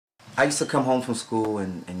I used to come home from school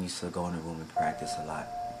and used to go in the room and practice a lot.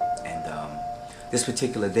 And this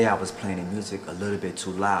particular day I was playing the music a little bit too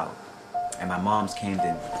loud. And my mom's came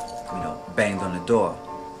and, banged on the door.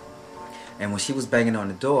 And when she was banging on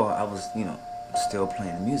the door, I was, still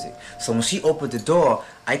playing the music. So when she opened the door,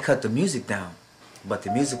 I cut the music down. But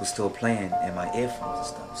the music was still playing in my earphones and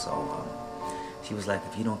stuff. So she was like,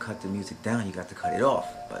 if you don't cut the music down, you got to cut it off.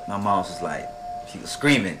 But my mom was like, she was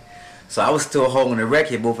screaming. So I was still holding the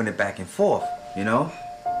record, moving it back and forth,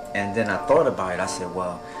 And then I thought about it. I said,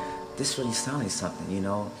 well, this really sounded something,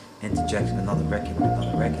 interjecting another record with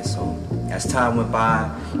another record. So as time went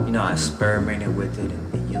by, I experimented with it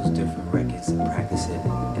and used different records and practiced it,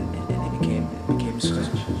 and it became a stretch.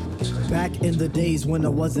 Back in the days when I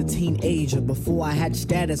was a teenager, before I had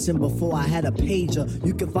status and before I had a pager,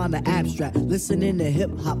 you can find the abstract. Listening to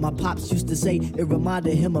hip hop, my pops used to say it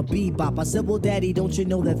reminded him of bebop. I said, well, daddy, don't you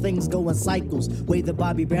know that things go in cycles? Way that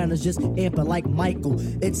Bobby Brown is just amping like Michael.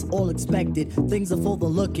 It's all expected, things are for the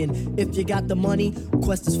looking. If you got the money,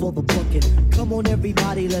 quest is for the booking. Come on,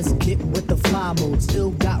 everybody, let's get with the fly mode.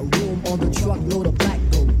 Still got room on the truckload of black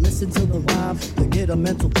gold. Listen to the rhyme to get a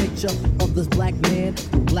mental picture of this black man,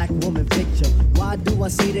 black woman picture. Why do I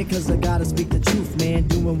say that? Cause I gotta speak the truth, man.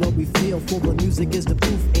 Doing what we feel for the music is the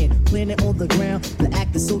proof. And planning on the ground, the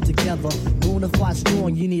act is so together. Bonafide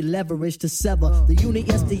strong, you need leverage to sever. The unit,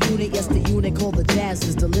 yes the unit called the Jazz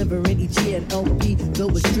is delivering each year an LP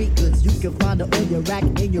filled with street goods. You can find it on your rack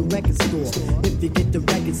in your record store. If you get the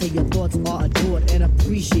record, say your thoughts are adored and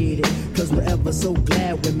appreciated. Cause we're ever so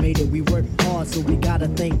glad we made it. We work hard, so we gotta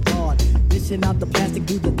thank God. Dishing out the plastic,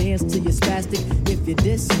 do the dance till you're spastic. If you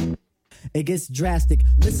diss, it gets drastic.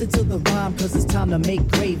 Listen to the rhyme, cause it's time to make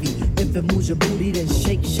gravy. If it moves your booty, then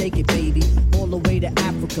shake it, baby. All the way to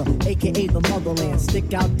Africa, aka the motherland.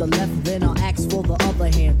 Stick out the left, then I'll ask for the other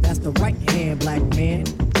hand. That's the right hand, black man.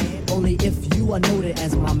 Only if you are noted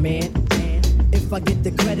as my man. If I get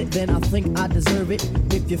the credit, then I think I deserve it.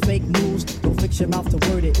 If you fake moves, don't fix your mouth to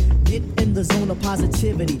word it. Get in the zone of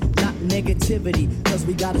positivity, not negativity. Cause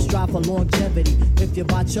we gotta strive for longevity. If you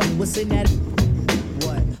botch up, what's in that?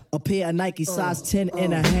 What? A pair of Nike size 10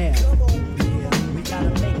 and a half. Come on, yeah, we gotta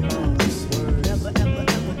make moves. Never, ever,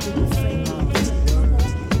 ever do the fake moves.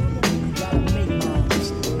 We gotta make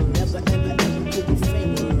moves. Never, ever, ever do the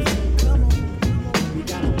fake moves. Come on, we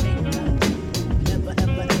gotta make moves. Never,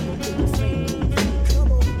 ever, ever do the fake moves.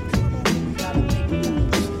 Come on, we gotta make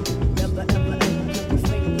moves. Never, ever, ever do the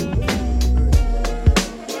fake moves.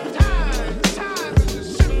 Time is a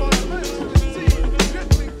ship on a list to see.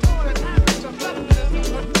 Drifting toward an average of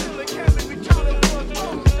leftism until it can be counted for its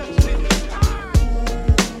own destiny.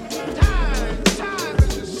 Time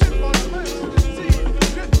is a ship on a list to see.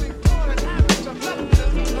 Drifting toward an average of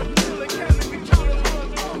leftism until it can be counted for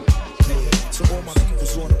its own destiny. So all my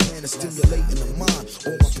peoples on the planet stimulating the mind.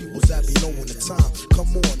 All my peoples that be knowing the time.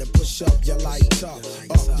 Come on and push up your light up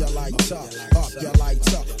your light up your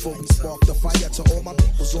light up. Before we spark the fire to all my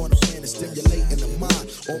peoples on the planet stimulating the mind.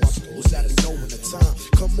 All my peoples that be knowing the time.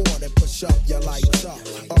 Come on and push up your light up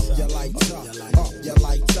your light up your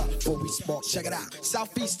light up. Before we spark, check it out.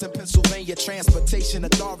 Southeastern Pennsylvania Transportation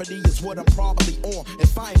Authority is what I'm probably on.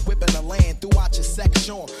 If I ain't whipping the land throughout your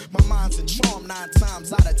section, my mind's in charm 9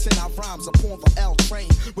 times out of 10. I rhymes upon the L train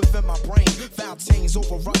within my brain. Fountains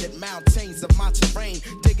over rugged mountains of my terrain.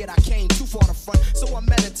 Dig it, I came too far to front, so I'm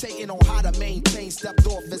meditating on how to maintain. Stepped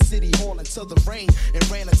off the city hall into the rain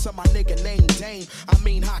and ran into my nigga named Dame. I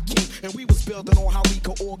mean Hakeem, and we was building on how we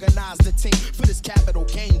could organize the team for this capital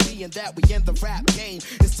game. Being that we in the rap game,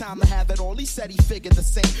 it's time to have it all. He said he figured the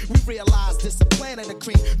same. We realized this a plan and a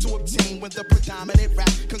cream to obtain when the predominant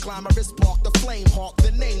rap conglomerate sparked the flame. Hawk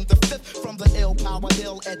the name, the fifth from the ill power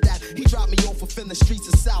hill. At that, he dropped me off within the streets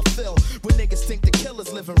of Southville, where niggas think the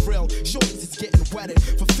killer's living real. Shorties is getting wetted,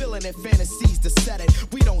 fulfilling their fantasies to set it.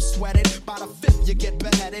 We don't sweat it. By the fifth, you get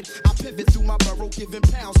beheaded. I pivot through my borough, giving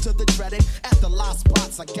pounds to the dreaded. At the lost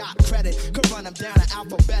spots, I got credit. Could run them down in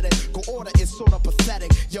alphabetical order, it's sort of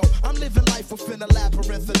pathetic. Yo, I'm living life within a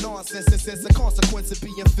labyrinth of nonsense. And since the consequence of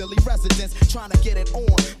being Philly residents, trying to get it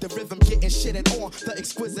on. The rhythm getting shitted on. The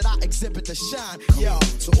exquisite I exhibit to shine. Yo,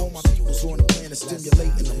 so all my peoples on the planet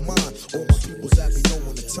stimulating the mind. All my peoples that be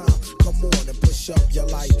knowing the time. Come on and push up your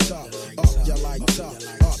light up your light up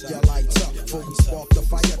your light up. Before we spark the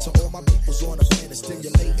fire to all my peoples on the planet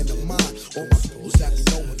stimulating the mind. All my peoples that be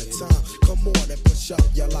knowing the time. Come on and push up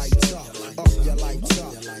your light up your light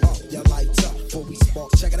up your light up. Before we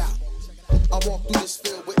spark, check it out. I walk through this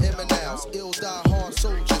field with M&Ls, ill die hard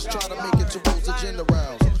soldiers, trying to make it to rows of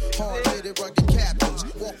generals. Hard-headed, rugged captains,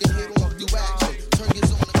 walking hit off through action. Turn your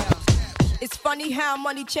zone to. It's funny how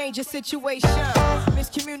money changes situation.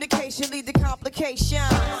 Miscommunication education.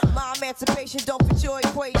 My emancipation don't fit your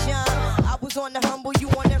equation. I was on the humble, you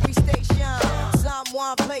on every station.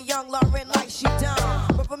 Someone play young Lauren like she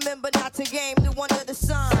done. But remember not to game new under the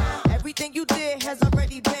sun. Everything you did has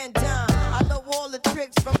already been done. I know all the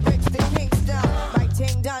tricks from bricks to Kingston. My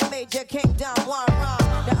ting done, major kingdom, one run.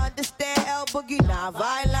 To understand L Boogie, not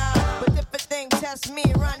violent. But if a thing test me,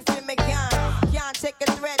 run for me gun. Can't take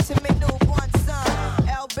a threat to me newborn son.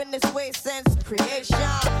 L been this way since creation.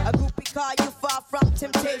 A groupie call you far from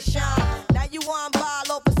temptation. Now you on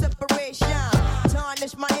ball over separation.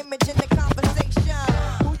 Tarnish my image in the conversation.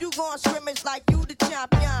 Who you gon' scrimmage like you the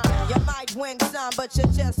champion? You might win some, but you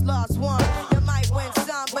just lost one. You might win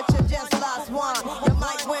some, but you just lost one. You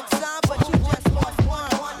might win some, but you just lost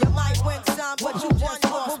one. You might win some, but you just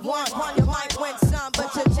lost one. You might win some,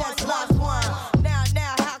 but you just lost one.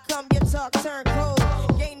 Now, how come your talk turn cold?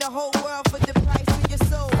 Gain the whole world for the price of your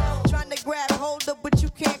soul. Trying to grab hold of, but you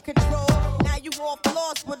can't control. Now you off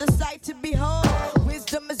lost with a sight to behold.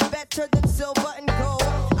 Wisdom is better than silver and gold.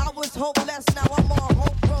 I was hopeless, now I'm on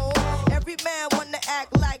hope roll. Every man wanna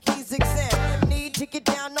act like he's exempt. Need to get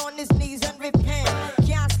down on his knees and repent.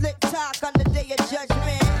 Can't slick talk on the day of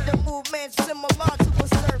judgment. The movement's similar to a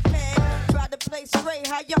serpent. Try to play straight,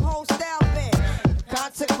 how your whole style been.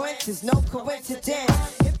 Consequences, no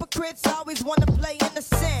coincidence. Hypocrites always wanna play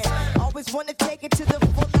innocent. Always wanna take it to the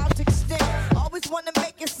full out extent. Always wanna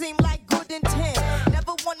make it seem like good intent.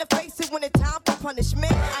 Never wanna face it when it's time for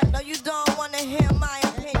punishment. I know you don't wanna hear my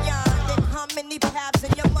opinion. There come many paths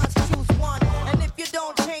and you must choose one. And if you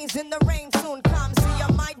don't change, then the rain soon comes. See, you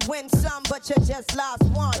might win some, but you just lost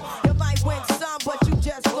one. You might win some, but you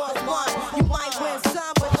just lost one. You might win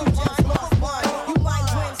some, but you just lost one. You might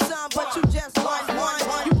win some, but you just lost one.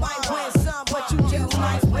 You might win some, but you just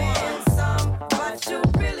lost one. Some, but you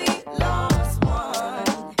really lost one.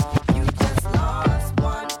 You just lost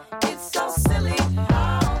one. It's so silly.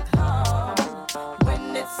 How come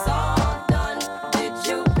when it's all done, did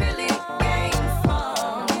you really gain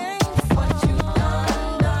from what you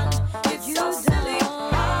done? It's so silly.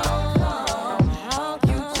 How come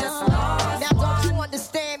you just lost? Now don't you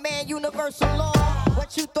understand, man, universal law?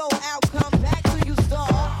 What you throw out, come back to you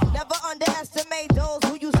stall. Never underestimate those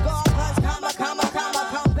who you scar. Cause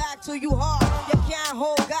come back to you hard. You can't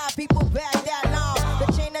hold God, people back that long.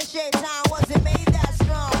 The chain of shaitan wasn't made that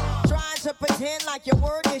strong. Trying to pretend like your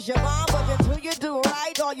word is your bond, but until you do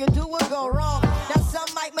right, all you do will go wrong. Now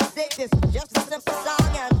some might mistake this for just a simple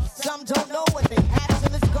song, and some don't know what they had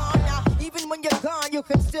till it's gone. Now even when you're gone, you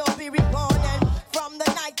can still be reborn, and from the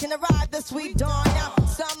night can arrive the sweet dawn. Now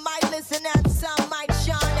some might listen and some might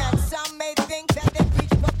shine, and some may think that they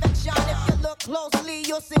reach perfection. If you look closely,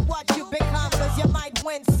 you'll see what you become. Cause you might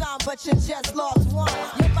win some, but you just lost one.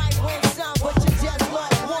 You might win some, but you just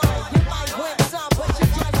lost one. You might win some, but you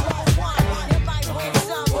just lost one. You might win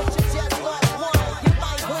some, but you just lost one. You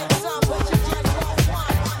might win some, but you just lost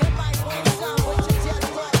one. You might win some, but you just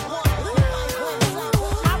lost one. You might win some.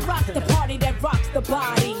 I rock the party that rocks the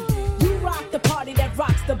body. You rock the party that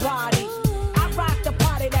rocks the body. I rock the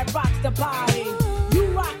party that rocks the body. You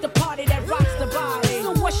rock the party that rocks the body.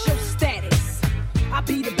 So what's your status? I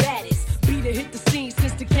be the baddest. Be the hit the scene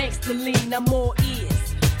since the gangster lean. I'm all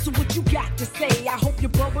ears. So what you got to say? I hope you're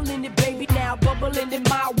bubbling it, baby. Now bubbling it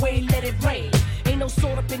my way, let it rain. Ain't no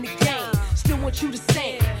sort up in the game. Still want you to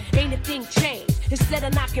stand. Ain't a thing changed. Instead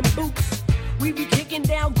of knocking boots, we be kicking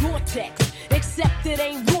down Gore-Tex. Except it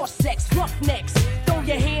ain't raw sex, roughnecks. Throw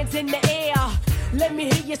your hands in the air. Let me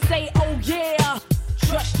hear you say, oh yeah.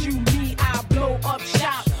 Trust you, me, I'll blow up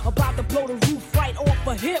shop. About to blow the roof right off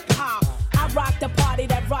of hip-hop. I rock the party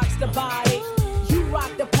that rocks the body. You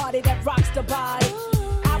rock the party that rocks the body.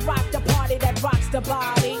 I rock the party that rocks the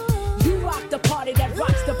body. You rock the party that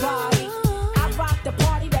rocks the body. I rock the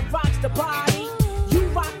party that rocks the body. You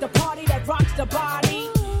rock the party that rocks the body.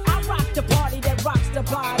 I rock the party that rocks the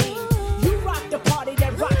body. You rock the party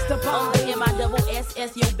that rocks the body.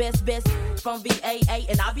 M-I-double-S-S, your best from VAA.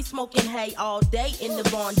 And I be smoking hay all day in the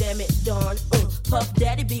barn, damn it, darn. Puff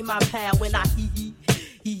Daddy be my pal when I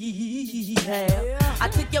I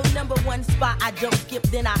took your number one spot, I jump, skip,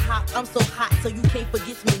 then I hop. I'm so hot, so you can't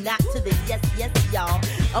forget me not to the yes, y'all.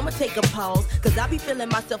 I'ma take a pause, cause I be feeling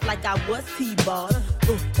myself like I was T-Boss.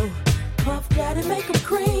 Puff Daddy make 'em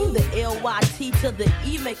cream. The L-Y-T to the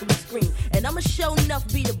E make 'em scream. And I'ma show enough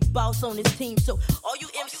be the boss on this team. So all you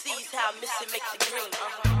MCs, how I miss it, make the green.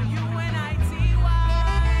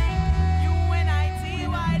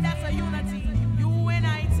 U-N-I-T-Y, that's a unity.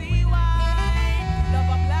 U-N-I-T-Y, love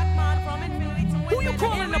a black man from infinity to infinity. Who you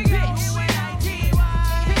calling a bitch?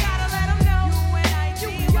 U-N-I-T-Y, we gotta let 'em know.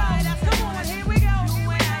 U-N-I-T-Y, that's the one, here we go.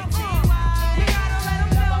 U-N-I-T-Y, we gotta let 'em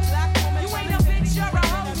know. Love a black woman, you ain't a bitch.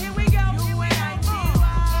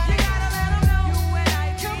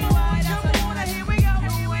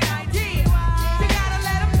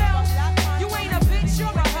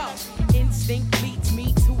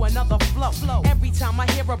 another flow. Every time I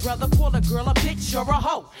hear a brother call a girl a bitch or a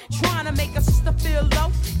hoe, trying to make a sister feel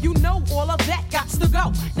low, you know all of that gots to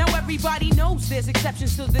go. Now everybody knows there's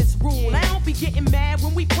exceptions to this rule. I don't be getting mad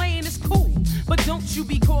when we playing, it's cool, but don't you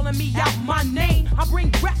be calling me out my name. I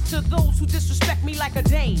bring rap to those who disrespect me like a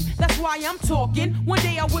dame. That's why I'm talking. One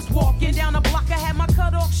day I was walking down a block, I had my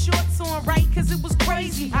cut off shorts on, right, cause it was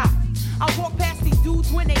crazy hot. I walked past these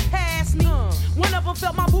dudes when they passed me. One of them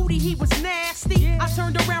felt my booty, he was nasty. I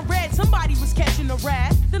turned around red, somebody was catching a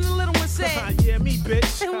rat. Then the little one said, yeah, me,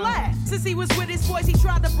 bitch. And laughed. Since he was with his boys, he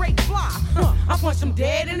tried to break fly. I punched him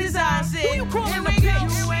dead in his eyes and said, who you calling a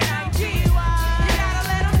bitch? U-N-I-T-Y. You gotta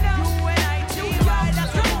let him know. U-N-I-T-Y.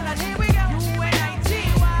 That's come on, here we go.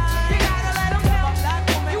 U-N-I-T-Y. You gotta let him know.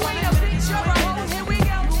 You ain't a bitch, you're a hoe. Here we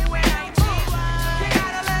go. U-N-I-T-Y. You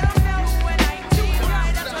gotta let him know. U-N-I-T-Y.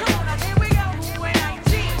 That's come on, here we go.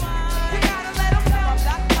 U-N-I-T-Y. You gotta let him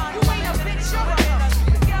know. You ain't a bitch, you're a hoe.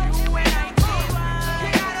 U-N-I-T-Y. You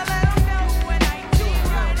gotta let him know.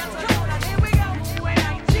 U-N-I-T-Y. That's come on, here we go.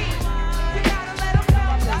 U-N-I-T-Y. You gotta let him know.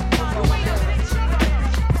 You ain't a bitch, you're a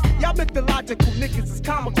hoe. Y'all mythological niggas is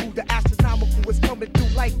comical. The astronomical is coming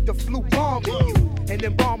through like the flu bombing you. And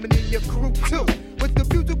embalming in your crew too. With the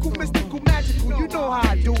musical, mystical, magical, you know how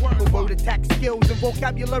I do. With word attack skills and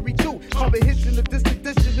vocabulary too. Comprehension of this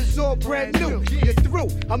edition is all brand new. You're through.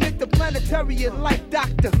 I'm interplanetary and like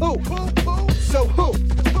Doctor Who. So who?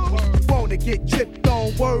 Wanna get chipped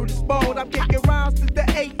on, word is bone. I'm kicking rounds to the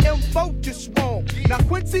AM vote just wrong. Now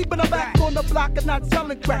Quincy, but I'm back on the block and not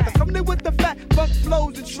selling crack. I'm coming in with the fat funk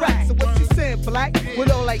flows and tracks. So what you saying, black?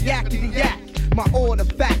 With all like yakety yak. My order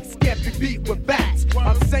facts can't be beat with bats.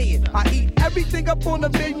 I'm saying I eat everything up on the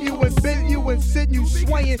menu and bend you and send you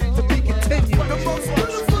swaying to be continued. The most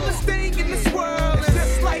beautifulest thing in this world is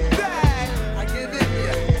just like that. I get it,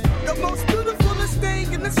 yeah. The most beautifulest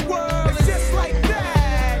thing in this world is just like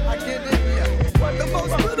that. I get it, yeah. The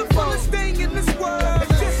most beautifulest thing in this world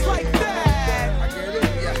is just like that. I get it,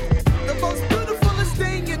 yeah. The most beautifulest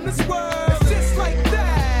thing in this world is just like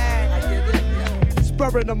that. I get it, yeah.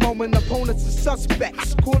 Spur in the moment, opponents are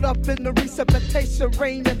suspects. Caught up in the resuscitation,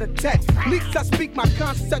 rain and attack. Leaks I speak my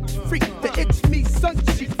concepts free. The itch me, sun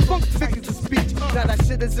sheet, funk figures of speech. Now that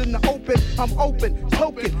shit is in the open, I'm open,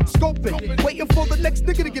 token, scoping, waiting for the next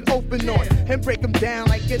nigga to get open on and break them down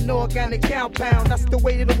like an organic compound. That's the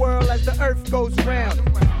way of the world as the earth goes round.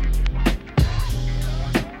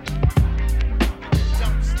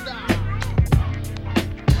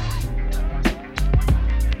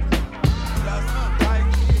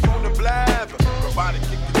 Body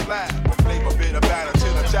kick the flat, or flavor bit of batter,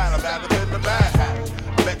 chitter chatter, batter in the bad hat.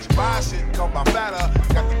 I bet you buy shit, come by fatter,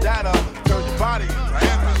 got the data, turn your body into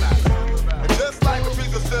anti-ladder. And just like a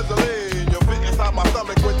piece of sizzling, you'll fit inside my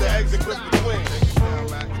stomach with the eggs and crisp between.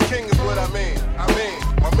 King is what I mean,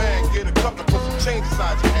 my man, get a cup and put some change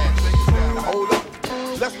inside your hand. Now hold up,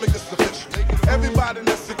 let's make this official. Everybody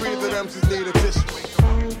let's agree that MCs need a tissue.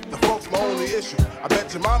 The folks my only issue. I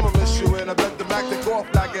bet your mama miss you, and I bet the Mac take off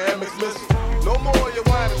like an MX missile. No more you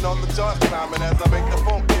whining on the charts climbing as I make the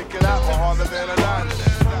phone kick it out more harder than a diamond.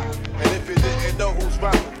 And if you didn't know who's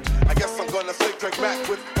rhyming, I guess I'm gonna say Drake Mac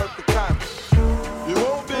with perfect timing. You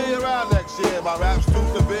won't be around next year. My rap's too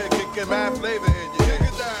severe, kicking mad flavor in your ear.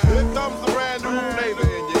 Here comes a brand new flavor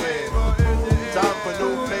in your ear. Time for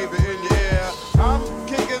new flavor in your ear. I'm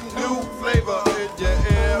kicking new flavor in your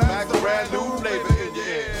ear. Mac, brand new flavor in your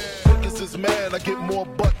ear. Niggas is mad, I get more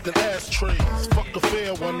butt than ashtrays. Fuck a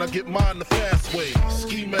fair one, I get mine the fast way.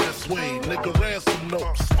 Ski mask way, nigga ransom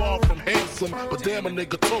notes. Far from handsome, but damn a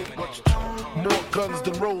nigga tote. More guns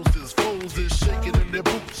than roses, foes is shaking in their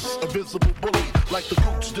boots. A visible bully, like the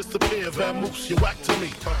gooch disappear, vamoose, you whack to me.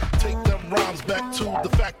 Take them rhymes back to the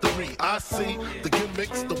factory. I see the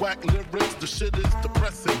gimmicks, the whack lyrics, the shit is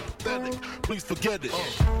depressing, pathetic. Please forget it.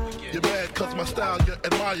 You're mad cause my style you're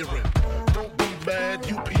admiring. Don't be mad,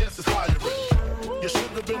 UPS is hiring. You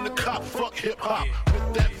should have been a cop, fuck hip-hop.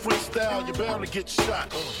 With that freestyle, you're bound to get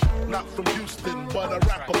shot. Not from Houston, but I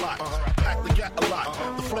rap a lot. Pack the gat a lot,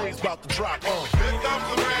 the flame's about to drop. Here comes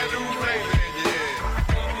a brand new flavor in your ear.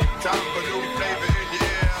 Time for new flavor in your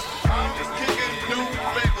ear. I'm just kicking new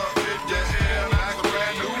flavor in your ear. Like a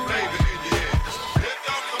brand new flavor in your ear. Here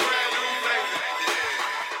comes a brand new flavor in your ear.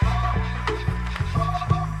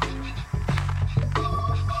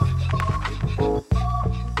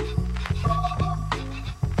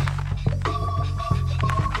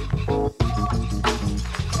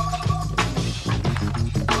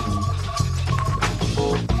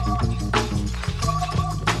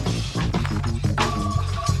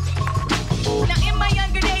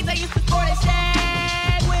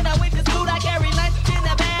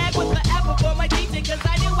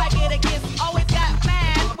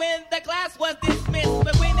 was dismissed,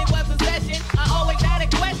 but when it was a session, I always had a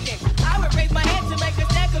question. I would raise my hand to make a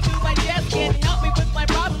step up to my desk and help me with my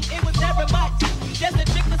problem. It was never much, just a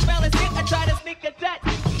trick to smell and sit. I try to sneak a touch.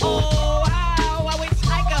 Oh, how I wish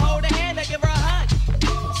I could hold her hand or give her a hug.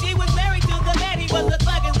 She was married to the man, he was a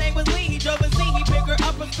thug. His name was Lee. He drove a Z. He picked her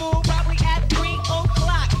up from school probably at 3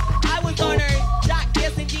 o'clock. I was on her jock,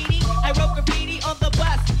 yes indeedy. I wrote graffiti on the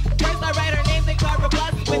bus. First I write her name, then carve a bus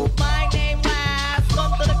with my name last.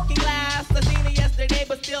 On the looking glass, I seen her yesterday,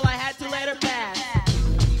 but still I had to let her pass.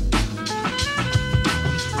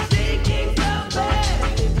 Thinking so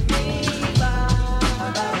bad with me, bye.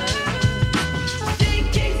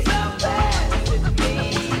 Thinking so bad with me,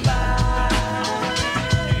 bye.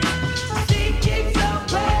 Thinking so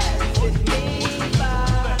bad with me,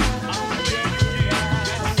 bye.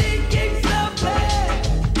 Thinking so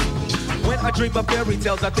bad. When I dream of fairy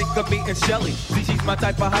tales, I think of me and Shelly. See, she's my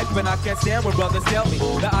type of hype, and I can't stand when brothers tell me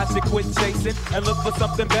that I should quit chasing and look for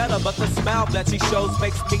something better. But the smile that she shows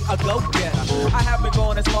makes me a go-getter. I haven't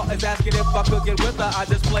gone as far as asking if I could get with her. I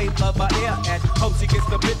just played love by ear and hope she gets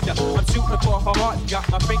the picture. I'm shooting for her heart, got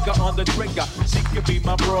my finger on the trigger. She can be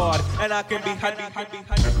my broad, and I can be honey.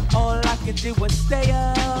 All I can do is stay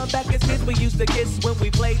up. Back as kids, we used to kiss when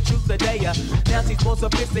we played truth or dare. Now she's more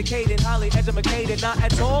sophisticated, highly educated, not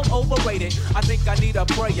at all overrated. I think I need a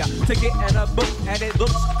prayer to get in a book, and it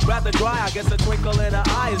looks rather dry. I guess a twinkle in her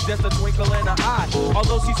eye is just a twinkle in her eye.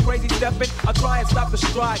 Although she's crazy stepping, I'll try and stop the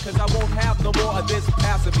stride, cause I won't have no more of this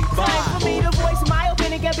passing me by. Time for me to voice my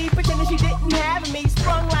opinion, can be pretending she didn't have me.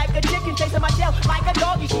 Sprung like a chicken, chasing my tail like a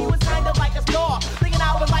doggy. She was kind of like a star, thinking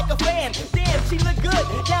I was like a fan. Damn, she looked good.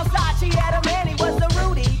 Downside, she had a man, he was a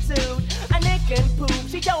Rudy dude. A nick and poop.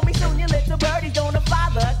 She told me soon your little birdie's gonna fly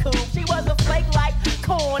the coop. She was a flake like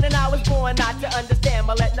corn, and I was born not to understand.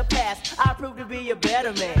 But letting her pass, I proved to be a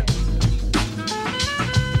better man.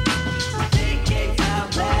 Thinking so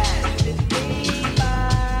bad with me, bye.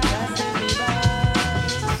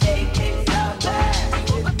 Thinking so bad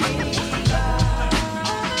with me, bye.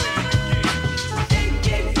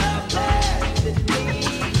 Thinking so bad with me,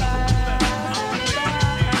 bye.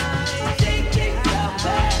 Thinking so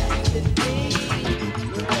bad with me.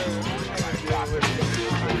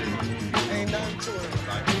 Ain't nothing to it.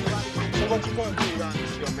 So what you gonna do, Ron?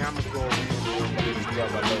 Yo, man, I'm gonna go over here and get this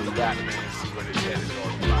together. I love the rap, man, and see what his head is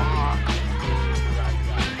all about.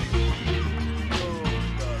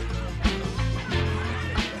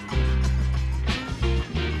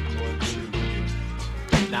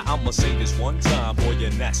 Now I'ma say this one time, boy,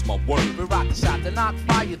 and that's my word. We rock the shot to knock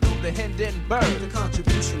fire through the Hindenburg. The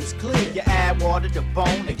contribution is clear. You add water to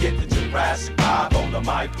bone And get the Jurassic vibe on the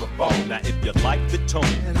microphone. Now if you like the tone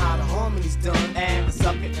And how the harmony's done. and the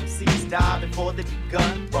sucker MCs die before they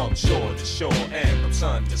begun. from shore to shore and from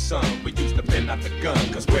sun to sun, we used to pin out the gun,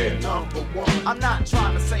 cause we're Number one. I'm not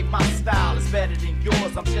trying to say my style is better than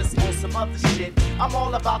yours. I'm just on some other shit. I'm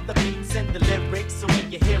all about the beats and the lyrics. So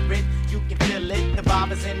when you hear it, you can feel it. The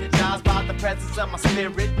vibe is energized by the presence of my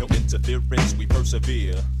spirit. no interference, we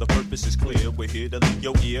persevere. The purpose is clear, we're here to leave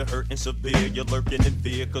your ear hurting severe. You're lurking in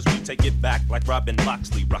fear, cause we take it back like Robin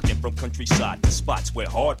Loxley, rocking from countryside to spots where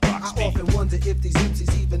hard rocks I be. often wonder if these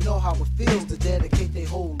MCs even know how it feels to dedicate their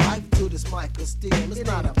whole life to this mic of steel. It's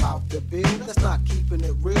not about the bill, that's not keeping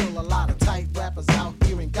it real. A lot of tight rappers out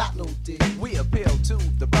here ain't got no deal. We appeal to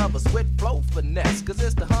the brothers with flow finesse. Cause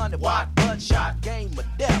it's the 100-watt bloodshot game of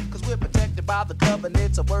death. Cause we're protected by the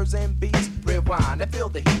covenants of words and beats. Rewind and feel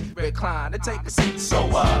the heat, recline and take a seat. So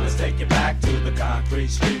let's take it back to the concrete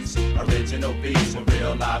streets. Original beats with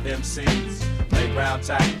real live MCs. Playground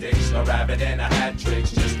tactics, no rabbit and a hat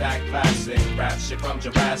tricks. Just that classic rap shit from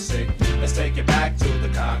Jurassic. Let's take it back to the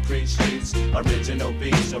concrete streets. Original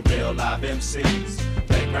beats with real live MCs.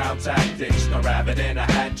 Playground tactics, no rabbit and a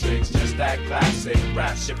hat tricks. Just that classic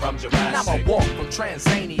rap shit from Jurassic. Now I walk from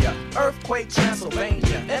Transania, earthquake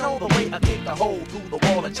Transylvania, and on the way I kick a hole through the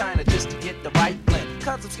wall of China just to get the right blend.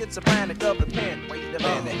 Cause I'm schizophrenic of the pen. Wait a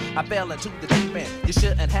minute, I fell into the deep end. You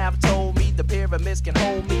shouldn't have told me the pyramids can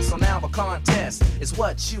hold me. So now the contest is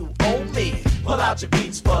what you owe me. Pull out your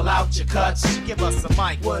beats, pull out your cuts. Give us a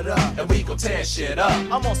mic, What up? And we gon' tear shit up.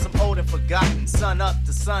 I'm on some old and forgotten, sun up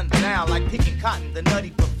to sun down, like picking cotton. The nutty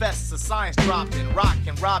professor, science dropping,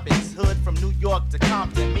 rockin' Robin's Hood from New York to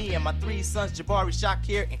Compton. Me and my 3 sons, Jabari,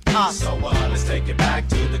 Shakir, and Costa. So let's take it back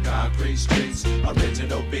to the concrete streets.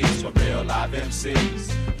 Original beats with real live MCs.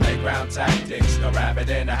 Playground tactics, no rabbit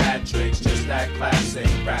and a hat tricks. Just that classic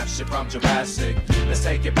rap shit from Jurassic. Let's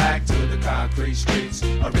take it back to the concrete streets.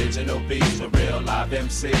 Original beats with real live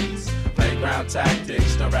MCs. Playground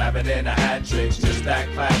tactics, no rabbit and a hat tricks. Just that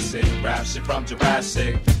classic rap shit from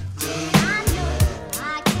Jurassic.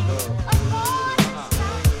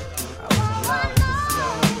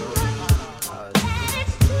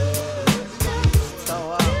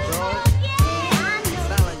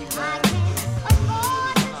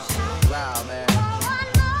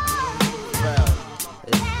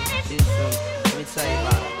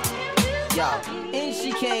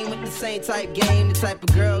 she came with the same type game, the type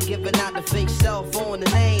of girl giving out the fake cell phone, the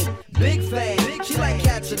name Big Fame. She like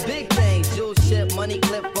cats with big things, jewel ship, money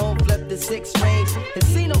clip, phone flip the 6 range. And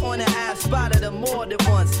seen her on the ass, spotted her more than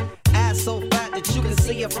once. Ass so fat that you can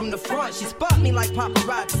see her from the front. She spot me like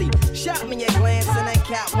paparazzi, shot me a glance, and that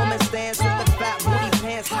Catwoman stance with the fat booty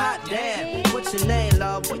pants. Hot damn, what's your name,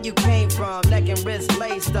 love? Where you came from? Neck and wrist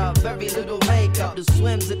laced up, very little makeup. The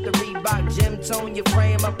swims at the Reebok gym, tone your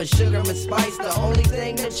frame up, a sugar and spice, the only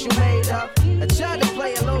thing that you made up. I tried to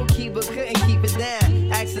play a low key, but couldn't keep it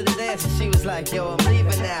down. Asked her to dance, and she was like, yo, I'm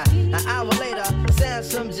leaving now. An hour later,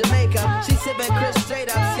 Sam's from Jamaica. She sipping Chris straight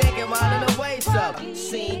up, skanking while in the waist up.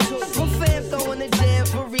 Scene 2. My fam throwing the jam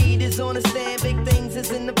for Reed is on the stand. Big things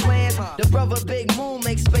is in the plan. The brother Big Moon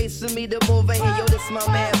makes space for me to move in here. Yo, this my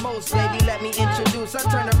man Most, baby, let me introduce. I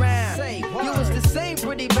turn around. You was the same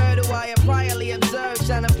pretty bird who I had priorly observed,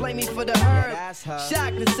 trying to play me for the herd.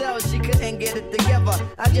 Shocked to sell, she couldn't get it together.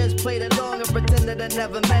 I just played along and pretended I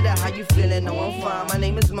never met her. How you feeling? No, I'm fine. My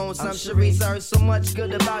name is Mons, I'm Sharice. I heard so much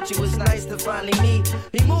good about you, it's nice to finally meet.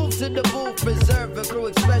 He moved to the booth, reserved for crew,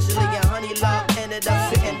 especially, and Honey Love ended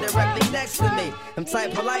up sitting directly next to me. I'm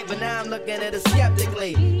type polite, but now I'm looking at her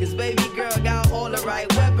skeptically. Cause baby girl got all the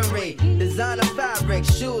right weaponry. Designer fabric,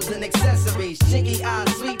 shoes and accessories. Chinky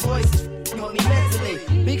eyes, sweet voices, me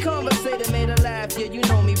mentally. Be conversated, made her laugh, yeah, you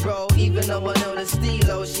know me, bro. Even though I know the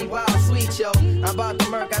stilo, she wild, sweet, yo. I'm about to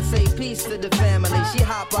murk, I say peace to the family. She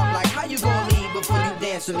hop up like, how you gonna leave before you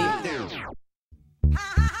dance with me?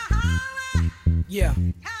 Yeah.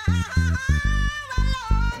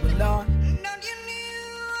 Well, Lord.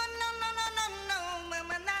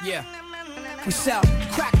 Yeah. We sell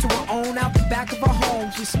crack to our own out the back of our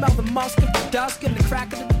homes. We smell the musk of the dusk and the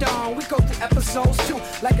crack of the dawn. We go through episodes too,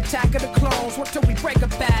 like Attack of the Clones. What till we break a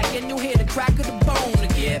bag and you hear the crack of the bone. To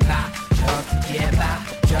get by, just to get by,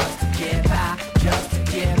 just to get by, just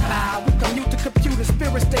to get by. We commute to computer,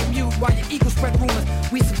 spirits stay mute while your ego spread rumors.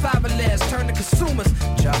 We survivalists turn to consumers.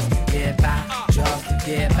 Just to get by, just to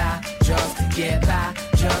get by, just to get by,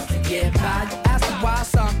 just to get by. You ask me why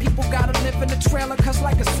some people gotta live in the trailer, cause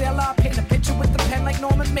like a sailor, I paint a picture with the pen like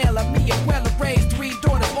Norman Mailer. Me and Weller raised 3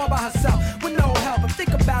 daughters all by herself with no help. I think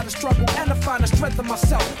about the struggle and I find the strength in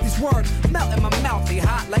myself. These words melt in my mouth, they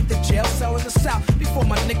hot like the jail cell in the south. Before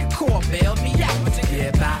my nigga Core bailed me out. But to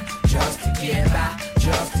get by, just to get by,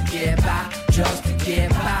 just to get by, just to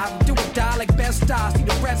get by. We do or die like best stars, see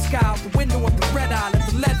the red sky out the window of the red eye. Let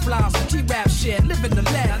the lead fly, some G-rap shit, living the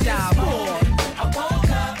lead die. Boy, I woke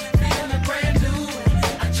up feeling brand new.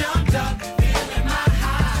 I jumped up feeling my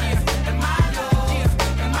highs and my lows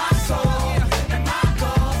and my soul and my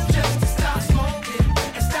goals. Just to stop smoking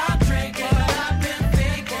and stop drinking. But I've been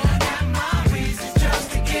thinking at my reasons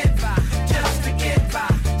just to get by, just to get by,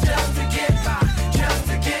 just to get by, just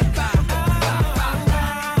to get by.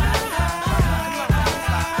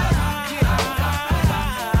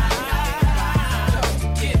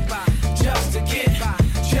 Just to get by,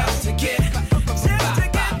 just to get by, just to get by.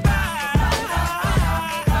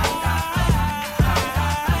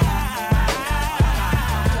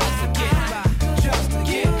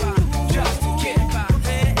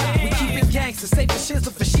 Safe for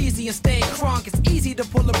shizzle for sheezy and stay crunk. It's easy to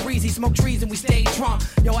pull a breezy, smoke trees and we stay drunk.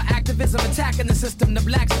 Yo, our activism attacking the system. The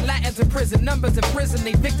blacks and Latins in prison, numbers in prison.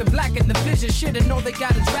 They victim black in the vision. Shit, and all they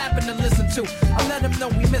got is rapping to listen to. I let them know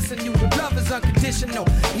we missing you. The love is unconditional.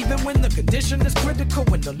 Even when the condition is critical,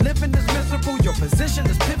 when the living is miserable, your position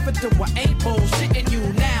is pivotal. I ain't bullshitting you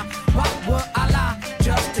now. Why would I lie?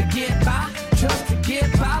 Just to get by, just to get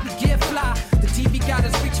by, we get fly. The TV got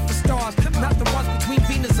us reaching for stars, not the ones between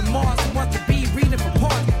Venus and Mars. The ones to be reading from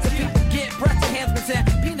parts. So people get breast enhancements and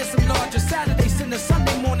penis enlarger. Saturday, Sunday,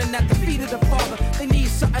 Sunday morning at the feet of the Father. They need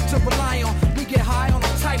something to rely on. We get high on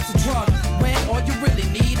all types of drugs when all you really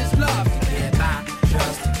need is love. To get by,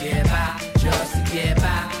 just to get by, just to get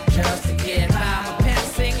by, just to get by. My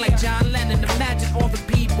pants sing like John Lennon. Imagine all the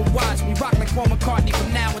people watch me rock like Paul McCartney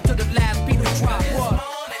from now until the last Beatles drop. What?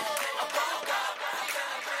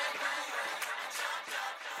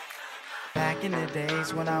 Back in the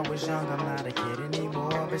days when I was young, I'm not a kid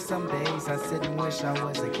anymore. But some days I sit and wish I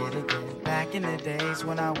was a kid again. Back in the days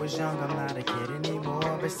when I was young, I'm not a kid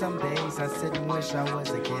anymore. But some days I sit and wish I was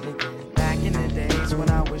a kid again. Back in the days when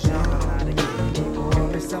I was young, I'm not a kid anymore.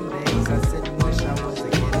 But some days I sit and wish I was a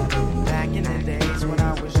kid again. Back in the days when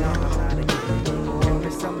I was young, I'm not a kid anymore.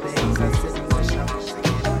 But some days I sit and wish I was a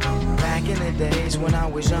kid again. Back in the days when I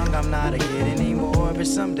was young, I'm not a kid anymore. But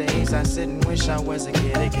some days I sit and wish I was a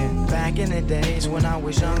kid again. Back in the days when I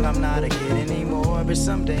was young, I'm not a kid anymore. But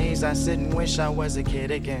some days I sit and wish I was a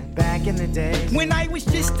kid again. Back in the days when I was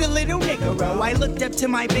just a little nigga, I looked up to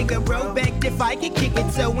my bigger bro, begged if I could kick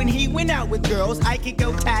it. So when he went out with girls, I could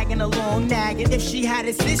go tagging along, nagging. If she had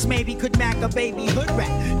a sis, maybe could mac a baby hood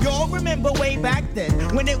rat. Y'all remember way back then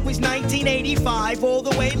when it was 1985, all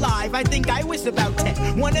the way live. I think I was about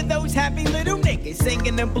 10. One of those happy little niggas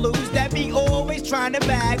singing the blues that be always trying to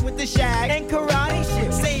bag with the shag and karate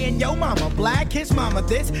shit. Saying, yo, mama black, his mama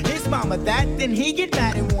this, his mama that. Then he get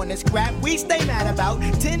mad and wanna scrap. We stay mad about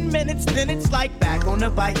 10 minutes, then it's like back on the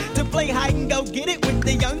bike to play hide and go get it with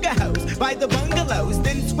the younger hoes by the bungalows.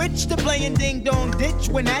 Then switch to playing ding dong ditch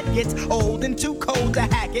when that gets old and too cold to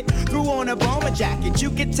hack it. Threw on a bomber jacket. You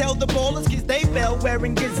could tell the ballers cause they fell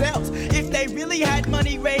wearing gazelles. If they really had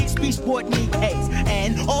money raised, we sport Nikes.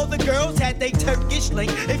 And all the girls had they Turkish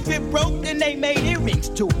link. If it broke, then they made earrings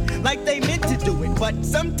to it, like they meant to do it. But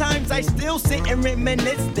sometimes I still sit and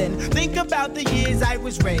reminisce, then think about the years I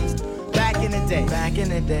was raised. Back in the day. Back in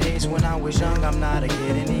the days when I was young, I'm not a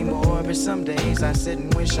kid anymore. But some days I sit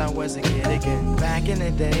and wish I was a kid again. Back in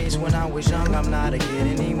the days when I was young, I'm not a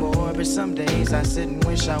kid anymore. But some days I sit and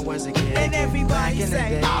wish I was a kid. And everybody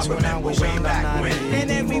say, I remember way back when.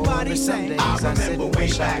 And everybody say, I remember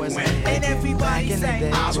way back when. And everybody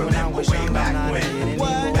say, I remember way back when.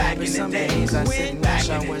 What? But some days I sit and wish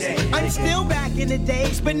I was a kid. I'm still back in the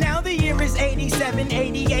days, but now the year is 87,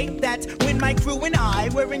 88. That's when my crew and I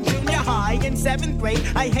were in junior high in 7th grade.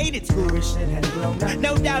 I hated school. Shit had blown up.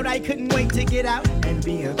 No doubt I couldn't wait to get out and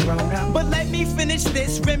be a grown up. But let me finish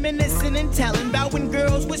this, reminiscing and telling about when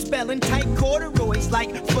girls were spelling tight corduroys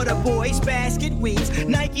like for the boys, basket weaves,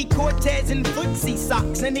 Nike Cortez and footsie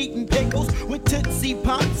socks, and eating pickles with Tootsie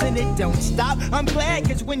Pops, and it don't stop. I'm glad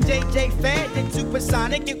cause when JJ Fad did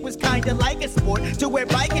Supersonic, it was kinda like a sport to wear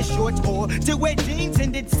biker shorts or to wear jeans,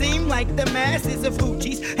 and it seemed like the masses of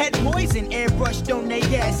hoochies had poison airbrushed on their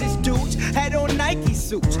asses. Dudes had on Nike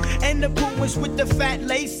suits and the Pumas with the fat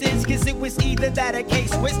laces, cause it was either that or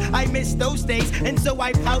K-Swiss. I miss those days, and so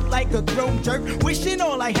I pout like a grown jerk, wishing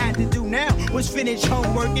all I had to do now was finish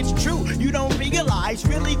homework. It's true, you don't realize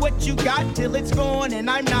really what you got till it's gone, and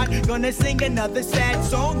I'm not gonna sing another sad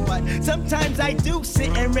song, but sometimes I do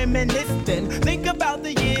sit and reminisce, then think about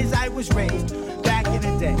the years I was raised. Back in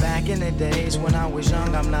the day. Back in the days when I was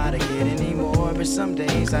young, I'm not a kid anymore. But some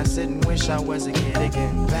days I sit and wish I was a kid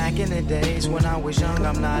again. Back in the days when I was young,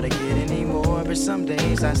 I'm not a kid anymore. But some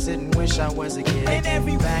days I sit and wish I was a kid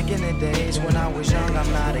again. Back in the days when I was young,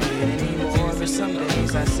 I'm not a kid anymore. But some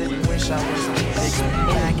days I sit and wish I was a kid again.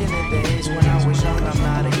 Back in the days when I was young, I'm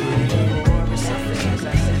not a kid anymore. But some days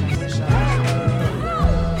I sit and wish I was a kid again.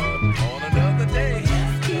 On another day,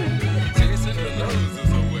 chasing the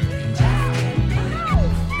noses away.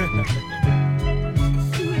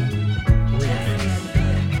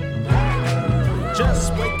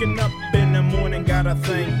 Just waking up in the morning, gotta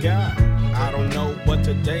thank God. I don't know, but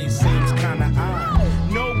today seems kinda odd.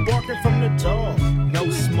 No barking from the dog, no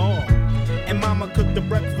small. And mama cooked the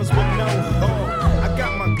breakfast with no hog. I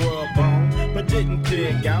got my grub on, but didn't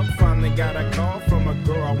dig out. Finally got a call from a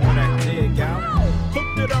girl I wanna dig out.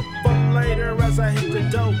 Hooked it up for later as I hit the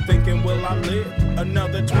dough, thinking will I live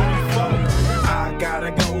another 24? I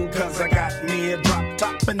gotta go cause I got me a drop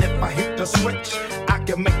top, and if I hit the switch, I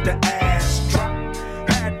can make the ass drop.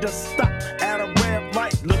 Had to stop at a red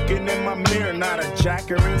light, looking in my mirror, not a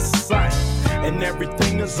jacker in sight, and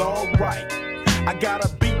everything is alright. I got a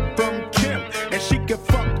beat from Kim, and she can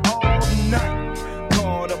fuck all night.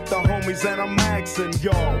 Called up the homies and I'm asking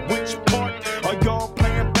y'all, which part are y'all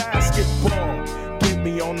playing basketball? Get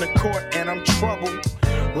me on the court and I'm troubled.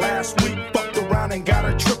 Last week fucked around and got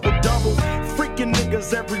a triple-double. Freaking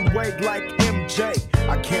niggas every way like MJ.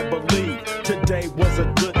 I can't believe today was a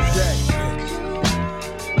good day.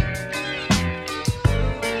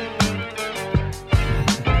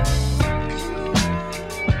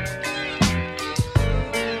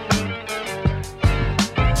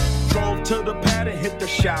 To the pad and hit the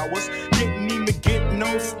showers. Didn't even get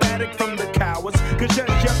no static from the cowards, cause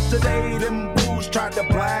just yesterday them fools tried to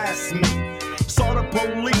blast me. Saw the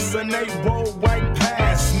police and they rolled right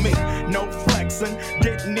past me. No flexing,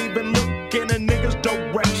 didn't even look in a nigga's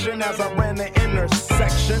direction as I ran the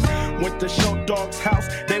intersection. Went to Show Dog's house,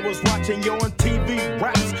 they was watching you on TV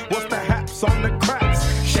raps. What's the haps on the craps?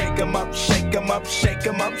 Shake 'em up, shake 'em up, shake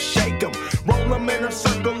 'em up, shake 'em. Roll 'em in a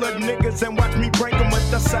circle of niggas and watch me break 'em with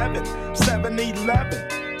the 7-11,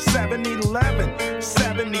 7-11,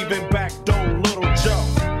 7 even backdoor Little Joe.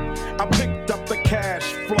 I picked up the cash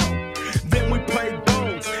flow, then we played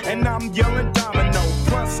bones, and I'm yelling domino.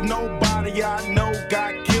 Plus nobody I know got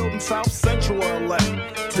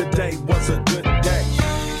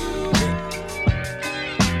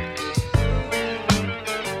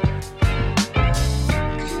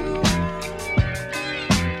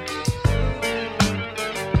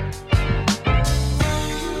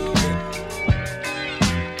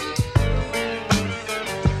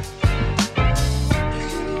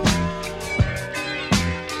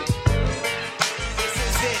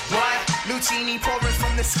Lucini pouring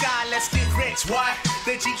from the sky, let's get rich, what?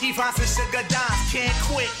 The Jiki finds the sugar dimes, can't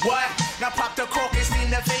quit, what? Now pop the cork and steam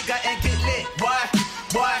the Vega and get lit, what?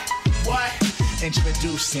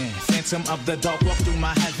 Introducing Phantom of the Dark, walk through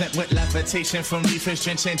my heaven with levitation from reefers,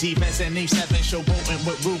 drenching defense and E7, showboating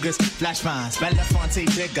with Rugers, flash vines,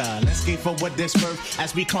 Belafonte digger. Let's get for what this worth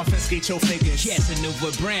as we confiscate your figures.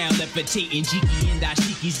 Casanova Brown, levitating Jiki and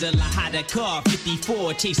Dashiki's the Lahada car,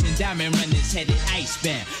 54, chasing diamond runners headed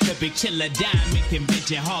icebound. The big chiller diamond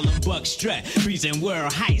convention, Harlem Buck strut, freezing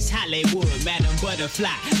world heights, Hollywood, Madam Butterfly.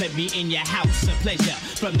 Let me in your house, a pleasure.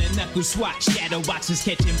 From the knuckle swatch, shadow boxes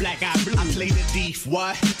catching black eye blue. I play the thief,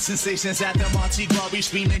 what? Sensations at the Monte Glory,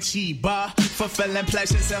 screaming Chiba. Fulfilling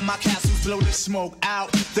pleasures in my castles, blow the smoke out.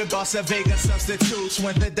 The Garza Vega substitutes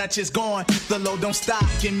when the Dutch is gone. The low don't stop,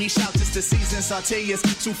 give me shouts, it's the season. Sauteers,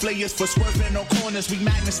 souffleurs for swerving no corners. We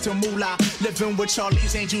magnets to moolah, living with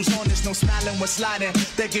Charlie's angels on us. No smiling when sliding,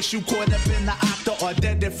 that gets you caught up in the octa or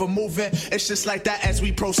dead for moving. It's just like that as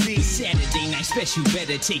we proceed. Saturday night special,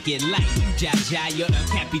 better take it light. You Jaja, you're a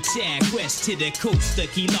Capitan. Quest to the coast, the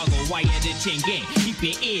Key Largo, wire the chain gang. Keep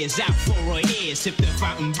your ears out for our ears. Sip the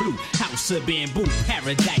fountain blue, house of bamboo,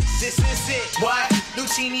 paradise. This is it, what?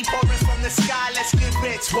 Lucini pouring from the sky, let's get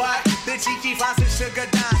rich, what? The Jiki finds the sugar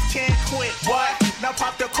dimes, can't quit, what? Now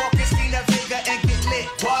pop the cork and steam the Vega and get lit,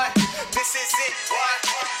 what? This is it, what?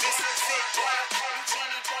 This is it, what?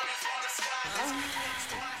 Lucini pouring from the sky.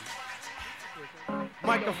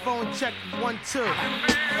 Microphone check, 1, 2.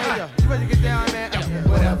 Hey, yo, you ready to get down, man?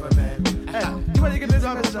 Whatever, man. Hey, you ready to get this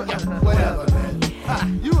on? Whatever, man.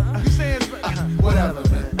 You saying whatever,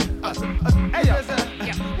 man. Hey, yo,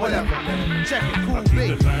 whatever, man. Check it, cool beat. Keep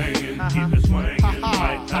it banging, keep it swinging,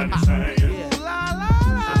 like Tiny saying. So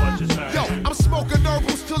what you saying? Yo, I'm smoking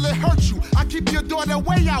herbals till it hurts you. I keep your daughter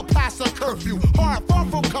way out past her curfew. Hard, far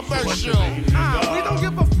from commercial. We don't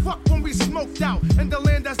give a fuck when we smoked out in the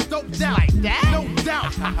land that's doped out. Like that? No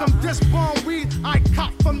doubt. From this bomb weed, I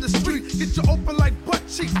cop from the street. Get you open like butt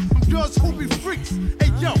cheeks from girls who be freaks.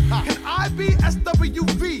 Hey yo, can I be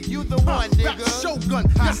SWV? You the one, nigga. Shogun,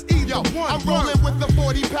 yes, either one. I'm rolling with the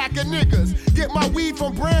 40 pack of niggas. Get my weed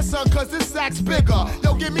from Branson, cause this sack's bigger.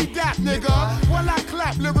 Yo, give me that, nigga. While I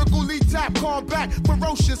clap, lyrically tap, combat,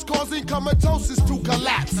 ferocious, causing comatosis to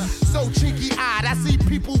collapse. So cheeky-eyed, I see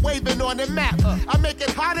people waving on the map. I make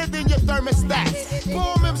it hotter than your thermostats.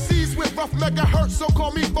 Bomb MCs with rough megahertz, so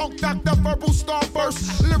call me Funk Dr. Verbal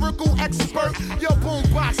Starburst, lyrical expert. Your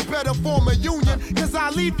boombox better form a union, cause I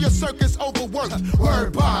leave your circus overworked.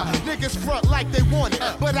 Word by, niggas front like they want it,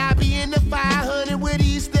 but I be in the 500 with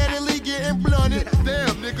these steadily getting blunted.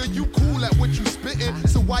 Damn, nigga, you cool at what you spittin',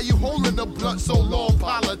 so why you holding the blunt so long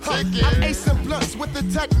politicking? I'm acing blunts with the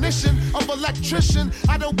technician of electrician.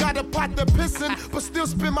 I don't got a pot to pissin', but still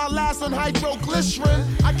spend my last on hydroglycerin.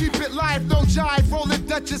 I keep it live, don't jive, rolling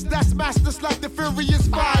Dutchess, that's masters like the Furious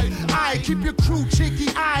 5. I keep your crew cheeky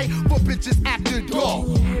eye for bitches after dark.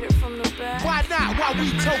 Why not? Why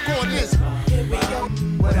we talk on this? Here we go.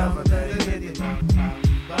 Whatever, baby.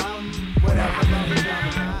 Whatever, baby.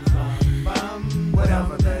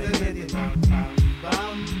 Whatever, baby.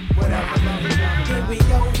 Whatever, baby. Here we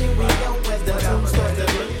go, as the two stars to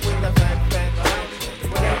look with the back.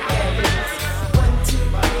 1, 2,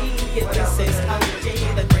 3, and this is OG,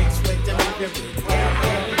 the great switch to make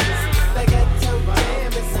the ghetto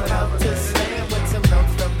jam is about to slam with some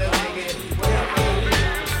notes from the negative.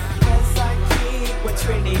 As I keep what's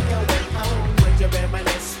really going on, would you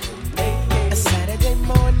reminisce? A Saturday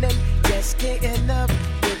morning, just getting up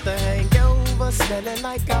with the hangover, smelling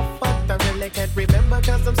like I fucked. I really can't remember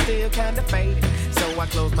cause I'm still kinda faded. So I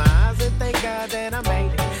close my eyes and thank God that I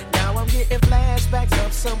made it. Now I'm getting flashbacks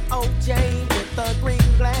of some old Jane with the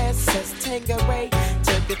green glasses, Tangeray.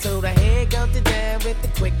 Took it to the head, got it down with the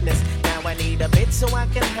quickness. Now I need a bit so I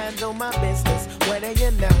can handle my business. What do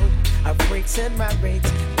you know? A freak's in my rings.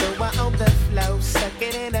 Throw her on the floor, suck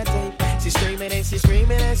it in a deep. She's screaming and she's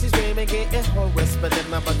screaming and she's screaming, getting hoarse. But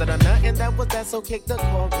then I busted a nut and that was that, so kick the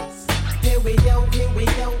chorus. Here we go,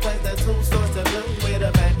 as the two stars to blue with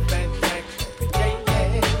a bang, bang, bang.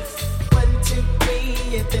 Yes. 1, 2,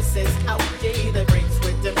 3, and this is OG, the breaks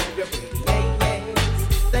with the memory.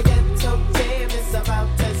 Yes. The ghetto jam is about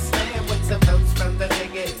to slam with some notes from the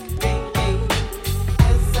negative.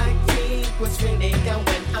 As I keep what's really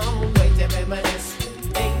going on, wait to reminisce.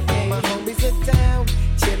 My homies are down,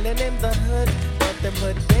 chillin' in the hood, but them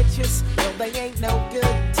hood bitches, well they ain't no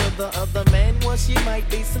good. To the other man, well she might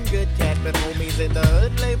be some good cat, but homies in the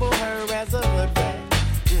hood label her as a hood rat.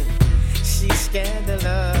 She's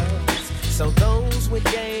scandalous, so those with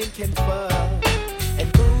game can fuck,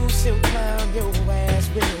 and booze she'll clown your ass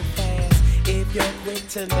real fast if you're quick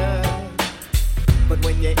to love.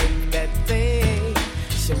 you're in that thing,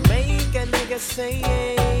 she make a nigga say,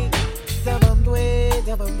 da-bum-dway.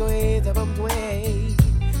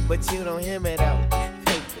 But you don't hear me though,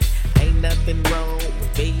 baby. Ain't nothing wrong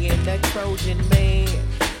with being a Trojan man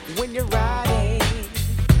when you're riding.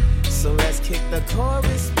 So let's kick the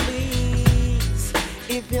chorus, please,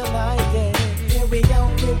 if you like it. Here we go,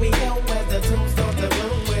 as the tunes start to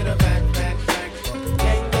boom with a back for the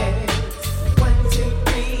gang. 1, 2,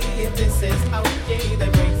 3, if this is okay, the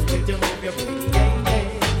breaks with you move your booty, yeah.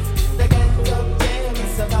 The gang don't jam,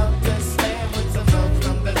 it's about to slam with some songs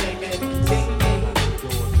from the David King.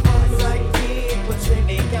 As I keep what's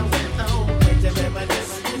really going on, with the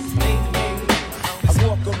reminiscence, I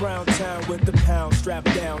walk around town with the pound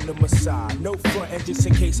strapped down to my side. No frontin' just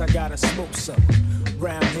in case I gotta smoke some.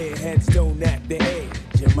 Round here, heads don't act the age.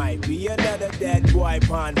 It might be another dead boy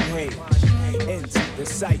upon page. Into the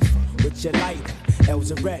cipher with your lighter.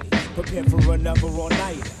 L's are ready, prepare for another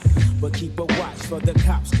all-nighter. But keep a watch for the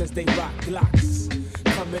cops, cause they rock glocks.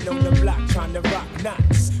 Coming on the block trying to rock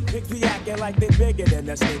knots. Pigs be acting like they bigger than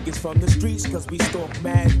us niggas from the streets, cause we stalk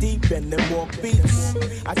mad deep and them walk beats.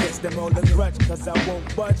 I guess them hold a grudge cause I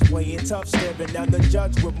won't budge. Playing tough, staring down the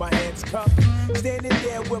judge with my hands cuffed. Standing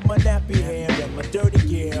there with my nappy hair and my dirty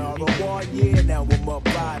gear. All a war year, now I'm up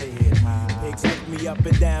out of here. Pigs lift me up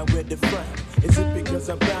and down with the front. Is it because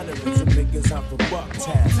I'm bound or is it because I'm from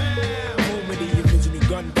Bucktown? Home of the original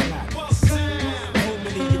gun clappers. Home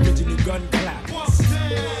of the original gun clappers.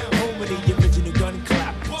 Home of the original gun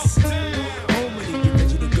clappers. Home of the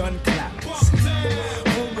original gun clappers.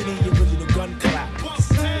 Home of the original gun clappers.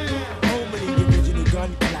 Home of the original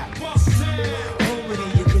gun clappers. Home of the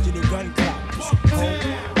original gun clappers. Home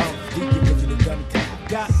of the original gun clappers.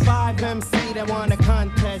 Got 5 MC that wanna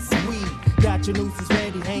contest weed. Got your nooses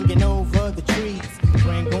ready hanging over the trees.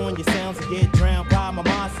 Bring on your sounds and get drowned by my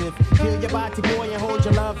massive. Kill your body boy and hold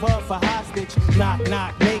your love up for hostage. Knock,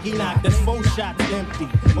 knock, nigga, knock, that's 4 shots empty.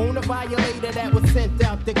 On a violator that was sent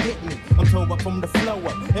out to get me. I'm told up from the flow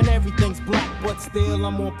up and everything's black, but still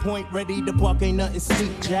I'm on point, ready to buck, ain't nothing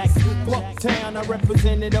sweet, Jack. Bucktown, I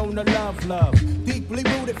represent it on the love. Deeply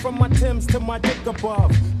rooted from my Timbs to my dick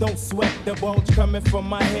above. Don't sweat the bulge coming from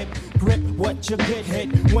my hip. Grip what you get hit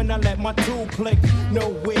when I let my tool click.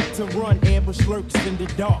 Nowhere to run, ambush lurks in the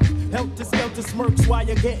dark. Helter skelter smirks while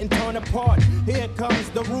you're getting torn apart. Here comes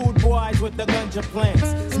the rude boys with the ganja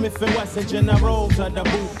plants. Smith and Wesson generals of the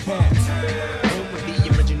boot camps. Home with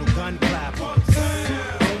the original gun clappers.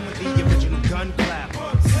 Home with the original gun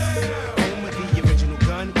clappers. Home with the original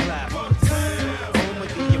gun clappers. Home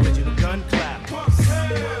with the original gun clappers.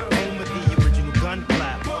 Home with the original gun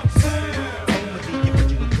clappers. Home with the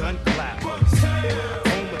original gun clappers.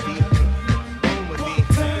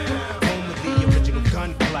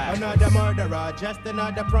 Another murderer, just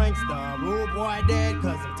another prankster. Rude boy dead,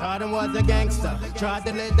 cause I thought him was a gangster. Tried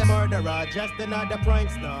to live the murderer, just another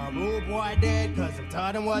prankster. Rude boy dead, cause I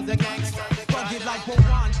thought him was a gangster. Rugged like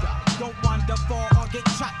Rwanda, don't wander far or get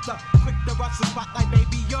chopped up. Quick to rush the spot like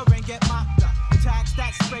baby urine, get mopped up. Tags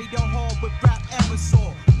that spray the hall with rap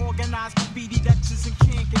aerosol. Organized graffiti that just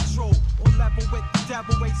can't control. On level with the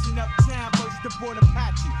devil, racing uptown, burst the border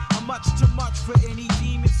Apache. I'm much too much for any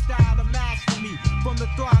demon style to master me. From the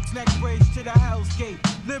Throgs neck bridge to the Hell's Gate,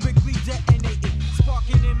 lyrically detonating,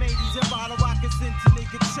 sparking in 80s and bottle rockets into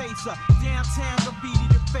nigga chaser. Downtown graffiti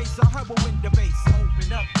to face a heroin debase. Open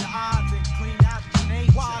up the eyes and clean out the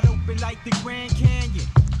nature. Wide open like the Grand Canyon.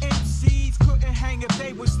 MCs couldn't hang if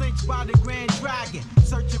they was lynched by the Grand Dragon.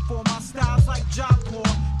 Searching for my styles like Jock Core.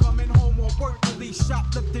 Coming home on work release,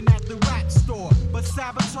 shoplifting at the rat store. But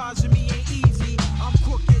sabotaging me ain't easy. I'm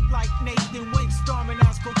crooked like Nathan Wink, storming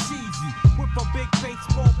Asco Cheesy. With a big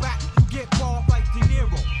baseball bat, you get balled like De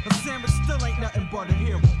Niro. A sandwich still ain't nothing but a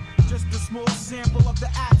hero. Just a small sample of the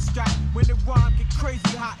abstract. When the rhyme get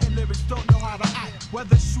crazy hot and lyrics don't know how to act.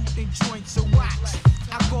 Whether shooting joints or wax,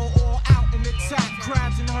 I go all out and attack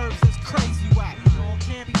crabs and herbs that's crazy whack. We all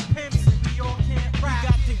can't be pimps and we all can't rap. You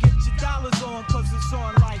got to get your dollars on cause it's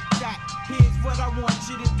on like that. Here's what I want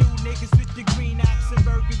you to do, niggas with the green axe and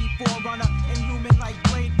burgundy forerunner. Inhuman like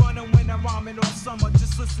Blade Runner when I'm rhyming all summer.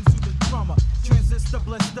 Just listen to the drummer. Transistor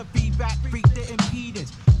blister, feedback, freak the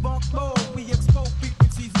impedance. Funk mode, we expose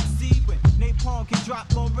frequencies receiving. Napalm can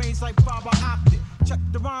drop long range like fiber optic. Check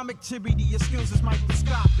the rhyme activity, your skills is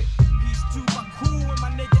microscopic. Peace to my crew and my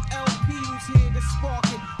nigga LP who's here to spark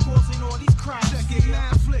it, causing all these crimes. Check it,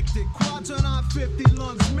 man, afflicted. Quadrant on 50,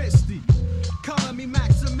 lungs misty. Calling me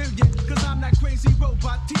Maximilian, cause I'm that crazy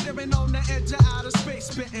robot teetering on the edge of outer space,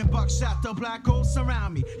 spitting buckshot. The black holes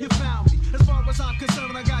surround me. You found me. As far as I'm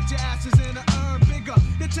concerned, I got your asses in the urn bigger.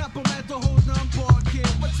 The temperamental holds on board, kid.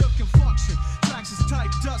 What's your function? Tracks is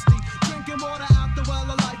type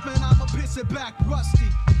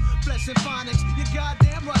symphonics. You're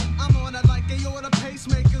goddamn right, I'm on it like aorta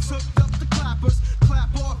pacemakers, hooked up the clappers.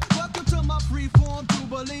 Clap off, welcome to my freeform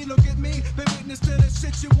jubilee. Look at me, been witness to the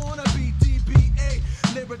shit you wanna be. DBA,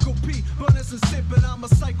 lyrical P, bonus and sippin', I'm a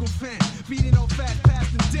psycho fan. Feeding on fat,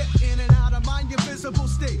 fast and dip, in and out of my invisible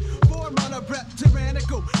state. Forerunner rep,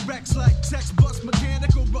 tyrannical, Rex like text, bust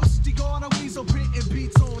mechanical, rusty garner, weasel, printing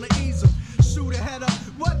beats on the easel. Shoot ahead up,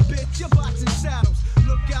 what bitch, you're boxing shadows.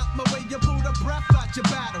 Look out my way, you pull the breath out your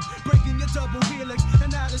battle. Breaking your double helix,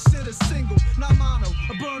 and now this shit is single, not mono.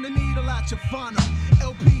 I burn the needle out your funnel.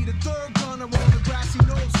 LP, the third gunner on the grassy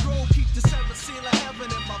nose stroll. Keep the seventh seal of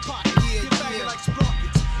heaven in my pocket. Get back like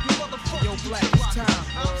sprockets. You motherfucker, Yo, Black, it's time.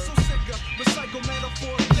 I'm so sick of recycle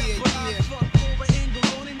metaphors. I fuck over England,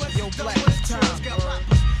 only West. Yo, Black, it's time. Got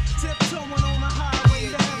rappers tiptoeing on the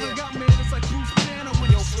highway. They haven't got man, it's like Bruce Banner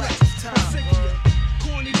when you stretch. I'm sick of you.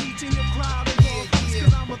 Corny beats in your crowd and all beats,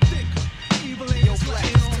 cause I'm a thinker. Evil ain't Yo, Black,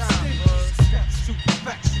 it's time. Steps to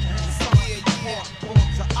perfection. Some of you want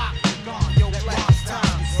forms of octagon. Yo, Black, it's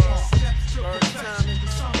time. Steps to perfection.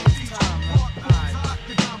 Some of these want forms of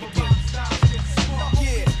octagon. But rhyme styles get small.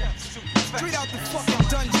 Yeah. Straight out the fucking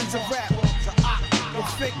dungeons of rap. The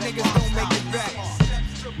fake niggas don't make it back.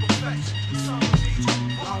 Steps to perfection. Some of these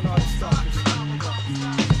I don't know how to start this.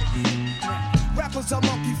 Rappers are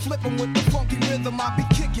monkey flipping with the funky rhythm I be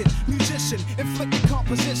kicking. Musician, inflicting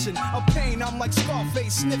composition of pain. I'm like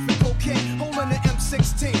Scarface, sniffing cocaine, holding the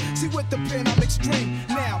M16. See with the pen I'm extreme.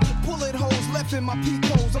 Now, bullet holes left in my peak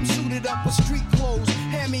holes. I'm suited up with street clothes.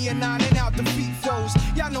 Hand me a 9 and out defeat foes.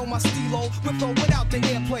 Y'all know my stilo, with or without the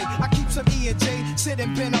airplay. I keep some E and J,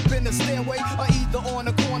 sitting bent up in the stairway, or either on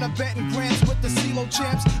the corner betting grants with the CeeLo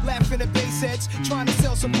champs. Laughing at bass heads, trying to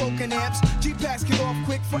sell some broken amps. G-packs get off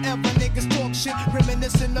quick forever, niggas talk shit.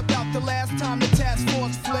 Reminiscing about the last time the task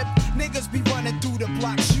force flipped. Niggas be running through the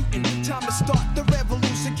block shooting. Time to start the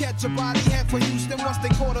revolution. Catch a body head for Houston once they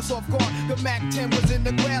caught us off guard. The Mac 10 was in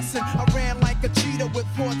the grass and I ran like a cheetah with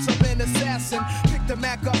thoughts of an assassin. Picked the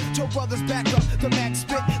Mac up, Joe Brothers back up. The Mac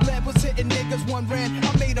spit, lead was hitting niggas. One ran,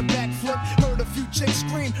 I made a backflip. Heard a few chicks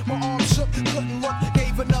scream, my arm shook, couldn't look.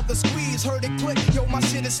 Gave another squeeze, heard it click. Yo, my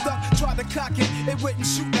shit is stuck. Tried to cock it, it wouldn't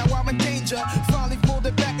shoot. Now I'm in danger. Finally pulled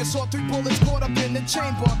it back and saw 3 bullets caught up in the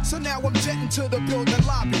chamber. So now I'm jetting to the building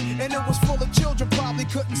lobby, and it was full of children, probably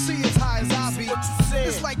couldn't see as high as I be.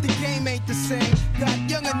 It's like the game ain't the same. Got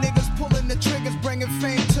younger niggas pulling the triggers, bringing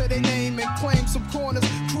fame to their name and claim some corners.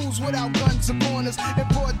 Cruise without guns upon us. In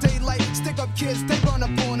broad daylight, stick up kids, they run up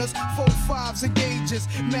on us. 4-5s and gauges,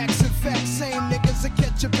 max and facts. Same niggas that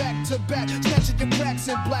catch you back to back, snatching your cracks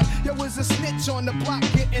in black. Yo, is a snitch on the block,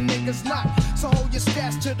 getting niggas knocked. So hold your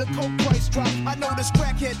stash till the coke price drop. I know this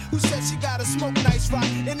crackhead who says she gotta smoke nice rock,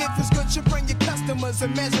 and if it's good, you bring your customers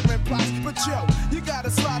and measuring plots. But yo, you gotta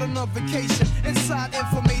slide on a vacation. Inside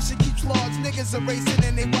information keeps large niggas erasing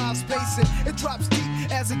and they wild spacing. It drops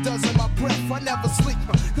deep as it does in my breath. I never sleep,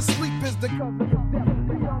 cause sleep is the cousin of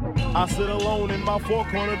death. I sit alone in my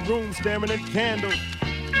 4-cornered room staring at candles.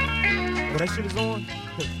 Oh, that shit is on?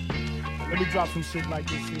 Let me drop some shit like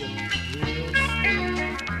this here.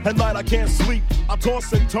 At night I can't sleep, I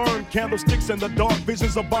toss and turn. Candlesticks in the dark,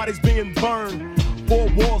 visions of bodies being burned. 4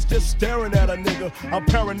 walls just staring at a nigga. I'm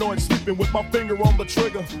paranoid, sleeping with my finger on the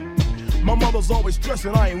trigger. My mother's always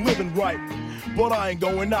stressing I ain't living right, but I ain't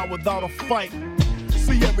going out without a fight.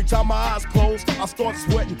 See, every time my eyes close, I start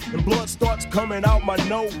sweating and blood starts coming out my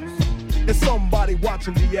nose. It's somebody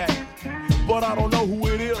watching the act, but I don't know who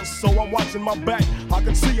it is, so I'm watching my back. I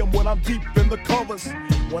can see him when I'm deep in the covers.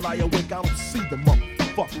 When I awake, I don't see the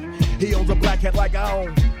motherfucker. He owns a black hat like I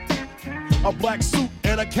own, a black suit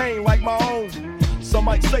and a cane like my own. Some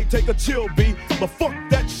might say take a chill, B, but fuck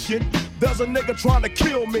that shit. There's a nigga trying to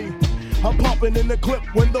kill me. I'm popping in the clip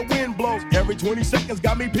when the wind blows. Every 20 seconds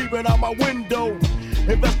got me peeping out my window.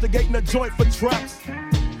 Investigating the joint for traps.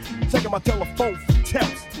 Taking my telephone for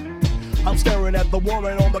taps. I'm staring at the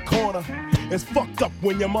woman on the corner. It's fucked up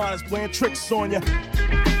when your mind is playing tricks on you.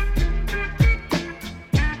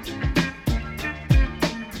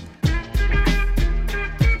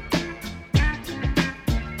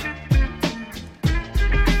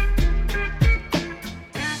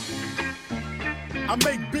 I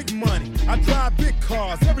make big money, I drive big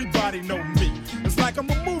cars, everybody know me. It's like I'm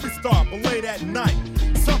a movie star, but late at night,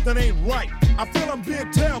 something ain't right. I feel I'm being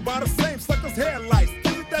tailed by the same sucker's headlights.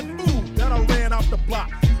 Is it that fool that I ran off the block?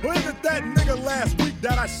 Or is it that nigga last week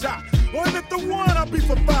that I shot? Or is it the one I beat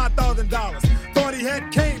for $5,000? Thought he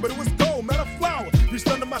had cane, but it was gold, not a flower. Reached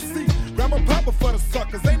under my seat, grabbed my popper for the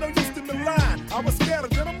suckers. Ain't no use to me lying, I was scared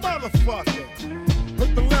than a motherfucker.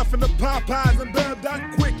 Put the left in the Popeyes and bailed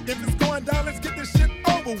out quick. If it's going down, let's get this shit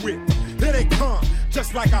over with. Here they come, just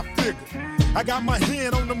just like I figured. I got my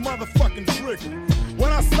hand on the motherfucking trigger.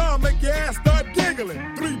 When I saw him, make your ass start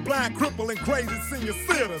giggling. 3 blind, crippling, crazy senior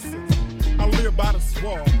citizens. I live by the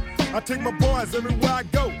swamp. I take my boys everywhere I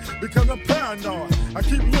go because I'm paranoid. I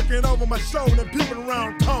keep looking over my shoulder and peeping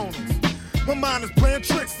around corners. My mind is playing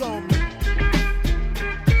tricks on me.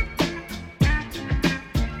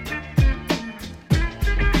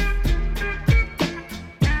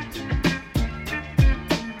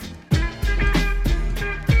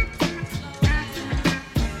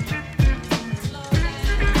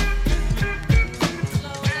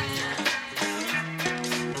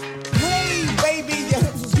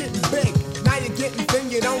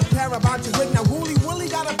 About your rig. Now Wooly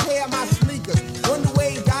got a pair of my sneakers. Wonder where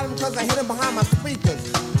he got them cause I hit him behind my speakers.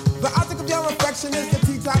 The object of your affection is the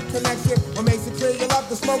T-top connection. What makes it clear you love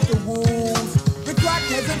to smoke the wools. The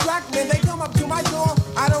crackheads and crackmen, they come up to my door.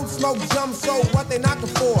 I don't smoke jump, so what they knocking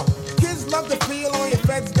for? Kids love to feel on your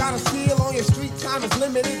feds, got a seal on your street time is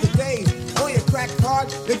limited to days. On your crack card,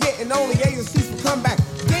 they're getting only agencies for comeback.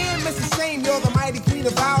 Damn, Mrs. Shane, you're the mighty queen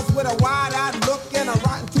of vows with a wide-eyed look and a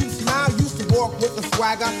rotten tooth smile. Used to walk with a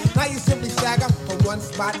swagger, now you simply stagger from one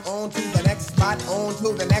spot on to the next spot, on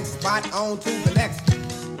to the next spot, on to the next.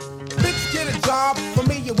 Bitch, get a job, for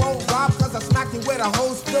me you won't rob, cause I smack you with a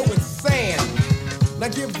hose filled with sand. Now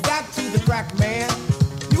give that to the crack man.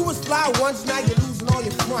 You was fly once, now you're losing all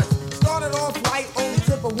your fronts. Started off light, only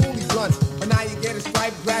tip of woolly blunts, but now you get a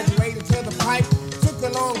stripe, graduated to the pipe, took a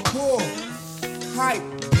long pull, hype,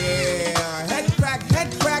 yeah, head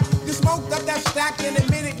crack, you smoked up that stack in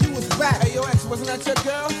a minute you was back. Hey yo ex, wasn't that your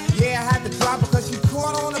girl? Yeah, I had to drop her cause she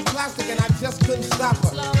caught on the plastic and I just couldn't stop her.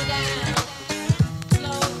 Slow down,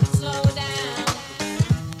 slow down,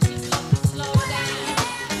 slow down.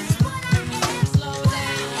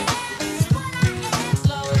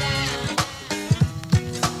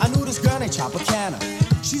 I knew this girl named Tropicana.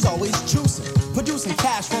 She's always juicing, producing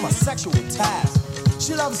cash from a sexual task.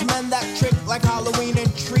 She loves men that trick like Halloween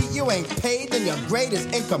and treat. You ain't paid, then your grade is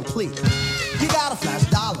incomplete. You gotta flash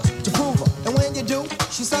dollars to prove her, and when you do,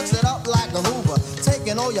 she sucks it up like a Hoover,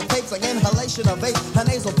 taking all your papes like inhalation of vape. Her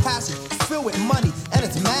nasal passage is filled with money, and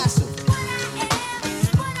it's massive.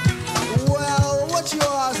 Well, what you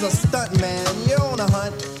are is a stunt man. You're on a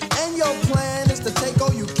hunt, and your plan is to take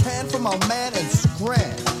all you can from a man and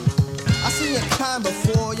scram. I've seen your kind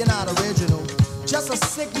before, you're not original. Just a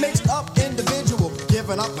sick, mixed up individual,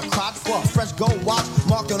 giving up the crotch for a fresh gold watch,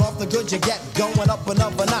 marking off the goods you get, going up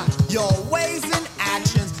another notch. Your ways and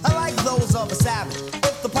actions are like those of a savage.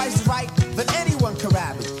 If the price is right, then anyone can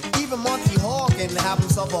ravage. Even Monty Hall can have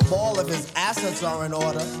himself a ball if his assets are in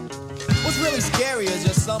order. What's really scary is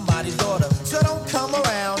you're somebody's daughter, so don't come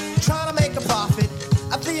around trying to make a profit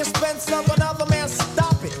at the expense of another man.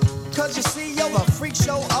 Stop it, cause you see you're the freak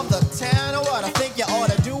show of the town, and what I think you ought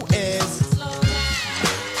to do is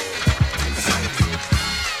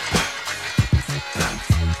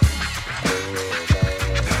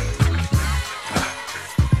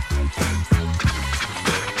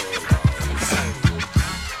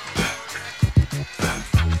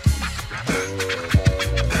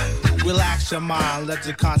your mind, let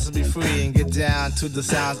your conscience be free and get down to the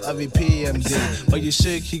sounds of EPMD. But you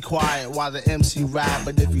should keep quiet while the MC rap.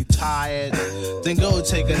 But if you tired, then go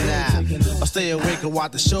take a nap or stay awake and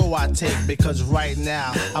watch the show I take. Because right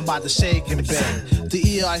now I'm about to shake and bake. The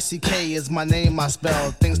EICK is my name I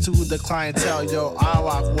spell. Thanks to the clientele, yo, I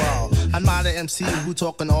rock well. I'm not an MC who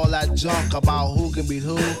talking all that junk about who can beat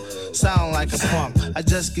who. Sound like a punk. I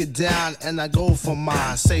just get down and I go for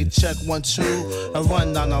mine. Say check 1, 2 and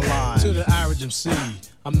run down the line. To the average MC,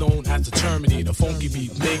 I'm known as the Terminator, funky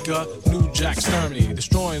beat maker, New Jack Exterminator,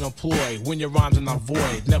 destroying employ when your rhymes are not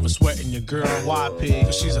void. Never sweating your girl, YP,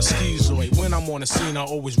 cause she's a schizoid. When I'm on the scene, I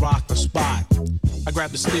always rock the spot. I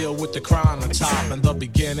grab the steel with the crown on top. In the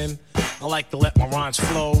beginning, I like to let my rhymes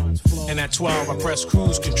flow. And at 12, I press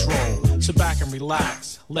cruise control. Sit back and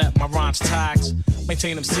relax, let my rhymes tax.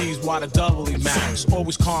 Maintain them C's while the doubly max.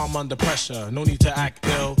 Always calm under pressure, no need to act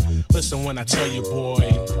ill. Listen when I tell you, boy,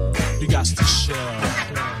 you got to chill.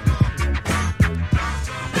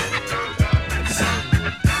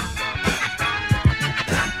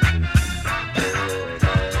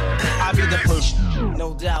 I be the push,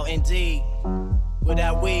 no doubt, indeed. With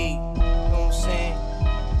that weed, you know what I'm saying?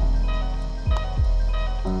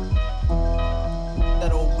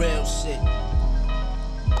 That old real shit.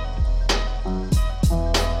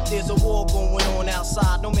 There's a war going on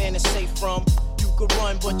outside, no man is safe from. You could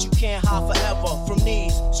run, but you can't hide forever from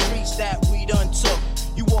these streets that we done took.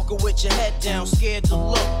 You walking with your head down, scared to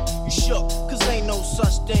look. You shook, cause ain't no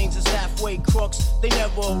such things as halfway crooks. They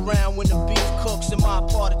never around when the beef cooks in my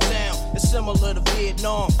part of town. It's similar to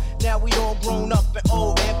Vietnam. Now we all grown up and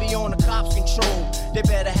old and beyond the cops' control. They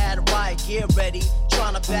better have the riot gear ready.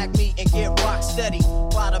 Trying to back me and get rock steady.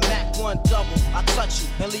 By the Mac 1 double, I touch you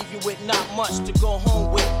and leave you with not much to go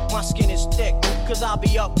home with. My skin is thick, cause I'll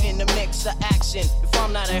be up in the mix of action. If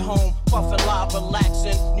I'm not at home, puffin' live,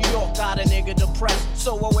 relaxing. New York got a nigga depressed,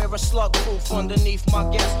 so I wear a slug proof underneath my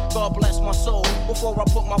guest. God bless my soul, before I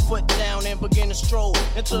put my foot down and begin to stroll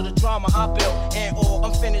into the drama I built. And all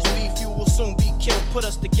unfinished beef, you will soon be killed. Put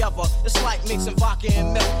us together, it's like mixing vodka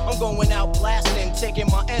and milk. I'm going out blasting, taking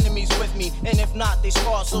my enemies with me. And if not, they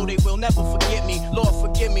scar so they will never forget me. Lord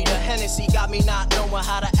forgive me, the Hennessy got me not knowing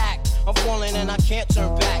how to act. I'm falling and I can't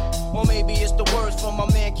turn back. Or maybe it's the words from my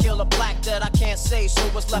man Killer Black that I can't say, so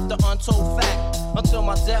it's left an untold fact. Until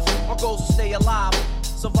my death, my goals to stay alive.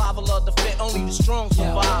 Survival of the fit, only the strong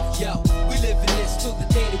survive. Yo, we live in this till the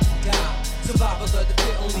day that we die. Survival of the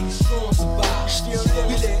fit, only the strong survive.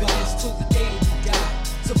 We live in this till the day that we die.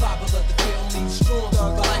 Survival of the fit, only the strong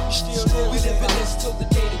survive. We live in this till the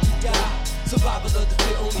day that we die. Survival of the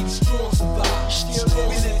fit, only the strong survive.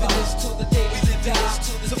 We live in this till the day that we die.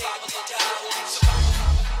 Survival of the fit, only the strong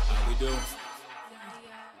survive. How we do?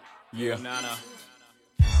 Yeah. Nana.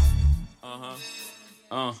 Come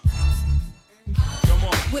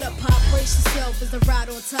on. With a pop, brace yourself as I ride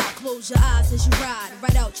on top. Close your eyes as you ride,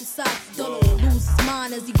 right out your side. Don't lose his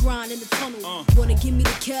mind as he grind in the tunnel. Wanna give me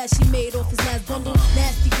the cash he made off his last bundle?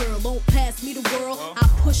 Nasty girl, won't pass me the world. I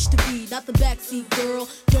push the beat, not the backseat girl.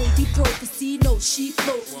 Don't deep throat the C note, she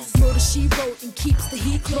floats. Murder she wrote and keeps the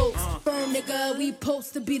heat close. Firm nigga, we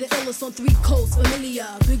post to be the illest on 3 coasts. Familiar,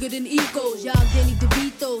 bigger than egos. Y'all Danny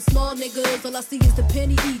DeVito, small niggas. All I see is the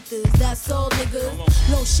penny ethers. That's all niggas.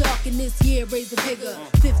 No shark in this year, raise the vigor.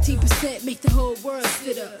 15% make the whole world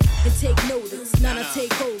sit up and take notice. Now I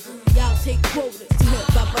take over. Y'all take quotas.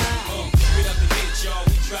 Bye bye. Get up and hit, y'all.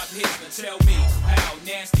 We drop hits. Now tell me, how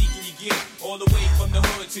nasty can you get? All the way from the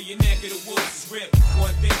hood to your neck of the woods is ripped.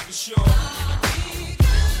 One thing for sure.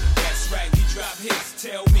 That's right, we drop hits.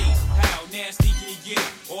 Tell me, how nasty can you get?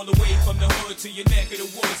 All the way from the hood to your neck of the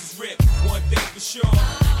woods is ripped. One thing for sure.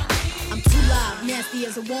 I'm too loud, nasty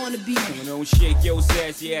as I wanna be. Don't shake your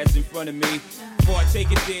sassy ass in front of me. Before I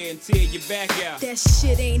take it there and tear your back out. That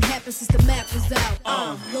shit ain't happened since the map was out.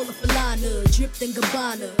 Lola Falana, dripped in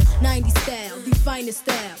Gabbana. 90s style, the finest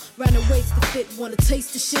style. Round the waist to fit, wanna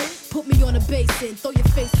taste the shit? Put me on a basin, throw your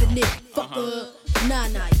face in it. Fuck up. Nah,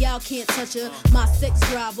 y'all can't touch her. My sex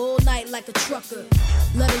drive all night like a trucker.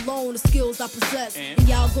 Let alone the skills I possess. And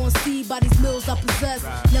y'all gon' see by these mills I possess.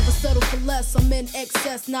 Never settle for less, I'm in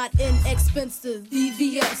excess, not inexpensive.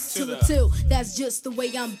 EVS to the till, that's just the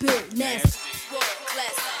way I'm built. Nasty, world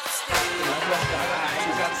class.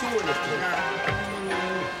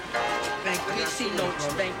 Bank VC notes,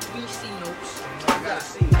 bank VC notes. Gotta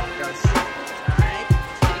see. Alright.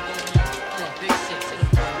 Big shit to the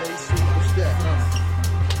What's that?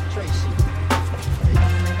 Tracy.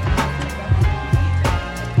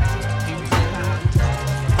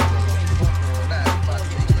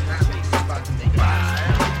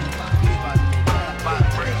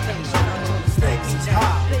 Stakes is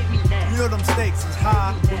high. You know them stakes is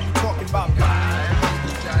high when you talking about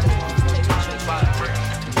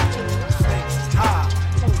stakes is high.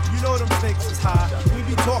 You know them stakes is high. We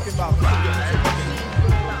be talking about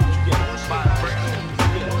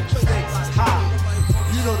stakes is high.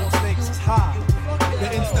 You know them stakes is high. The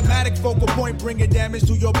instamatic focal point bringing damage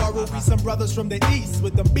to your burrow. Be some brothers from the east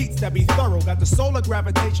with them beats that be thorough. Got the solar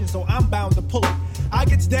gravitation, so I'm bound to pull it. I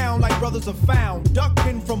gets down like brothers are found,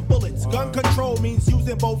 ducking from bullets. Gun control means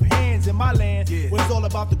using both hands in my land. Where it's all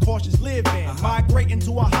about the cautious living. Migrating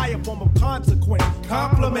to a higher form of consequence.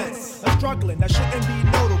 Compliments are struggling, that shouldn't be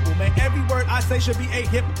notable. Man, every word I say should be a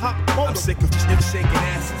hip-hop quotable. I'm sick of shaking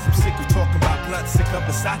asses. I'm sick of talking about blood. Sick of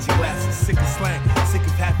Versace glasses. Sick of slang. Sick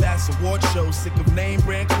of half-ass award shows. Sick of name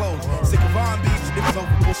brand clothes. Sick of R&B. Niggas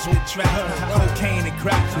over bullshit tracks. Cocaine and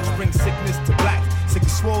cracks, which brings sickness to blacks. Sick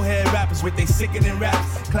of swole head rappers with they sickening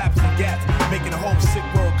raps, claps and gaps, making the whole sick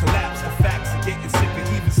world collapse. The facts are getting sicker,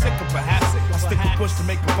 even sicker perhaps. I stick a push to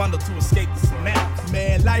make a bundle to escape the synapse.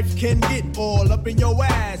 Man, life can get all up in your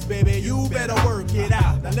ass, baby. You better work it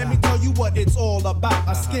out. Now let me tell you what it's all about.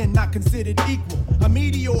 A skin not considered equal. A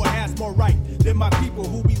meteor has more right than my people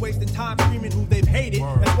who be wasting time screaming who they've hated.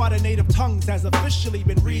 That's why the native tongues has officially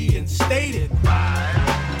been reinstated.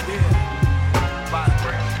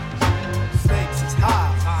 Stakes is high.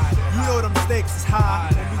 You know them stakes is high.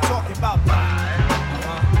 When we talking about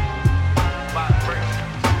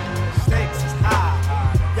stakes is high.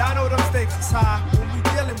 is high when we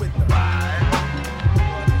dealing with them.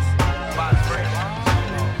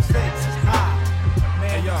 Stakes is high.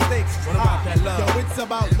 Man, yo, stakes is what high. about that love? Yo, it's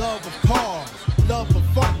about love of cars. Love for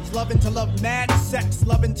funds, loving to love mad sex,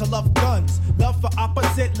 loving to love guns, love for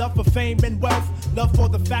opposite, love for fame and wealth, love for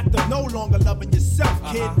the fact of no longer loving yourself,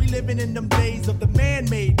 kid. We living in them days of the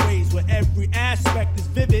man-made ways where every aspect is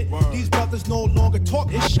vivid. These brothers no longer talk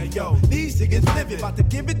this shit, yo. These niggas live it, about to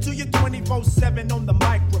give it to you 24/7 on the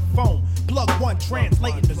microphone. Plug one,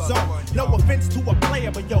 translating the zone. No offense to a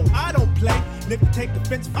player, but yo, I don't play. And if you take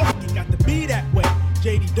offense, fuck it, got to be that way.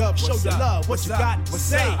 JD Dub, show your love, what you got to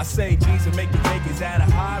say. I say Jesus make you take is at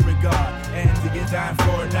a high regard. And to get dying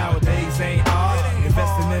for it nowadays ain't hard.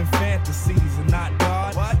 Investing in fantasies and not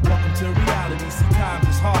God. Welcome to reality, see times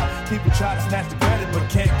is hard. People try to snatch the credit but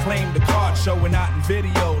can't claim the card. Showing out in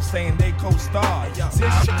videos saying they co-starred. See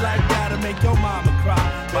shit like that'll make your mama cry.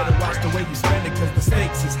 Better watch the way you spend it cause the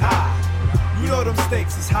stakes is high. You know them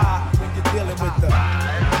stakes is high when you're dealing with them.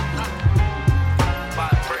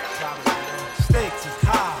 Stakes is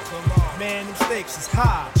high. Man, them stakes is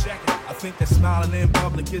high. Check it. I think that smiling in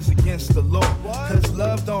public is against the law. Cause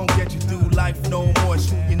love don't get you through life no more. It's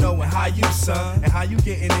who you know and how you, son. And how you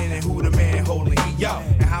getting in and who the man holding he, yo.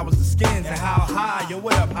 And how was the skins and how high, yo,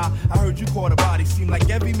 what up? I heard you caught a body. Seem like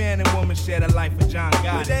every man and woman shared a life with John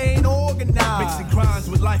Gotti. But they ain't organized. Mixing crimes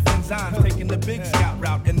with life enzymes. Taking the big scout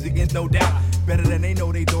route. And against no doubt. Better than they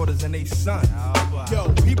know they daughters and they sons. Yo,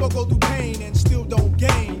 people go through pain and still don't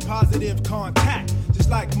gain positive contact. Just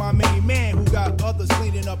like my main man who got others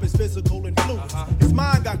cleaning up his physical influence. His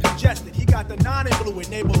mind got congested, he got the non-influent.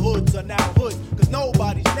 Neighborhoods are now hoods, cause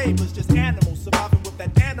nobody's neighbors, just animals surviving with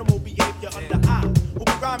that animal behavior under eye. We'll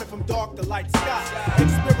be rhyming from dark to light sky.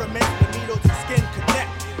 Experiment with needles and skin connect.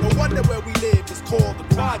 No wonder where we live is called the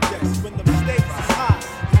projects. When the mistakes is high,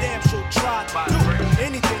 you damn sure try to do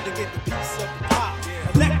anything to get the piece of the pie.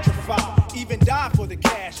 Electrify, even die for the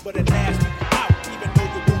cash, but at last we be out, even though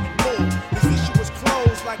you wanted more. This issue was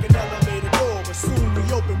closed like an elevator door, but soon we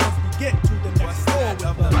open once we get to the next floor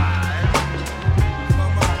with the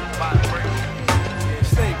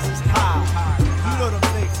stakes is high. You know them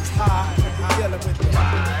stakes is high. We're dealing with the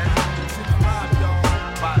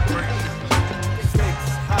stakes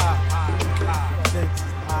is high. Stakes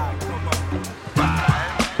is high. Come on.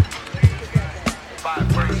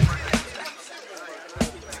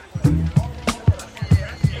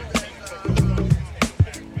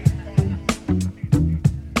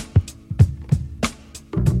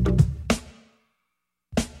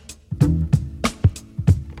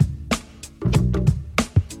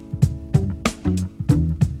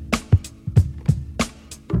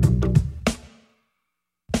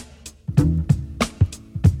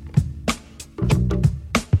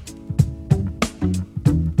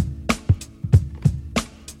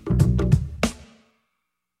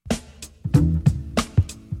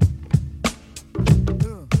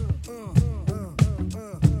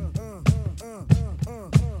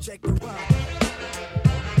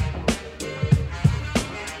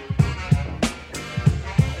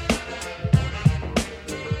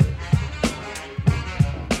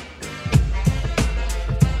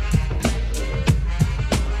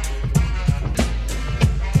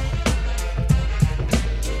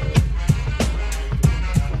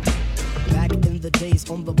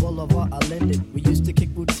 On the boulevard, I lended. We used to kick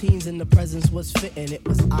routines and the presence was fitting. It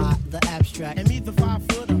was I, the abstract. And me, the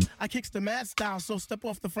 5-footer. I kicks the mad style, so step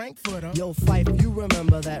off the Frankfurter. Yo, Fife, you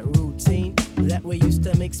remember that routine? That way used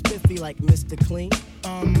to make spiffy like Mr. Clean?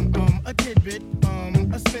 A tidbit,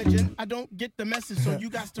 a smidgen. I don't get the message, so you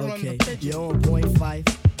got to run the pigeon. You're on point, Fife.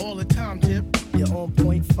 All the time, Tip. You're on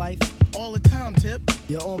point, Fife. All the time, Tip.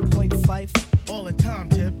 You're on point, Fife. All the time,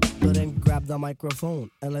 Tip. So then grab the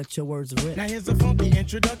microphone and let your words rip. Now here's a funky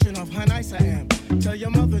introduction of how nice I am. Tell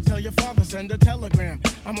your mother, tell your father, send a telegram.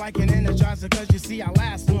 I'm like an energizer cause you see I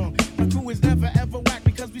last long. My crew is never ever whack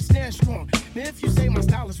because we stand strong. Now if you say my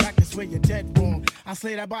style is whack, that's where you're dead wrong. I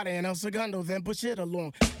slay that body and El Segundo, then push it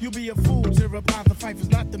along. You'll be a fool to reply the Fife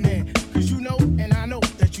is not the man. Cause you know and I know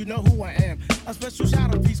that you know who I am. A special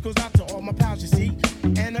shout out piece goes out to all my pals you see.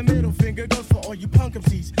 And a middle finger goes for all you punk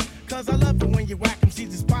MCs. Cause I love it when you whack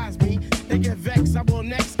MCs despise me. They get vexed, I will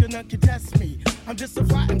next, cause none can test me. I'm just a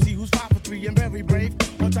fly MC who's 5'3" and very brave.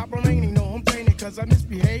 On top remaining, no home training cause I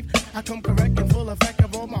misbehave. I come correct and full effect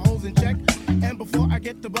of all my holes in check. And before I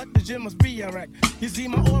get the butt, the gym must be a wreck. You see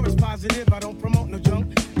my aura's positive, I don't promote no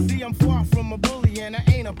junk. See I'm far from a bully and I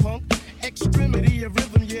ain't a punk. Extremity of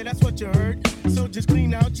rhythm, yeah that's what you heard. So just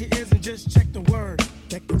clean out your ears and just check the word.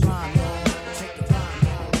 Check the rhyme, y'all. Check the rhyme.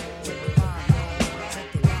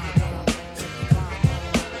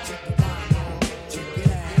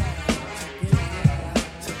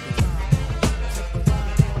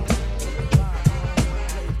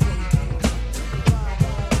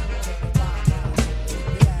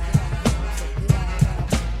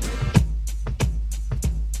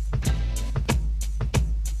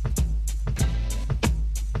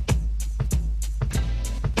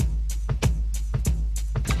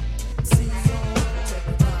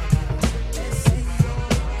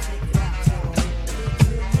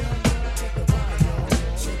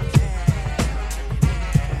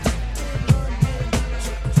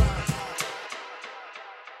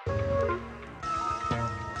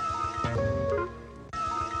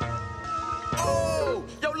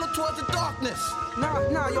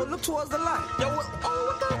 look towards the light. Yo,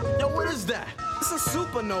 what the? Yo, what is that? It's a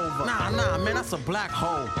supernova. Nah, man, that's a black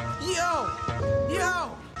hole. Yo,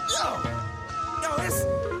 it's.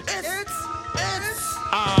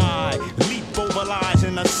 I leap over lies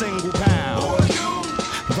in a single pound.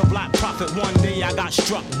 The black prophet, one day I got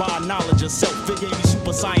struck by knowledge of self. It gave me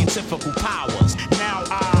super scientific powers. Now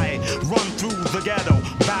I run through the ghetto,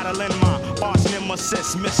 battling my arch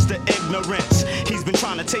nemesis, Mr. Ignorance. He's been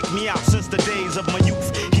trying to take me out since the days of my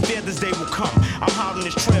youth. He feared this day will come. I'm hot on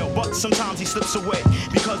his trail, but sometimes he slips away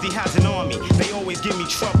because he has an army. They always give me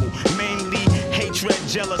trouble, mainly hatred,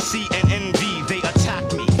 jealousy, and envy. They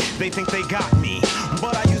attack me. They think they got me.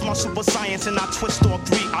 But I use my super science and I twist all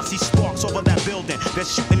three. I see sparks over that building. They're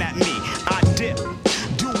shooting at me. I dip,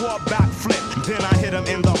 do a backflip. Then I hit him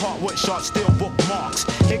in the heart with sharp steel bookmarks.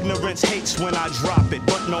 Ignorance hates when I drop it.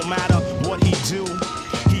 But no matter what he do,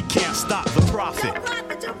 he can't stop the prophet.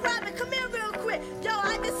 Yo, prophet, come here real quick. Yo,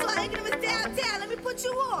 I just saw Ignorance downtown. Let me put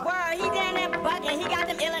you on. Word, he down there bugging. He got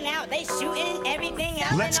them illin' out. They shooting everything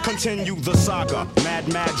else. Let's continue the saga. Mad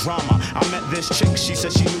drama. I met this chick. She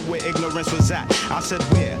said she knew where Ignorance was at. I said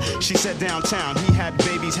where? She said downtown. He had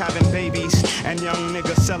babies having babies and young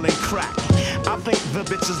niggas selling crack. I think the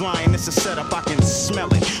bitch is lying. It's a setup. I can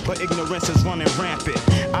smell it. But Ignorance is running rampant.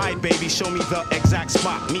 Aight, baby, show me the exact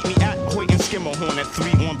spot. Meet me at Hoyt and Skimmerhorn at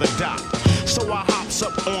 3 on the dot. So I hops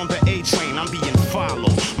up on the A train. I'm being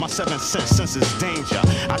followed. My 7th senses danger.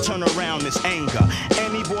 I turn around this anger.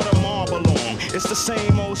 And he brought a marble along. It's the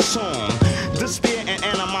same old song. Despair and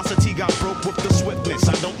animosity got broke with the swiftness.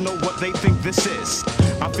 I don't know what they think this is.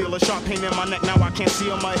 I feel a sharp pain in my neck. Now I can't see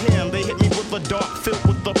on my hair. They hit me with a dart filled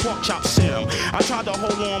with the pork chop serum. I tried to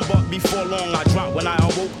hold on, but before long I dropped. When I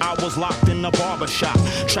awoke, I was locked in the barber shop,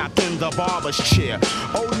 trapped in the barber's chair.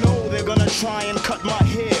 Oh no, they're gonna try and cut my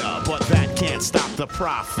hair, but that can't stop the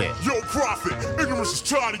prophet. Yo, prophet, Ignorance is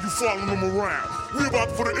tired of you following him around. We about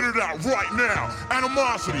to put an internet out right now.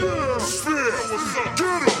 Animosity, fear,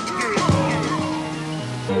 get him.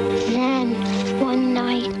 Then, one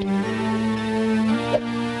night,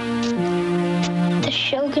 the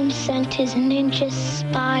Shogun sent his ninja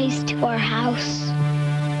spies to our house.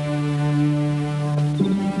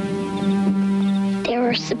 They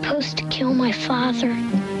were supposed to kill my father,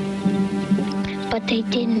 but they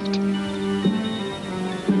didn't.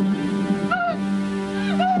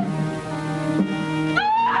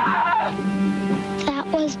 That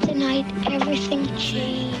was the night everything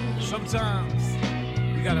changed. Sometimes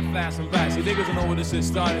you gotta fast and back. See, niggas don't know where this shit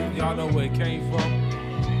started. Y'all know where it came from.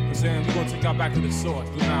 I'm saying we're gonna take y'all back to the source.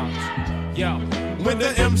 Good knowledge. Yo. When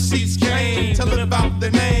the MCs came to live out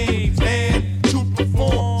their names and to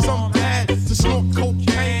perform, some had to snort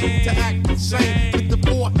cocaine to act insane. With the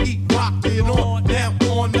boy eat rockin' on down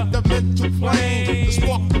on the mental plane, the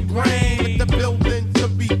spark the brain with the building to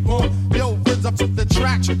be born. Yo, rinse up with the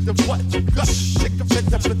track with the what you got.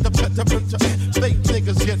 Fake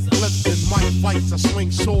niggas get flipped in my fights. I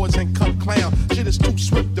swing swords and cut clown. Shit is too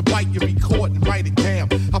swift to bite. You record and write it down.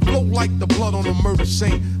 I flow like the blood on a murder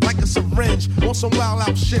scene, like a syringe on some wild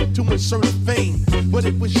out shit to insert fame. But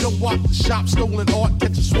it was your walk, the shop, stolen art,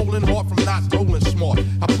 catch a swollen heart from not rolling smart.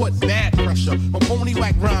 I put bad pressure on phony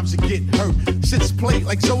whack rhymes that get hurt. Shit's played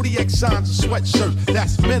like zodiac signs of sweatshirts.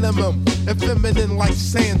 That's minimum and feminine like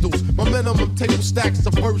sandals. My minimum table stacks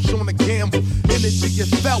the verse on a gamble. Energy is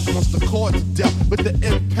felt once the chords are dealt with the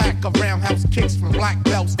impact of roundhouse kicks from black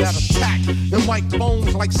belts that attack. And white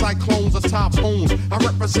bones like cyclones or typhoons. I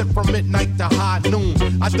represent from midnight to high noon.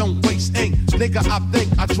 I don't waste ink, nigga. I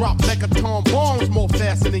think I drop megaton bombs more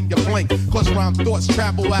faster than you blink. Cause rhyme thoughts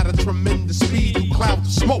travel at a tremendous speed through clouds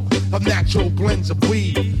of smoke of natural blends of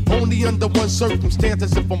weed. Only under one circumstance,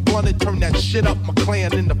 as if I'm blunted, turn that shit up. My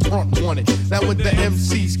clan in the front wanted. Now when the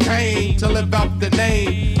MCs came to live out the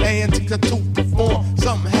name and to perform,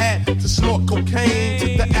 some had to snort cocaine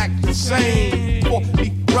to the act insane. Or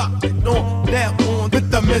he rockin' on down on with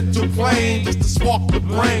the mental plane, just to spark the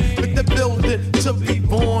brain with the building to be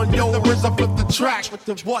born. Yo, the RZA up with the track with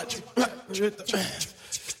the what?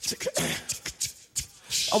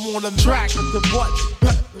 I'm on the track with the what?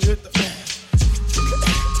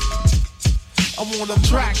 I'm on the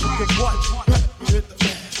track with the what?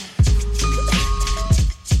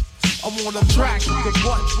 I'm on the track with the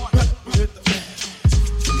what?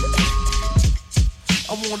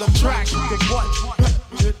 I'm on the track with the what?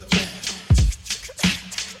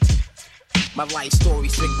 My life story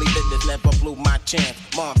strictly business, never blew my chance.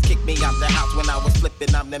 Mom kicked me out the house when I was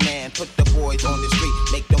flipping, I'm the man. Put the boys on the street,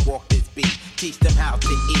 make them walk this beat. Teach them how to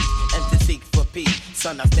eat and to seek for peace.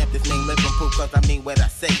 Son, I stamp this name living proof cause I mean what I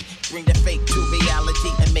say. Bring the fake to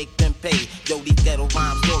reality and make them paid. Yo, these ghetto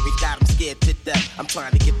rhyme stories got them scared to death. I'm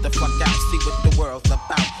trying to get the fuck out, see what the world's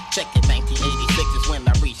about. Check it, 1986 is when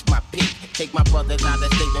I reached my peak. Take my brothers out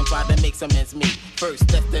of state and try to make some ends meet. First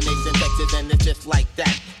destination Texas and it's just like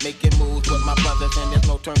that. Making moves with my brothers and there's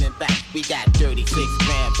no turning back. We got 36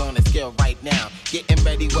 grams on the scale right now. Getting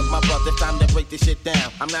ready with my brothers, time to break this shit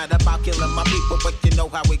down. I'm not about killing my people, but you know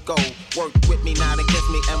how it go. Work with me, not against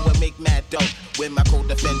me, and we'll make mad dough. With my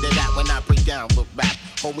co-defender that when I break down with rap.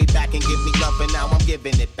 Hold me back and give me love, and now I'm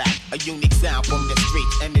giving it back. A unique sound from the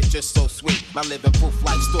streets, and it's just so sweet. My living proof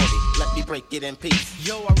life story, let me break it in peace.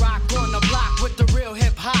 Yo, I rock on the block with the real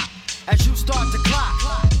hip-hop. As you start to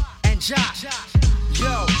clock and jock.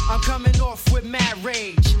 Yo, I'm coming off with mad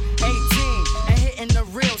rage. 18 and hitting the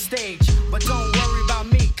real stage. But don't worry about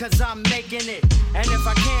me, cause I'm making it. And if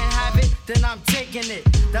I can't have it, then I'm taking it.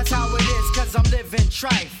 That's how it is, cause I'm living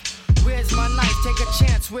trife. Where's my knife? Take a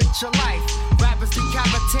chance with your life. Rappers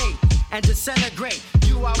decapitate and disintegrate.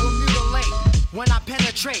 You I will mutilate when I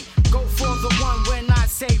penetrate. Go for the one when I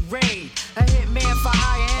say raid. A hitman for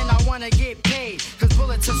hire and I wanna get paid. Cause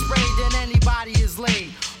bullets are sprayed and anybody is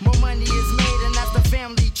laid. More money is made and that's the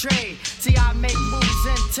family trade. See, I make moves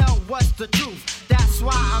and tell what's the truth. That's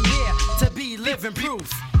why I'm here to be living proof.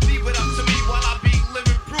 Leave it up to me while I be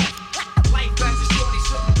living proof. Life as a shorty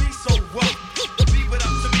shouldn't be so rough. Leave it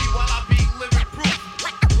up to me while I be living proof.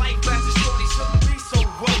 Life as a shorty shouldn't be so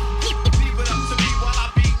rough. Leave it up to me while I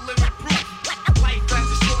be living proof. Life as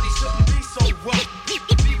a shorty shouldn't be so rough.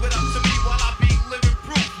 Leave it up to me while I be living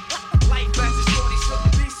proof. Life as a shorty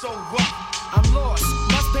shouldn't be so rough. I'm lost,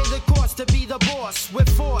 must pay the cost to be the boss. With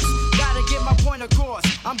force, gotta get my point across.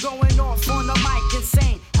 I'm going off on the mic,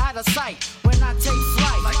 insane, out of sight. When I take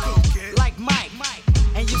flight, like Mike.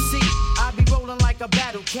 And you see, I be rolling like a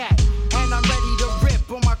battle cat. And I'm ready to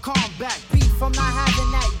rip on my combat. Beef, I'm not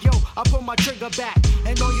having that, yo, I pull my trigger back.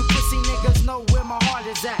 And all you pussy niggas know where my heart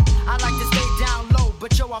is at. I like to stay down low,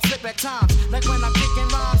 but yo, I flip at times. Like when I'm kicking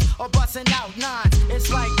rhymes or busting out nines.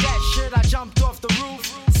 It's like that shit, I jumped off the roof.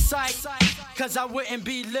 Sight, cause I wouldn't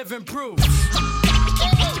be living proof.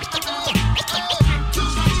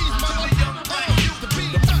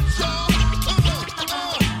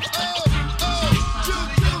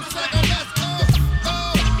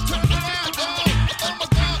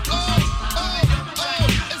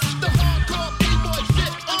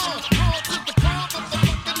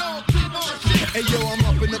 Hey yo, I'm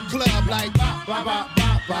up in the club like bop, bop, bop,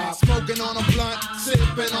 bop, bop. Smoking on a blunt,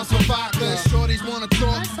 sipping on some vodka. Shorties wanna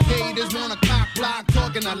talk, haters wanna cock block,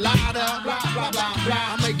 talking a lot of blah, blah, blah,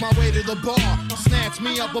 blah. I make my way to the bar, snatch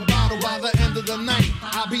me up a bottle. By the end of the night,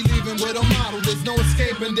 I'll be leaving with a model. There's no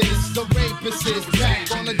escaping this. The rapist is back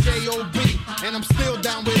on the J.O.B. and I'm still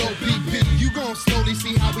down with OPP. You gon' slowly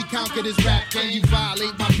see how we conquer this rap. Can you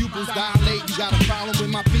violate my pupils, dilate? You got a problem with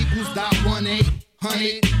my peoples, dial 1-800.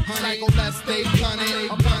 Psycho, let's stay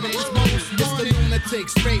blunted. It's the lunatic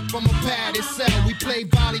straight from a padded cell. We play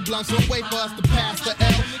volley blunts, don't wait for us to pass the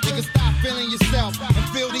L. Nigga, stop feeling yourself and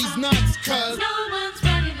feel these nuts, cuz no one's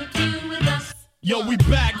ready to deal with us. Yo, we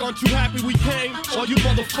back, aren't you happy we came? All you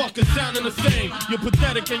motherfuckers sounding the same. You're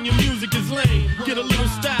pathetic and your music is lame. Get a little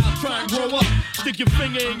style, try and grow up. Stick your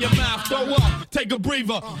finger in your mouth, throw up. Take a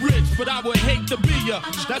breather, rich, but I would hate to be ya.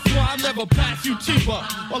 That's why I never pass you cheaper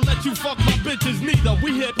or let you fuck my bitches neither.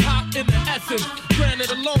 We hip hop in the essence. Granted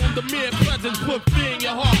alone, the mere presence put fear in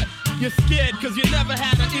your heart. You're scared cause you never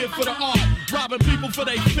had an ear for the art. Robbing people for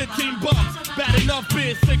they 15 bucks. Bad enough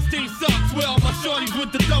being 16 sucks. Well, my shorties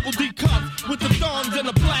with the double D cups, with the thongs and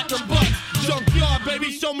the platinum butts. Junkyard,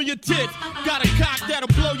 baby, show me your tits. Got a cock that'll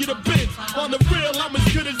blow you to bits. On the real, I'm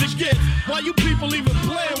as good as it gets. Why you people even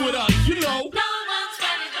playing with us, you know? No one's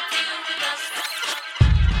ready to deal with us.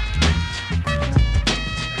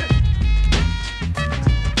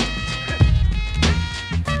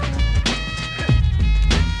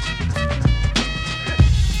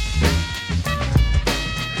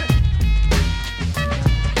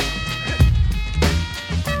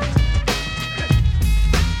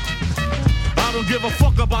 Give a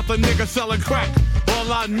fuck about the nigga selling crack.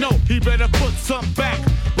 All I know, he better put some back.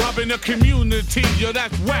 Robbing the community, yo,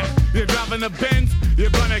 that's whack. You're driving a Benz, you're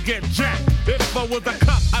gonna get jacked. If I was a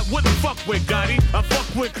cop, I wouldn't fuck with Gotti. I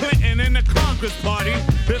fuck with Clinton in the Congress party.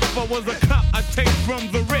 If I was a cop, I'd take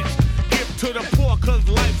from the rich. Give to the poor, cause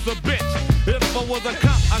life's a bitch. If I was a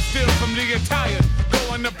cop, I'd steal from the Italians.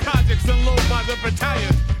 Go in the projects and load by the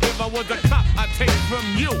battalions. If I was a cop, I'd take from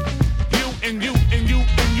you. You and you and you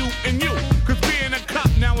and you and you. Cause being a cop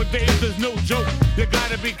nowadays is no joke. You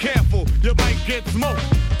gotta be careful, you might get smoked.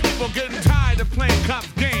 People getting tired of playing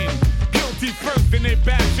cops games. Guilty first and they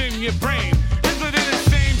bash in your brain. Isn't it a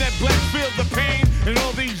shame that black feels the pain. And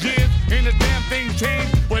all these years, ain't a damn thing changed.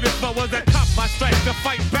 But if I was a cop, I strike to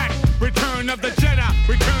fight back. Return of the Jedi,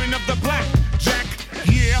 return of the black Jack.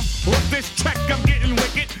 Yeah, off this track, I'm getting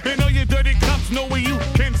wicked. And all you dirty cops know where you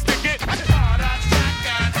can stick it.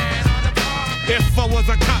 If I was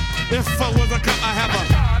a cop, if I was a cop, I have a.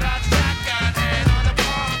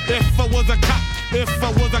 If I was a cop, if I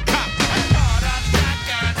was a cop.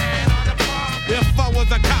 If I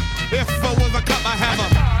was a cop, if I was a cop, I have a.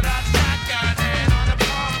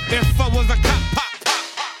 If I was a cop, pop.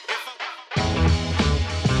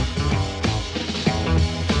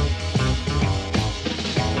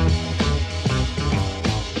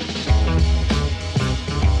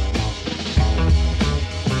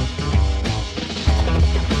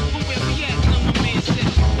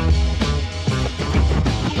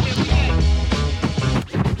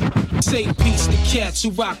 Say peace to cats who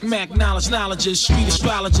rock Mac knowledges, street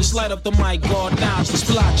astrologists, light up the mic, guard knowledges,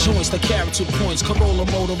 fly joints, the character points, Corolla,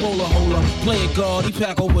 Motorola, Hola, play it guard, he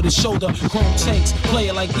pack over the shoulder, chrome tanks, play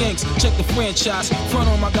it like Yanks, check the franchise, front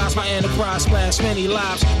on my guys, my enterprise, splash many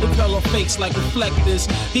lives, repeller fakes like reflectors,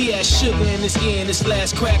 he had sugar in his ear in his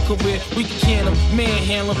last crack career, we can can him,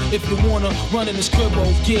 manhandle him, if you wanna, run in his cribbo,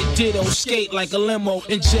 get ditto, skate like a limo,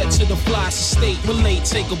 and jet to the fly state, relate,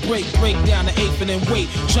 take a break down the eighth and then wait,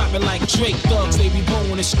 drop it like Drake thugs, they be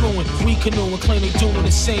blowing and screwing. We canoeing, claim they doing the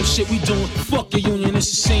same shit we doing. Fuck your union, it's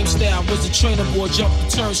the same style. Was the trainer boy, jump the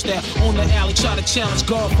turnstile. On the alley, try to challenge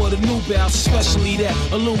guard for the new bounce, especially that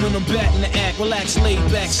aluminum bat in the act. Relax, laid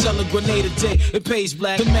back, sell a grenade a day. It pays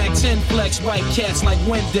black. The Mac 10 flex, white cats like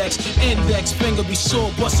Windex. Index, finger be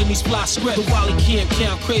sore, busting these fly spread. The Wally camp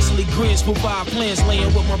count, crazily grins, provide plans.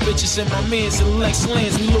 Laying with my bitches and my mans and Lex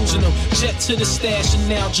lands, we losing them. Jet to the stash and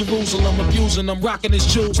now Jerusalem, abusing them. Rocking his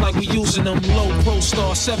jewels like we using them. Low pro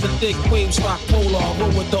star, 7 thick waves, rock polar.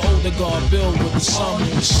 Roll with the older guard, build with the sun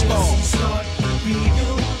and the star. Start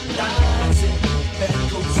realizing that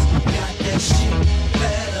ghost got that shit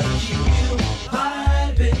that'll keep you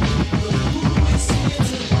vibing. Look who is here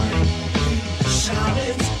to bring you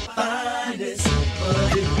Charlotte's finest,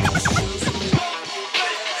 but it was just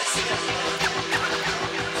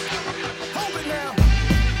hold it now.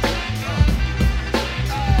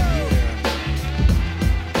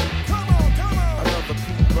 Another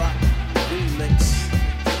Pete Rock remix.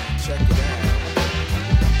 Check it out.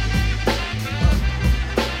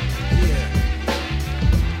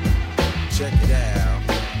 Check it out.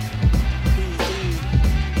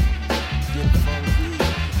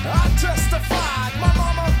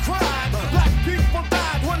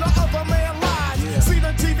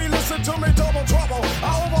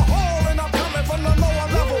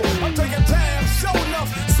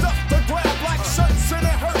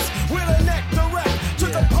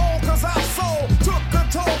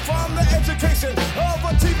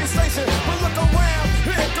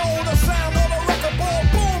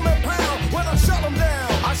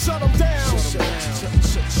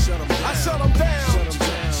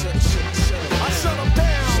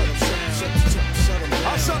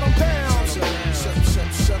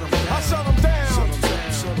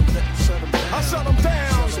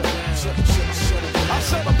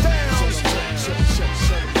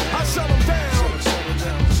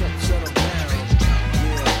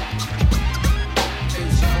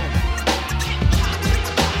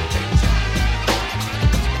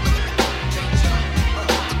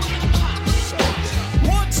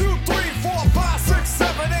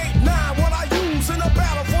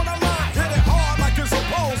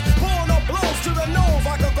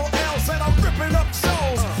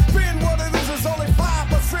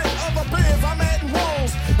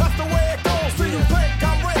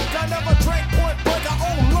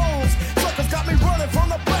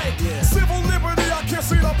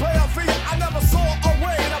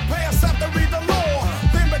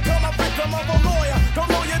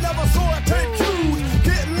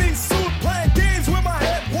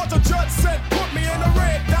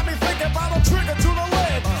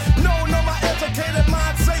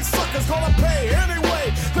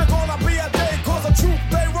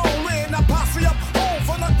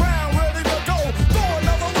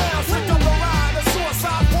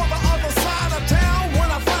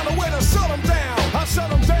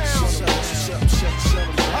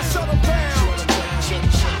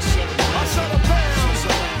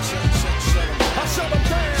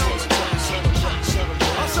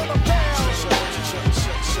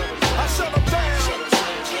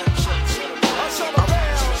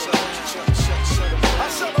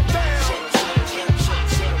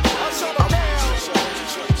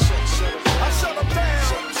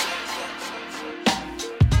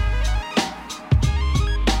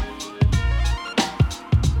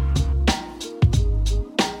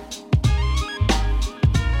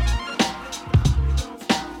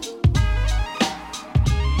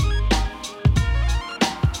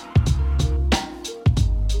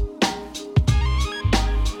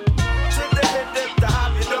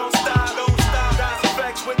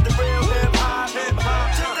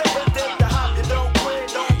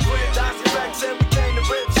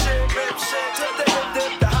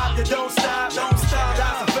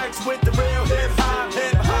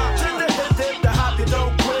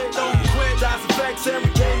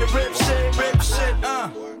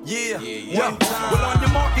 Yo, well on your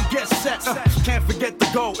mark and get set. Can't forget the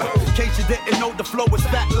goal. In case you didn't know, the flow is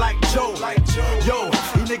fat like Joe. Yo,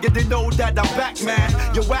 you nigga didn't know that I'm back, man.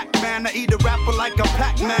 You whack, man. I eat a rapper like a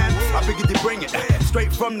Pac-Man. I figured you bring it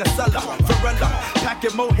straight from the cellar. Varela,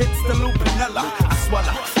 packing more hits than Lupinella. I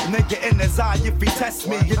swallow, nigga in his eye. If he test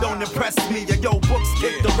me, you don't impress me. Yo, books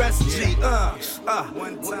get the rest. G.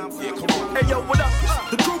 Hey yo, what up?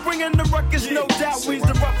 The crew bringing the ruckus, no doubt. We's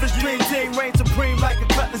the roughest dream team, reign supreme like a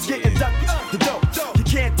cutlass getting ducked. The dope, you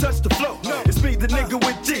can't touch the flow. It's me, the nigga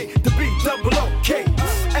with D, the B, double O, K,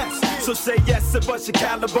 S. So say yes and bust your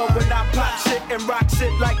caliber when I pop shit and rock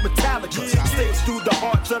shit like Metallica. Sticks through the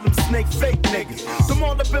hearts of them snake fake niggas. Come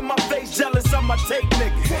all up in my face, jealous of my take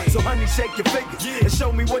niggas. So honey, shake your fingers and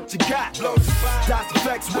show me what you got. Das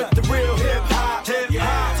Effects with the real hip hop. To the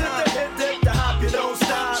hip, the hop, you don't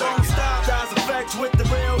stop. Das Effects with the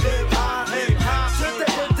real hip hop. To the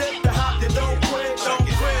hip, the hop, you don't quit.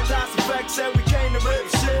 Das Effects and we came to rip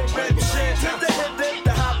shit. To the hip,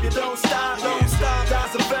 the hop, you don't stop.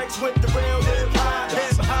 Das Effects with the real hip hop. To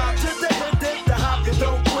the hip, the hop, you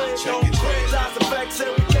don't quit. Das Effects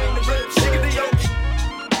and we came to rip shit.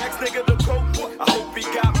 Next nigga the coke. I hope he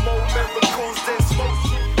got more miracles than smoke.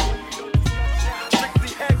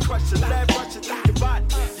 Strictly head crushing, lead rushing through your body.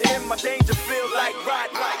 You're in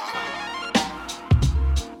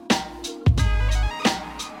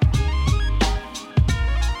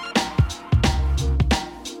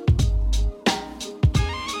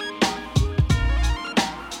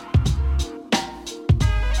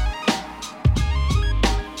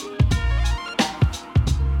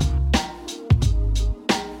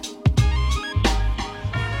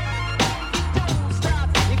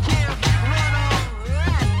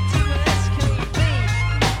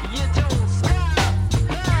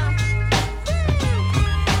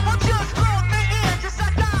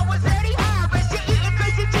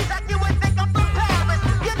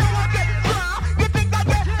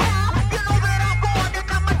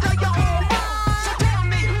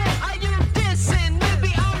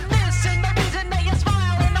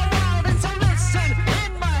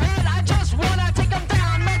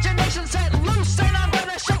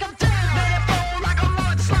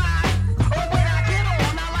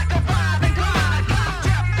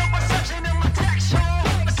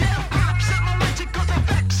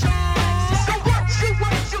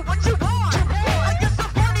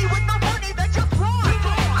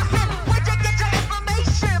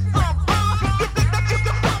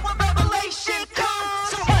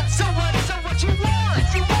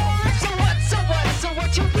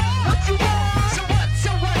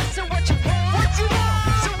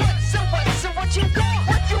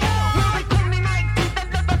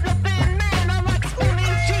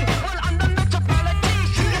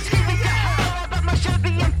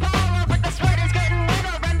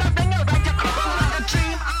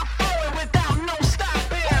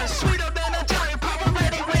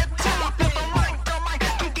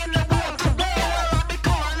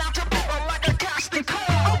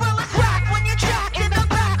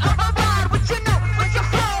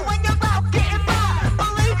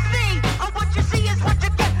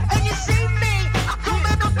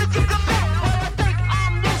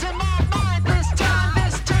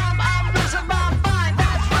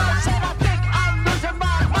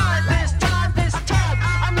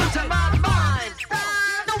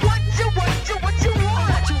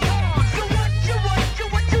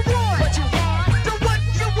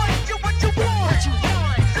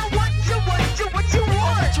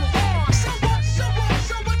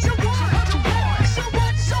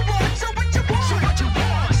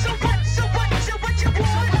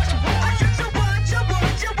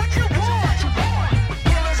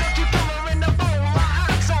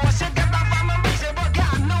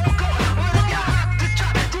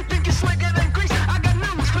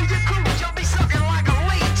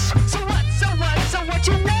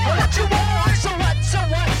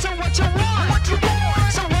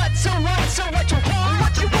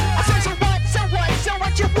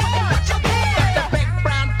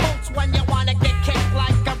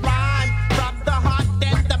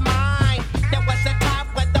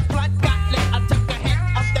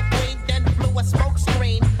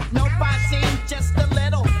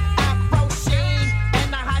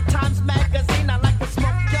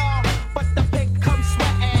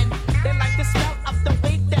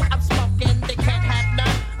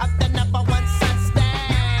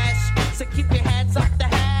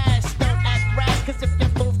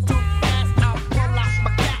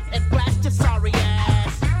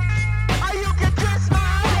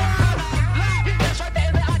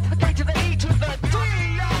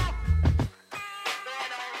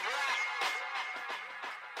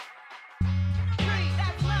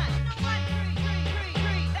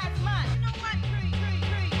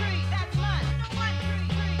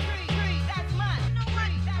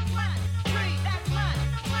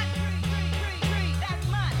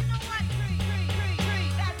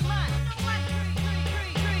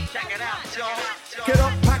Get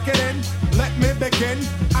up, pack it in, let me begin.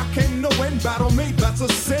 I came to win, battle me, that's a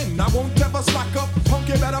sin. I won't ever slack up, punk,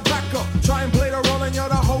 you better back up. Try and play the role and you're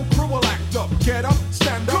the whole crew will act up. Get up,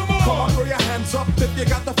 stand up, come on, throw your hands up if you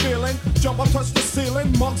got the feeling. Jump up, touch the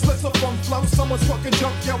ceiling, mugs, let's a funk flow. Someone's fucking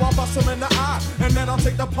junk, yo, I'll bust him in the eye. And then I'll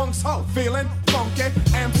take the punks out, feeling funky.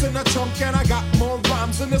 Amps in the trunk and I got more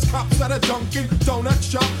rhymes than this cops at a Dunkin' Donut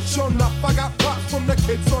shop. Sure enough, I got props from the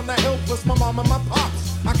kids on the hill, plus my mom and my pops.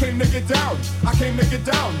 I came to get down, I came to get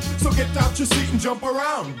down. So get out your seat and jump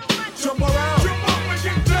around. Jump around. Jump up and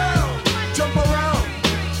get down. Jump around.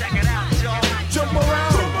 Check it out, y'all. Jump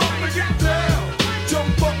around. Jump up and get down.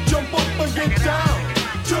 Jump up and get down.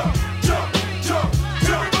 Jump, jump, jump,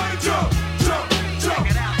 jump. Everybody jump, jump, jump. Check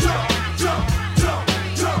it out, jump, jump, jump,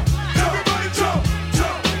 jump. Everybody jump,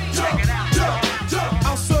 jump, jump, jump, jump.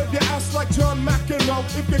 I'll serve your ass like John McEnroe.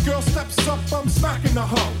 If your girl steps up, I'm smacking the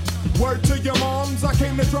hoe. Word to your moms, I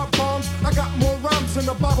came to drop bombs. I got more rhymes and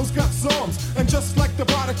the Bible's got psalms. And just like the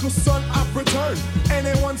prodigal son, I've returned.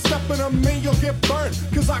 Anyone stepping on me, you'll get burned.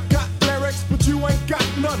 Cause I got lyrics, but you ain't got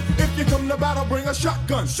none. If you come to battle, bring a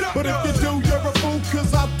shotgun. But if you do, you're a fool,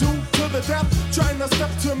 cause I do to the death. Trying to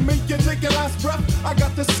step to me, you take your last breath. I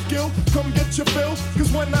got the skill, come get your fill.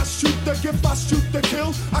 Cause when I shoot the gift, I shoot the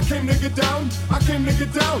kill. I came to get down, I came to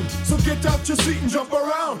get down. So get out your seat and jump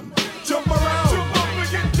around. Jump around. Jump up and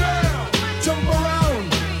get down. Jump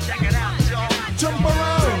around. Check it out, y'all. Jump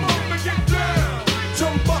around. Jump up and get down.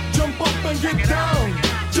 Jump up and get down.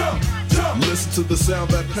 Jump, jump. Listen to the sound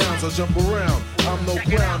that pounds, I jump around. I'm no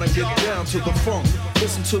clown, I get down to the funk.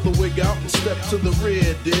 Listen to the wig out and step to the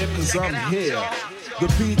rear, dear, cause I'm here. The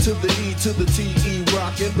B to the E to the T-E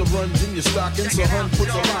rockin'. The runs in your stocking, so hun puts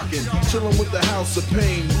a lock in. Chillin' with the house of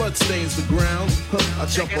pain, blood stains the ground. I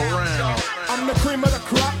jump around. I'm the cream of the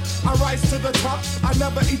crop, I rise to the top. I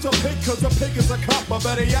never eat a pig cause a pig is a cop. Or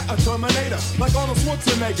better yet, a Terminator, like Arnold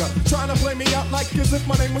Schwarzenegger. Trying to play me out like as if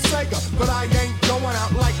my name was Sega. But I ain't going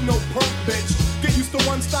out like no punk bitch. Get used to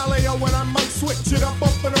one style AO when I might switch it up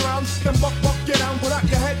and around. Then buck, get down, put out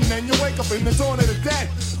your head and then you wake up in the dawn of the dead.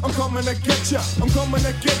 I'm coming to get ya, I'm coming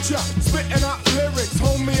to get ya. Spitting out lyrics,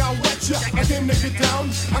 homie, I'll wet ya. I came to get down,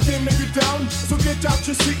 I came to get down. So get out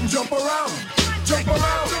your seat and jump around. Jump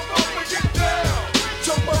around, jump up and get down.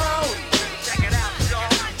 Jump around, check it out, y'all.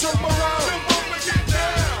 Jump around, jump up and get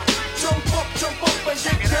down. Jump up and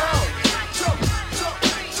get down. Jump, jump,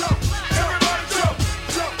 jump. Everybody jump,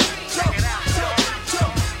 jump, jump. Check it out, y'all.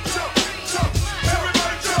 Jump, jump, jump.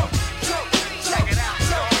 Everybody jump, jump, check it out,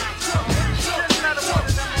 y'all. Jump, jump, jump.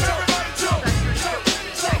 Everybody jump, jump,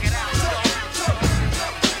 check it out, y'all. Jump,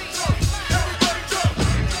 jump, jump. Everybody jump.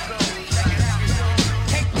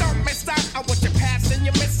 Hey, don't miss out on what you're passing,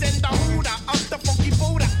 you're missing.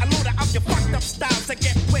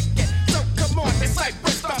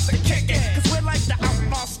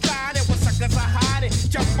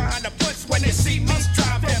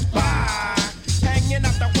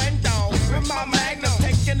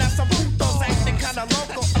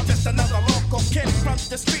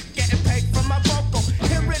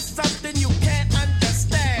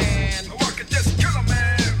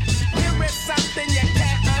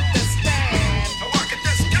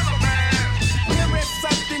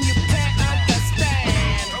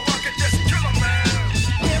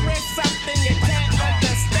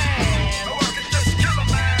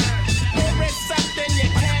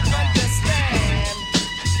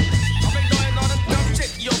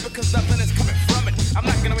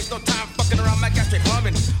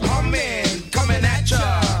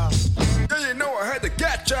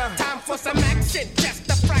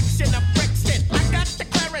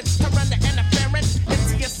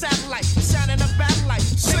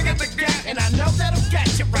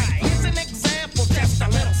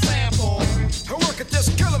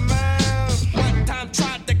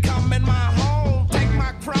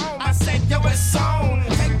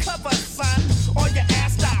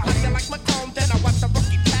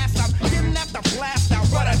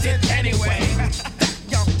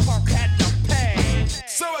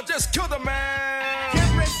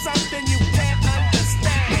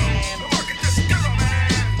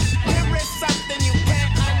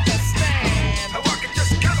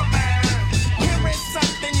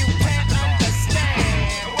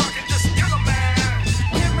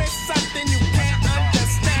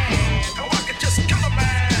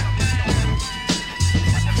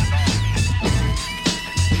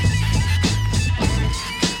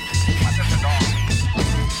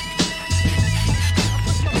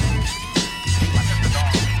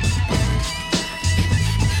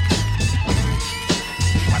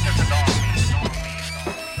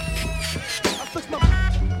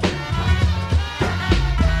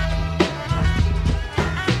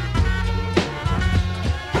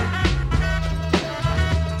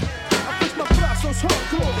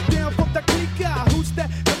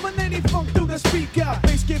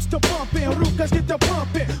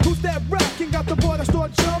 pumping. Who's that rocking? Got the boy that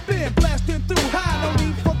start jumping, blasting through high. No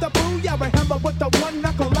need for the booyah. I hammer with the one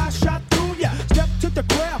knuckle I shot through ya. Step to the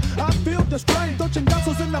crowd, I feel the strain. Don't you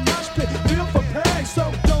dancers in the mosh pit, feel for pain. So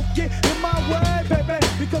don't get in my way, baby,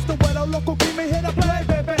 because the weather local give me here to play,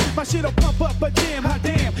 baby. My shit'll pump up a jam, hot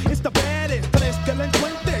damn, it's the baddest. Tres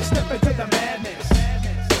delincuentes, step into the madness.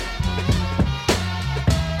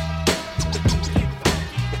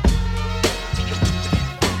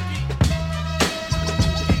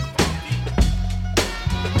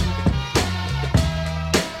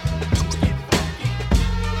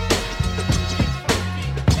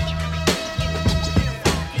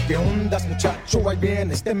 ¿Qué ondas, muchacho? Ahí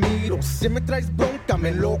vienes, te miro. Si me traes bronca,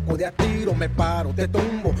 me loco de a tiro. Me paro, te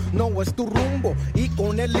tumbo, no es tu rumbo. Y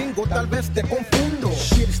con el lingo tal vez te confundo.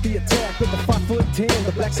 Shit is the attack of the 5'10",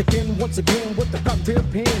 the black skin once again with the cocktail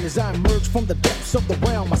pen. As I emerge from the depths of the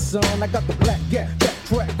realm, my son, I got the black gap, that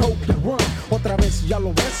track, hope to run. Otra vez, ya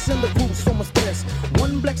lo ves, in the crew somos tres.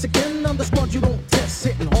 One black skin on the squad you don't test.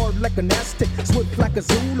 Hitting hard like an Aztec, swift like a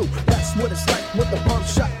Zulu. That's what it's like with the pump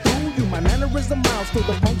shot through you. My mannerism miles till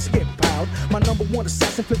the punks get piled. My number one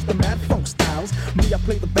assassin flips the mad funk styles. Me, I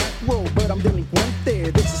play the back row, but I'm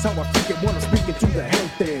delinquente. This is how I freak it when I'm speaking to the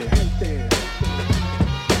gente.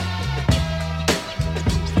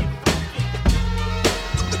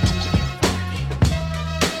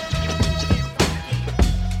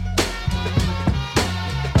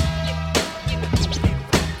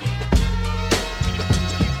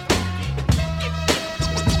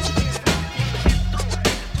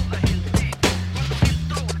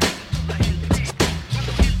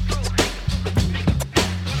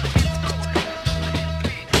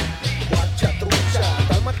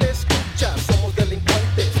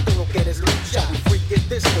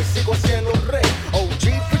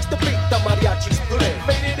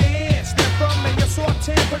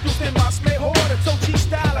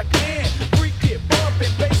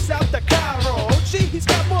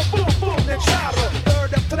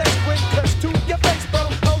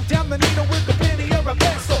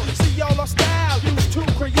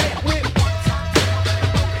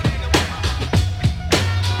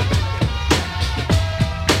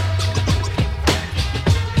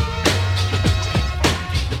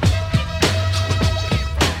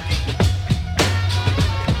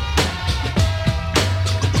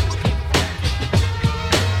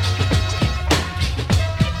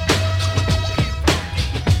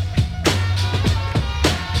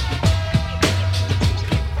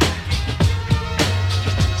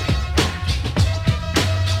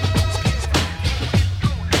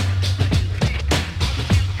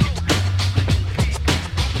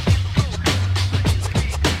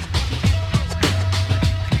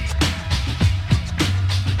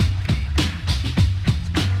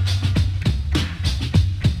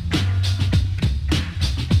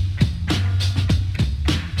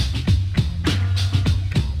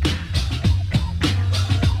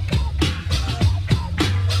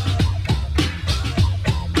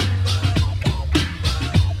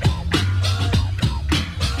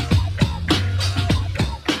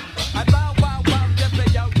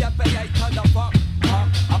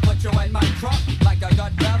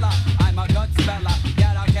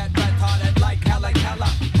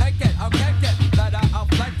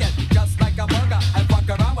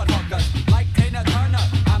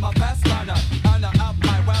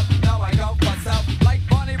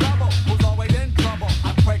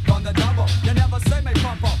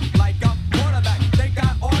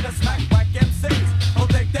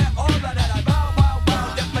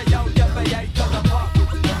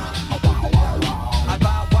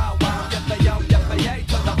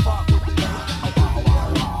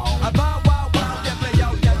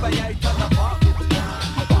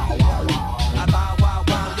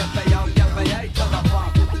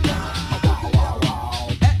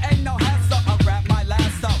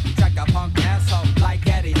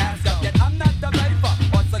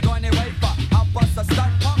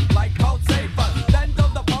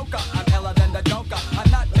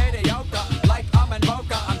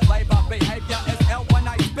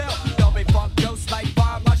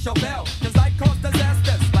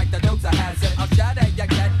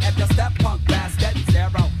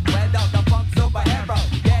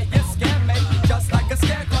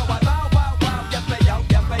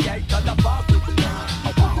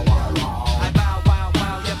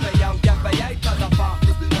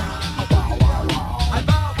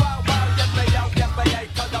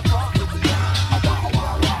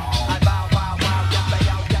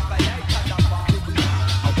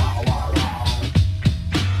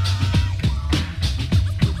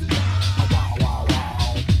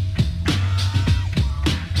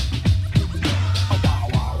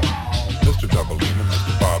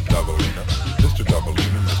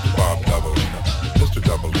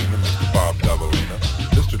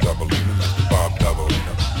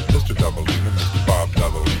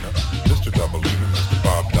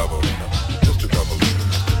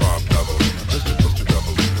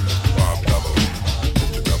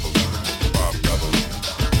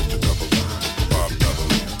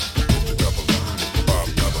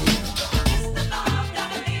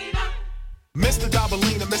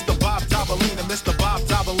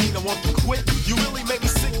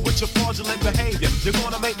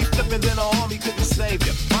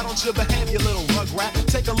 behavior. Why don't you behave, you little rugrat?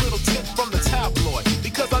 Take a little tip from the tabloid,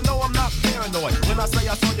 because I know I'm not paranoid. When I say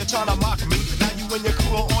I saw you trying to mock me, now you and your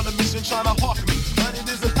crew are on a mission trying to hawk me. But it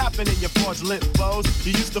isn't happening, you fraudulent foes.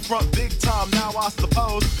 You used to front big time, now I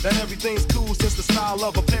suppose that everything's cool since the style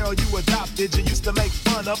of apparel you adopted. You used to make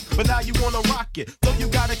fun of, but now you wanna rock it. So you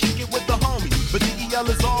gotta kick it with the homies. But DEL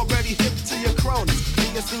is already hip to your cronies. Me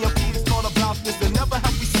and CMP has thought about this and never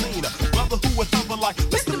have we seen a brother who would hover like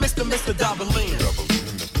Mr. Dabalina.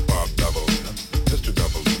 Dabalina, Mr. Bob Dabalina. Mr.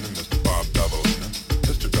 Dabalina, Mr. Bob Dabalina.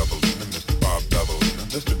 Mr. Dabalina, Mr. Bob Dabalina.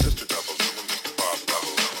 Mr. Dabalina, Mr. Bob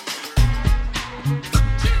Dabalina.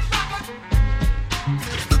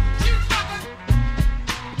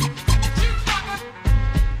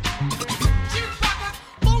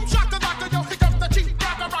 Boom shakalaka, yo, here comes the cheap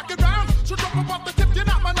rocker, rock it round. So jump up off the tip, you're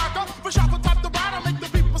not my knocker. For shop from top to bottom, make the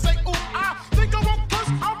people say, ooh, ah. Think I won't push,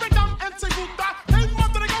 I'll break down and say, ooh, that. Hey,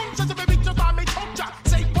 mother, they gon' just a baby, just I may choke ya.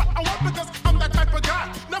 Say what I want because I'm that type of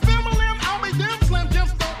guy. Now, family, I'll be damn slim,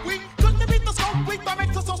 gems don't weak. Couldn't beat the scope weak, that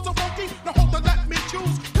makes us so funky. Now, hold on, let me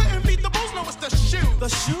choose. Couldn't beat the booze, no, it's the shoes. The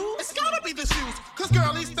shoes? It's gotta be the shoes, cause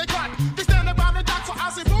girlies, they clap. They stand around the dot, so I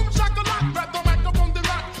say, boom shakalaka, grab the microphone, then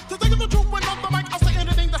rock. To think of the truth when on the mic, I'll say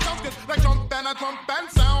anything that sounds good. Like jump and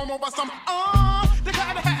sound over some, they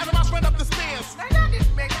got a hat and a mouse right up the stairs. Now that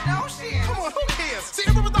didn't make no sense. Come on, who cares? See,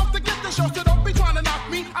 everyone's out to get the show, so don't be trying to knock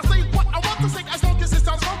me. I say what I want to say, as long as it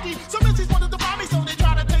sounds funky. Some MCs wanted to find me, so they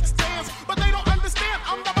try to take stands. But they don't understand,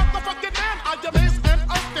 I'm the motherfucking man. I am his and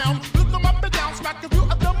us down. Lift them up and down, smack a few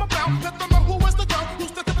of them around. Let them know who is the drum,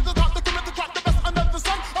 who's the tip of the top, the commit the track, the best under the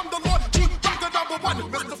sun. I'm the Lord G, rock the number one,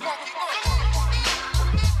 Mr. Funky.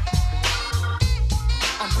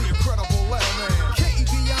 I'm the incredible Letterman.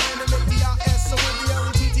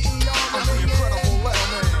 K-E-V-I-N-M-A-D-I-S-O-N-D-L-E-T-T-E-R. I'm the incredible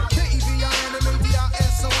Letterman.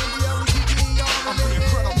 K-E-V-I-N-M-A-D-I-S-O-N-D-L-E-T-T-E-R. I'm the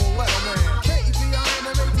incredible Letterman.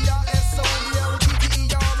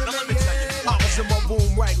 K-E-V-I-N-M-A-D-I-S-O-N-D-L-E-T-T-E-R. I was in my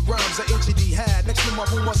room writing rhymes that HED had. Next to my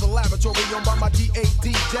room was a laboratory owned by my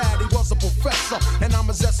D.A.D. dad. He was a professor, and I'm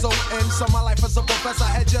his S.O.N. So my life as a professor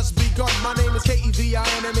had just begun. My name is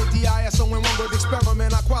K-E-V-I-N-M-A-D-I-S-O-N. One good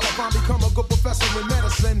experiment, I qualify and become a good professor in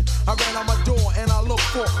medicine. I ran out my door and I looked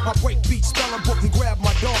for my break beat spelling book and grabbed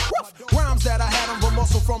my dog. Rhymes that I had on the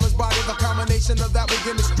muscle from his body. The combination of that would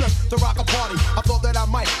give me strength to rock a party. I thought that I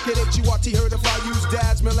might get H-U-R-T heard if I used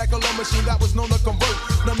Dad's molecular machine that was known to convert.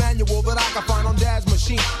 The manual that I could find on Dad's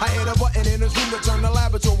machine. I hit a button in his room to turn the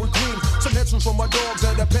laboratory green. Some hits from my dogs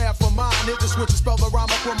and a pair for mine. Hit the switch and spell the rhyme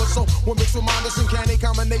chromosome. When mixed with mine, this uncanny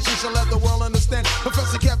combination shall let the world understand.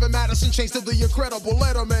 Professor Kevin Madison changed to the incredible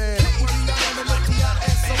Letterman.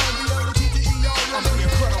 K-E-V-I-N-M-A-D-I-S-O-N-D-L-E-T-T-E-R. I'm the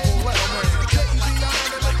incredible Letterman.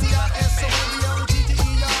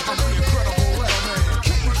 K-E-V-I-N-M-A-D-I-S-O-N-D-L-E-T-T-E-R. I'm the incredible Letterman.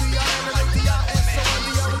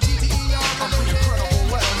 K-E-V-I-N-M-A-D-I-S-O-N-D-L-E-T-T-E-R. I'm the incredible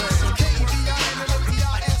Letterman.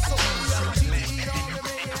 K-E-V-I-N-M-A-D-I-S-O-N-D-L-E-T-T-E-R.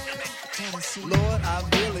 Lord, I've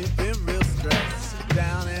really been real stressed,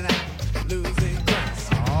 down and out, losing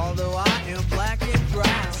ground. Although I am black and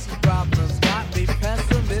brown, problems got me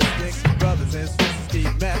pessimistic. Brothers and sisters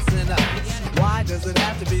keep messing up. Why does it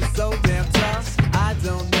have to be so damn tough? I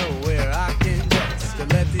don't know where I can go to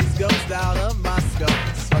let these ghosts out of my skull.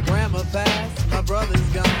 My grandma passed, my brother's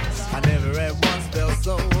gone. I never at once felt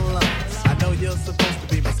so alone. I know you're supposed to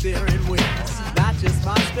be my steering wheel, not just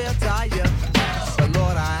my spare tire. But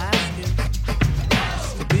Lord, I ask you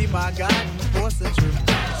to be my guiding force and truth.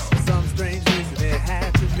 For some strange reason it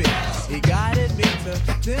had to be. He guided me to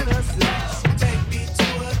Tennessee. Take me to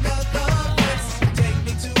another place. Take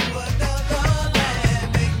me to another land.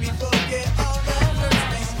 Make me forget all that hurts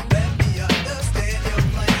me. Let me understand your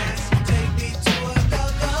plan. Take me to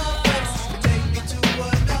another place. Take me to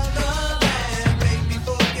another land. Make me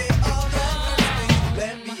forget all that hurts me.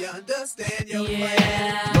 Let me understand your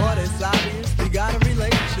plan. Lord, it's obvious we got a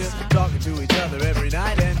relationship. Talking to each other every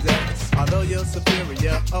night and day. Although you're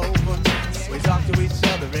superior over me, we talk to each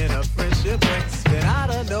other in a friendship way. Then out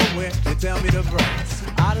of nowhere, you tell me to break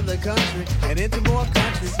out of the country and into more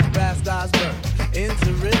countries. Past Osborne,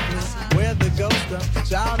 into Richmond, where the ghost of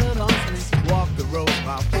childhood haunts me. Walk the roads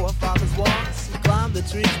my forefathers walked, climb the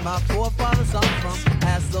trees my forefathers hung from.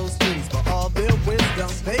 Ask those trees for all their wisdom.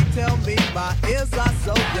 They tell me my ears are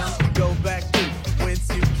so young. Go back to whence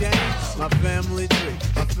you came, my family tree,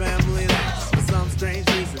 my family name. For some strange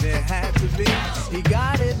reason it had to be. He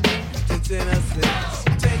guided me to Tennessee.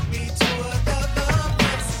 Take me to another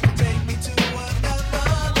place. Take me to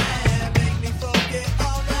another land. Make me forget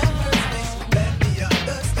all that hurts me. Let me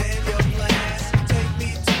understand your plan. Take me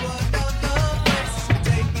to another place.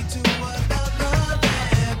 Take me to another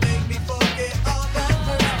land. Make me forget all that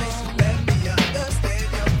hurts me. Let me understand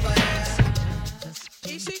your plan.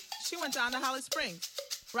 Holly Springs.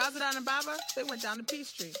 Razadon and Baba, they went down to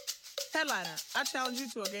Peachtree. Headliner, I challenge you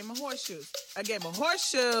to a game of horseshoes. A game of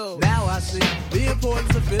horseshoes. Now I see the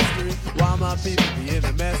importance of history. Why my people be in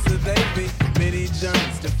the mess that they be. Many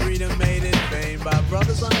journeys to freedom made in vain by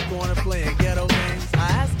brothers on the corner playing ghetto games. I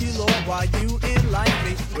ask you, Lord, why you enlighten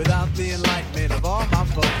me without the enlightenment of all my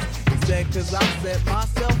folks. Instead, cause I set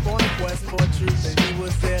myself on a quest for truth, and he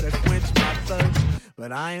was there to quench my thirst.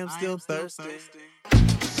 But I am still thirsty.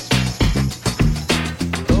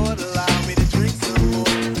 Lord, allow me to drink some more.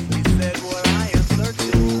 He said what I am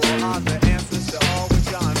searching for are the answers to all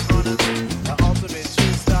which are in front of me. The ultimate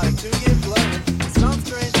truth started to get blurred. For some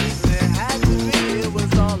strange reason it had to be. It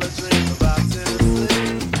was all a dream about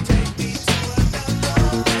Tennessee. Take me to another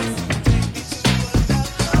place. Take me to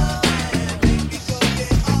another land. Make me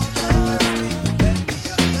forget all the thirsty. Let me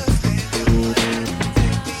understand your plan.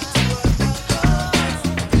 Take me to another place.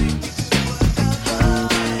 Take me to another land.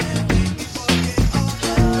 Make me forget all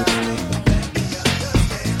the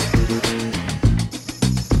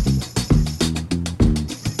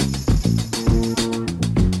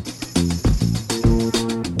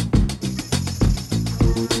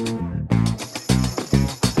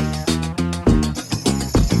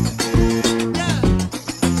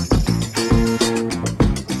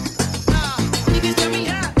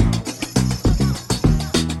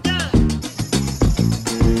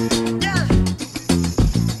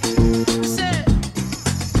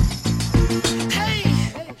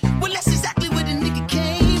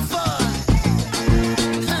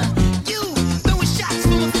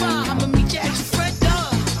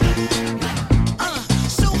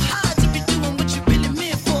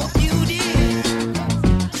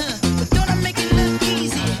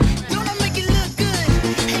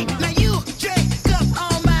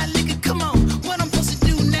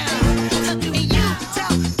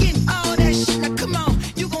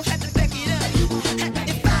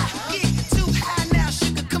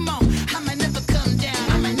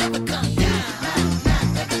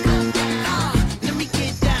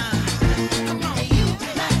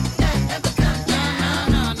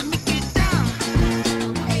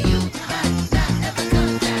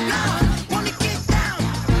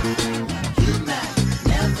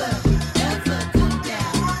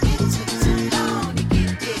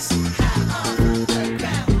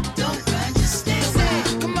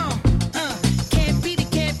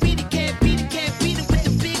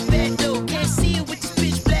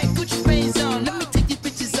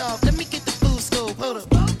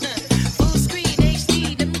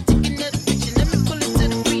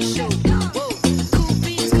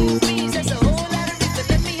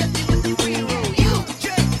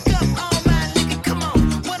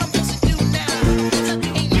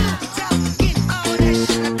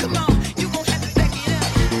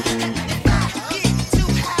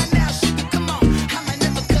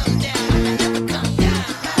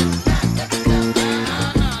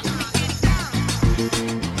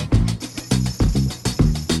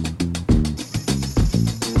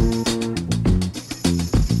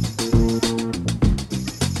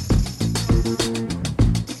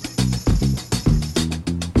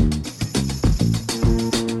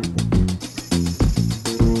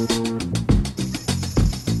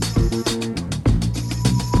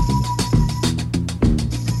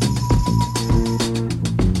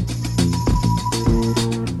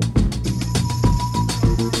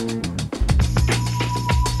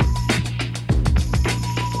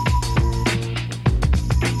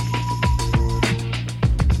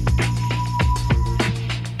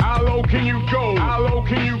can you go? How low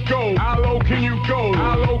can you go? How low can you go?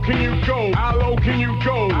 How low can you go? How low can you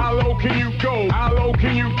go? How low can you go? How low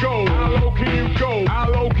can you go? How low can you go? How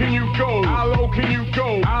low can you go? How low can you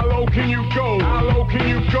go? How low can you go? How low can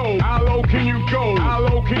you go? How low can you go? How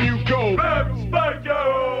low can you go? Let's spike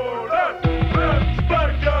yo! Let's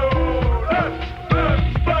spike yo! Let's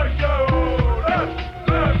spike yo! Let's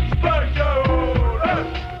spike yo!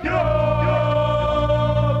 Let's yo!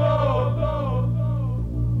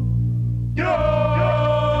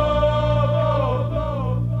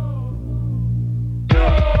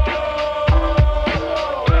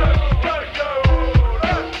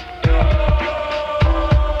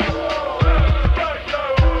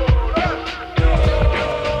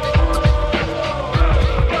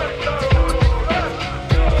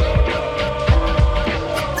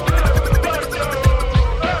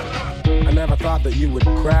 That you would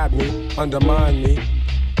grab me, undermine me,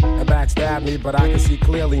 and backstabbed me, but I can see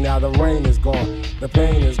clearly now the rain is gone, the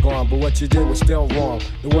pain is gone, but what you did was still wrong.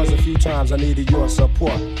 There was a few times I needed your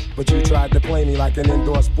support, but you tried to play me like an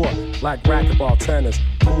indoor sport, like racquetball, tennis,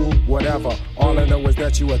 pool, whatever. All I know is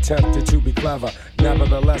that you attempted to be clever.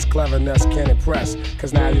 Nevertheless, cleverness can't impress,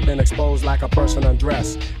 cause now you've been exposed like a person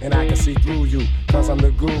undressed, and I can see through you, cause I'm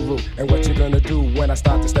the guru. And what you gonna do when I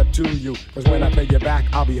start to step to you? Cause when I pay you back,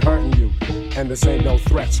 I'll be hurting you, and this ain't no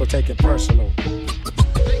threat, so take it personal.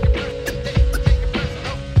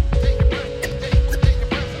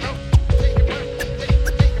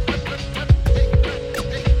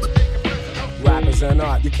 Rappers and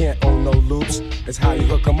art, you can't own no loops. It's how you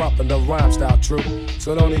hook 'em up in the rhyme style true.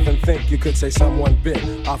 So don't even think you could say someone bit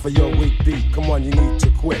off of your weak beat. Come on, you need to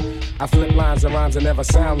quit. I flip lines and rhymes that never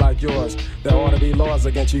sound like yours. There ought to be laws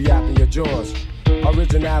against you yapping your jaws.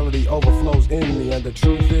 Originality overflows in me, and the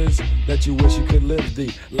truth is that you wish you could live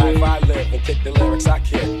the life I live and kick the lyrics I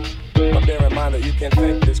kick. But bear in mind that you can't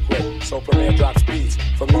think this quick, so Premier drops beats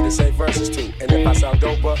for me to say verses to. And if I sound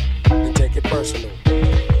doper, then take it personal.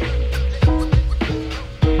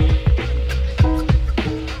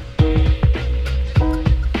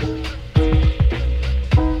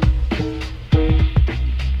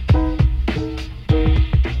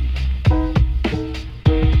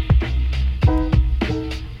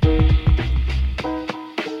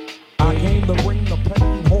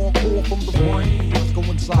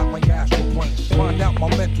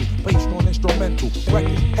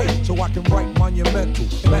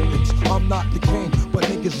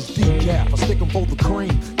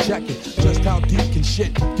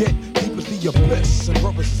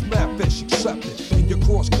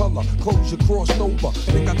 Clothes you crossed over,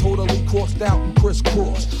 think I totally crossed out and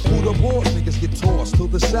crisscrossed. Who the boss? Niggas get tossed to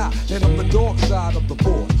the side, and I'm the dark side of the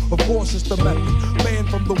force. Of course it's the method, man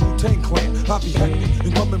from the Wu-Tang Clan. I be hectic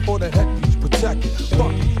and coming for the headpiece, protect it.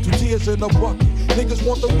 Fuck it, 2 tears in a bucket. Niggas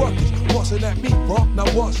want the ruckus, bustin' at me, bro.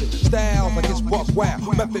 Now was it? Styles like it's buck wild.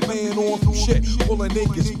 Method man on some shit, pulling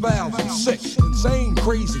niggas fouls. I'm sick, insane,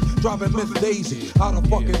 crazy, driving Miss Daisy out of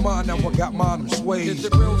fucking mind. Now I got mine, I'm swayed. Is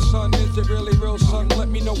it real, son? Is it really real, son? Let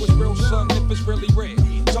me know it's real, son, if it's really real.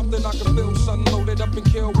 Something I can feel, son, loaded up and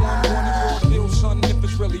kill one. Wanted for a deal, son, if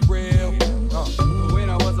it's really real. When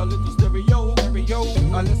I was a little stereo,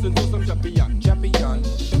 I listened to some champion.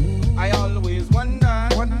 I always wonder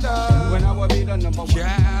when I will be the number one.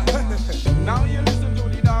 Yeah. Now you listen to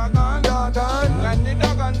the doggone, and the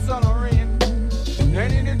doggone son of rain.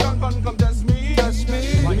 Any the gun come test me.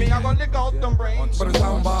 Me, I gonna lick out them brains. But it's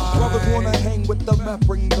on by. Brothers wanna hang with the meth,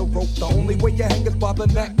 bring the rope. The only way you hang is by the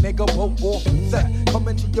neck, nigga. Vote off set. Come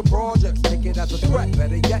into your projects, take it as a threat.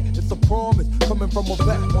 Better yet, it's a promise. Coming from a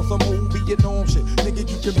vet on some old Vietnam shit. Nigga,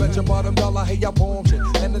 you can bet your bottom dollar, hey, I bomb shit.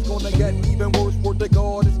 And it's gonna get even worse for the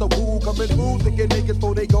guard. It's the woo coming through, thinking niggas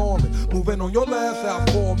for they garment. Moving on your last out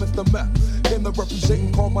for Mr. Meth. Came to represent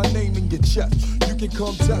and call my name in your chest. You can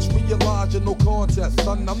come test, realize you're no contest.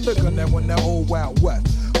 Son, I'm the gun that won that old Wild West.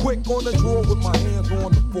 Quick on the draw with my hands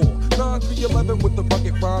on the floor. 9-3-11 with the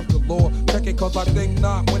bucket rhymes galore. Check it cause I think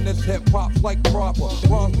not when this hip hop's like proper.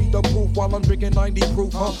 Rhymes be the proof while I'm drinking 90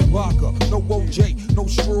 proof, huh? Vodka, no OJ, no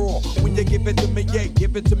straw. When you give it to me, yeah,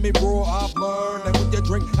 give it to me raw. I've learned that when you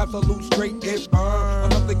drink absolute straight, it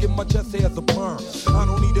burns. Enough to get my chest hair as a perm. I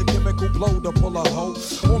don't need a chemical blow to pull a hoe.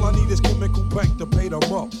 All I need is chemical bank to pay them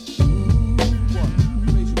up.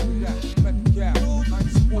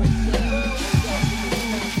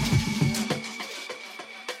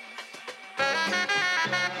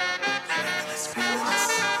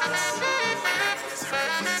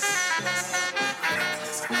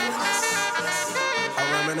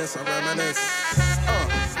 I reminisce.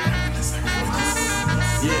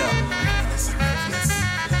 Yeah.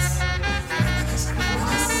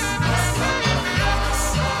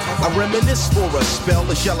 I reminisce for a spell,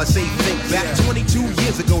 or shall I say think back 22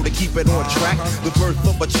 years ago to keep it on track. The birth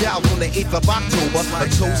of a child on the 8th of October, a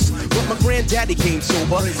toast, but my granddaddy came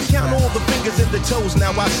sober. Count all the fingers and the toes,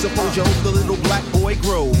 now I suppose you hope the little black boy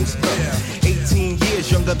grows. 18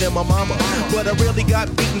 years younger than my mama, but I really got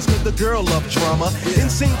beatings cause the girl loved drama. In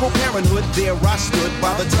single parenthood, there I stood.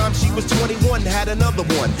 By the time she was 21, had another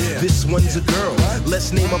one. This one's a girl,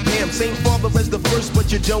 let's name her Pam. Same father as the first,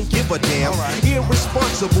 but you don't give a damn.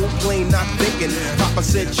 Irresponsible, plain not thinking. Papa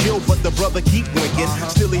said chill, but the brother keep winking.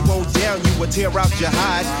 Still he won't down you or tear out your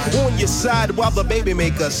hide. On your side while the baby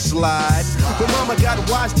make a slide. But mama got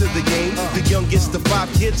wise to the game. The youngest of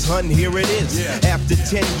 5 kids, hun, here it is. After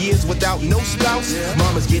 10 years without no spouse,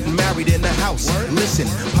 mama's getting married in the house. Listen,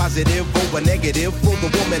 positive over negative for the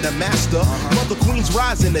woman a master. Mother Queen's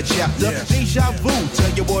rise in the chapter. Deja vu,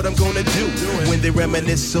 tell you what I'm gonna do when they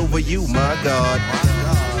reminisce over you, my God.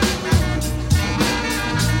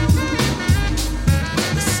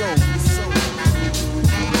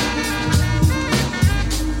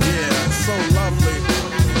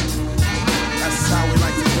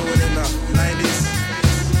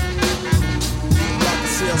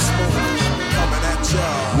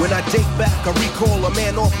 call a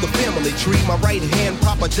man off the family tree. My right hand,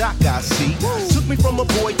 Papa Doc, I see. Took me from a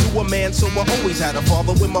boy to a man, so I always had a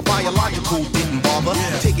father when my biological didn't bother.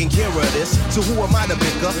 Taking care of this, so who am I to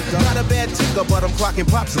bicker? Not a bad ticker, but I'm clocking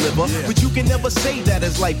Pop's liver. But you can never say that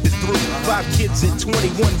his life is through. 5 kids at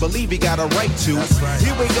 21, believe he got a right to.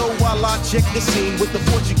 Here we go while I check the scene with the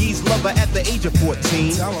Portuguese lover at the age of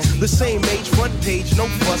 14. The same age, front page, no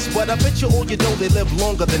fuss, but I bet you all you know they live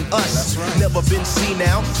longer than us. Never been seen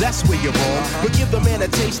now, that's where you're wrong. But give the man a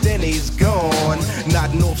taste and he's gone.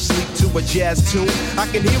 Nodding off sleep to a jazz tune. I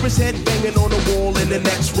can hear his head banging on the wall in the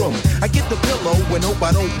next room. I get the pillow and hope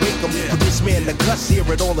I don't wake him. For this man to cuss, hear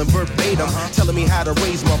it all in verbatim. Telling me how to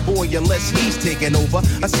raise my boy unless he's taking over.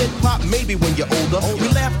 I said, Pop, maybe when you're older. We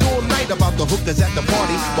laughed all night about the hookers at the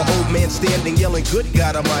party. My old man standing yelling, good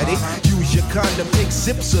God Almighty. Use your condom, take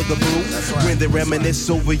sips of the brew. When they reminisce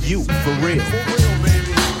over you, for real.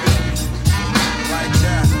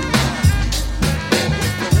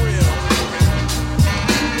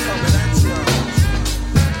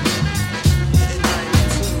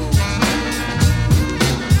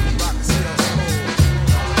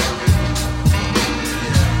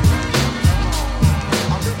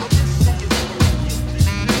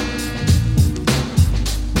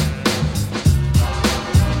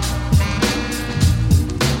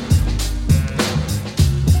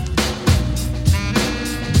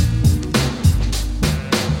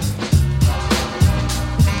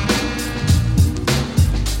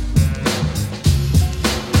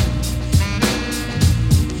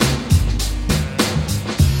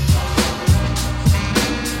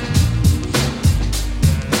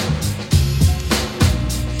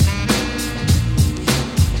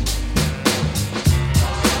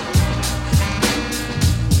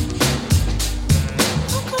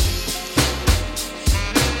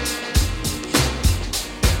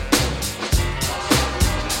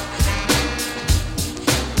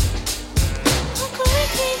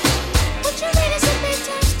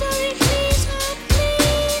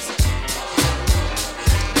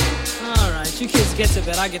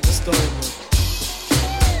 I get the storyboard.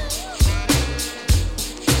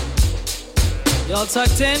 Y'all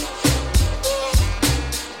tucked in?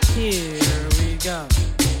 Here we go.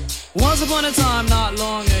 Once upon a time, not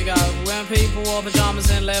long ago, when people wore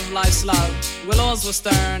pajamas and lived life slow, where laws were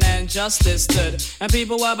stern and justice stood, and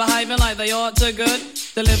people were behaving like they ought to good,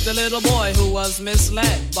 there lived a little boy who was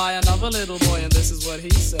misled by another little boy, and this is what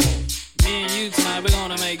he said. Me and you tonight, we're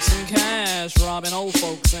gonna make some cash, robbing old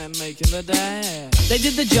folks and making the dash. They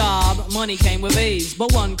did the job, money came with ease,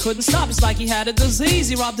 but one couldn't stop, it's like he had a disease.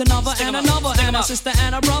 He robbed another and another, and a sister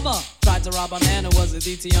and a brother. Tried to rob a man who was a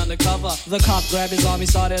DT undercover. The cop grabbed his arm, he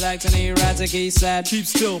started acting erratic. He said, keep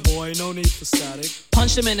still, boy, no need for static.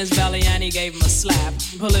 Punched him in his belly and he gave him a slap.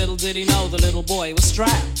 But little did he know the little boy was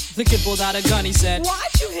strapped. The kid pulled out a gun, he said,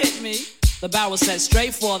 why'd you hit me? The barrel set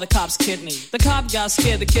straight for the cop's kidney. The cop got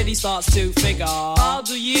scared, the kid he starts to figure, I'll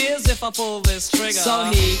do years if I pull this trigger. So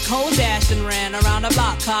he cold dashed and ran around the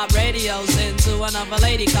block. Cop radios into another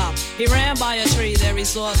lady cop. He ran by a tree, there he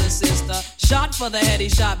saw the sister. Shot for the head, he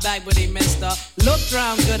shot back but he missed her. Looked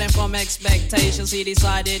round good and from expectations he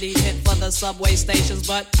decided he'd hit for the subway stations.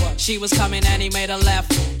 But she was coming and he made a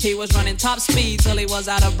left. He was running top speed till he was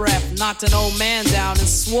out of breath. Knocked an old man down and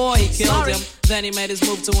swore he killed him. Then he made his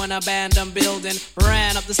move to an abandoned building.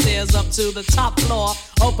 Ran up the stairs up to the top floor.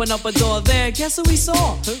 Opened up a door there, guess who he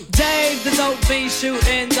saw? Who? Dave the dope fiend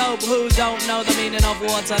shooting dope. Who don't know the meaning of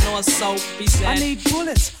water nor soap? He said, I need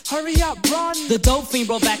bullets, hurry up, run. The dope fiend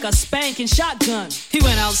brought back a spanking shotgun. He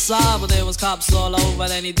went outside but there was cops all over.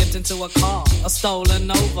 Then he dipped into a car, a stolen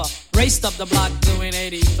Nova. Raced up the block doing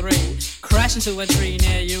 83. Crashed into a tree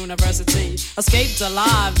near University. Escaped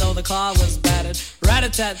alive though the car was battered.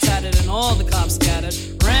 Rat-a-tat-tatted and all the cops scattered.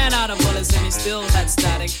 Ran out of bullets and he still had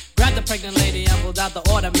static. Grabbed the pregnant lady and pulled out the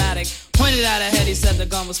automatic. Pointed at her head, he said the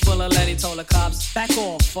gun was full of lead. He told the cops, back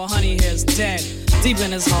off, for honey here's dead. Deep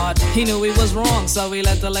in his heart, he knew he was wrong. So he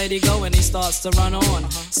let the lady go and he starts to run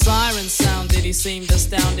on. Sirens sounded, he seemed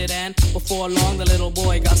astounded. And before long the little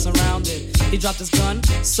boy got surrounded. He dropped his gun,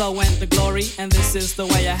 so went the glory. And this is the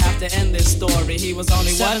way I have to end this story. He was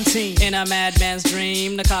only 17 in a madman's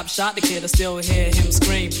dream. The cop shot the kid, I still hear him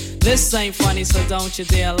scream. This ain't funny, so don't you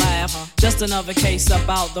dare laugh. Just another case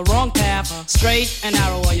about the wrong path. Straight and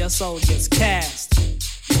narrow or your soul gets cast.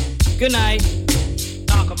 Good night.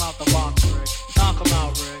 Knock him out the box, Rick. Knock him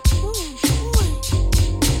out, Rick.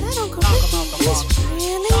 That Uncle Ricky is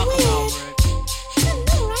really weird. I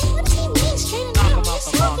know, right? What does he mean, straight and narrow?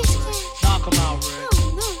 What's up this kid? Knock him out, Rick. Oh,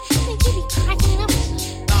 no. I think he'd be cracking it up.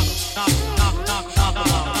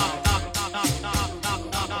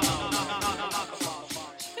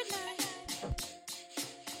 Good night.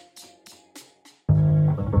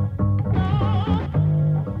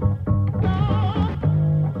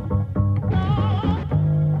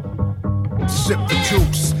 sip the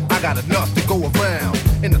juice. I got enough to go around,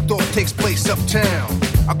 and the thought takes place uptown.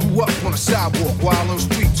 I grew up on a sidewalk while on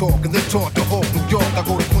street talk, and then taught to Hawk, New York. I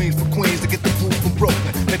go to Queens for Queens to get the food from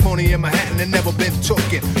Brooklyn. Make money in Manhattan and never been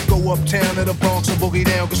tooken. Go uptown to the Bronx and boogie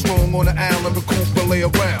down, get strong on the island, recoup and lay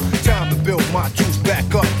around. Time to build my juice back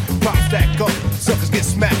up, pop stack up, suckers get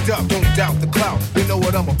smacked up. Don't doubt the clout, they know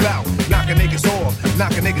what I'm about. Knocking niggas off,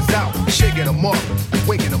 knocking niggas out, shaking them up,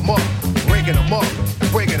 waking them up, breaking them up,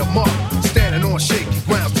 breaking them up. Standing on shaky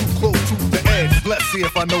ground, too close to the edge. Let's see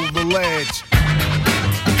if I know the ledge.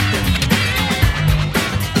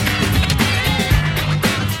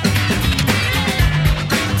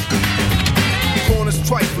 Corners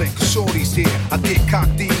trifling, cause shorty's here. I get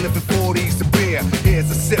cocked, living 40s to beer. Here's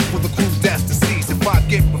a sip for the crew that's deceased. If I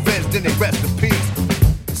get revenge, then they rest in peace.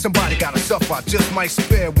 Somebody gotta suffer, I just might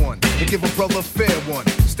spare one and give a brother a fair one.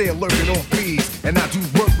 Stay alerted on bees, and I do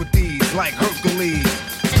work with these like Hercules.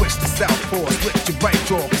 Switch to southpaw, split your right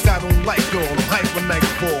jaw, cause I don't like y'all, I'm hyper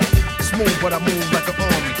nightfall. Smooth, but I move like an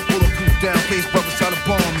army. Bulletproof down, case brothers try to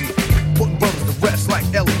bomb me. Putting brothers to rest like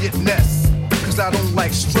Elliot Ness, cause I don't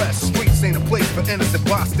like stress. Streets ain't a place for innocent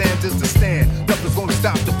bystanders to stand. Nothing's gonna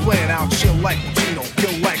stop the plan. I'll chill like Pacino,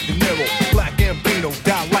 kill like De Niro. Black Gambino,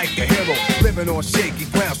 die like a hero. Living on shaky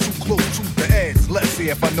ground, too close to the edge. Let's see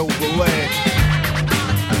if I know the ledge.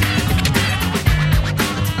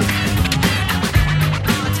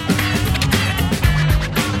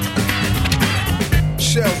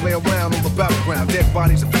 Shells lay around on the battleground, dead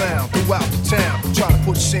bodies are found throughout the town. Try to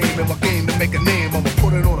put shame in my game to make a name. I'ma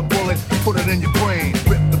put it on a bullet, put it in your brain.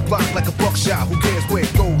 Rip the block like a buckshot, who cares where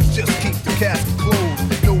it goes? Just keep the casket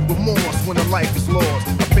closed. No remorse when a life is lost.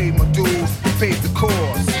 I paid my dues, paid the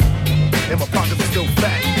cause. And my pockets are still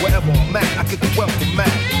fat. Wherever I'm at, I get the wealth from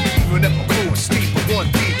Mac. Even if my crew is steep, but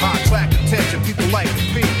one deep, high track attention, people like to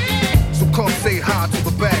be. So come say hi to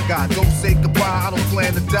the bad guy. Don't say goodbye, I don't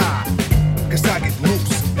plan to die. Cause I get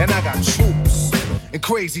loose, and I got troops and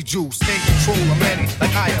crazy juice. In control of many,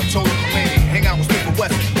 like I am Tony Kalani. Hang out with Smith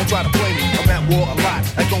West, don't try to play me. I'm at war a lot,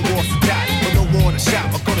 I don't war to die. But no war in the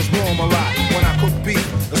shop, my gun is warm a lot. When I cook beef,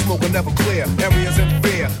 the smoke will never clear. Areas in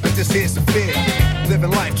fear, but this here's severe.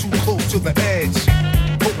 Living life too close to the edge,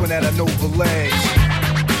 hoping that I know the ledge.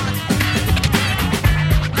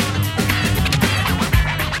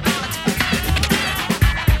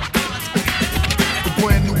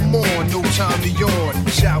 Brand new morn, no time to yawn.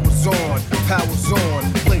 Showers on, powers on.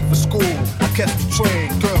 Late for school, I catch the train.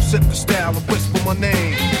 Girl sip the style and whisper my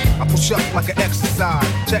name. I push up like an exercise.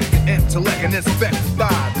 Check the intellect and inspect the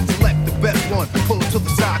thigh. Select the best one, pull it to the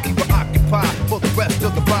side. Keep it occupied for the rest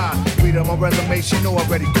of the ride. Read on my resume, she know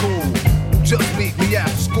already cool. Just meet me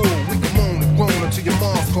after school. We can moan and groan until your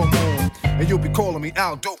mom's come home. And you'll be calling me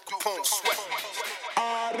out, dope Capone Sweat.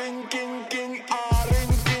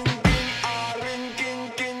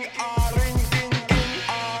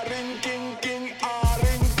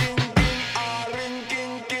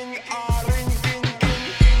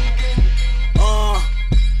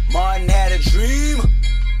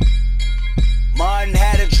 Martin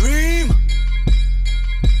had a dream.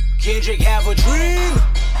 Kendrick have a dream.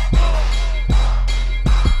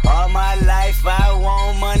 All my life I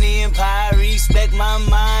want money and power. Respect my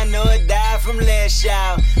mind or die from less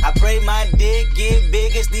child. I pray my dick get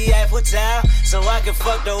big as the Eiffel Tower, so I can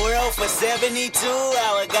fuck the world for 72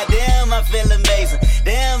 hours. Goddamn, I feel amazing.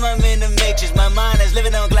 Damn, I'm in the matrix. My mind is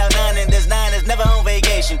living on cloud nine, and this nine is never on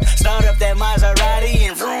vacation. Start up that Maserati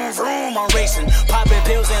and vroom vroom, I'm racing. Popping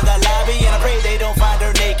pills in the lobby, and I pray they don't find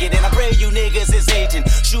her naked. And I pray you niggas is hating.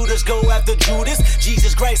 Shooters go after Judas.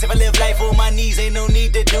 Jesus Christ, if I live life on my knees, ain't no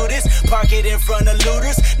need to do this. Park it in front of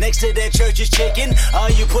looters. Next to that church is chicken. All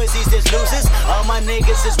you pussies is losers. All my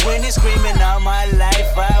niggas is winning, screaming all my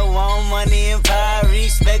life. I want money and power.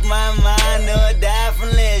 Respect my mind or die from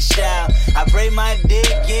less child. I pray my dick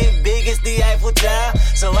get big as the Eiffel Tower,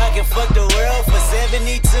 so I can fuck the world for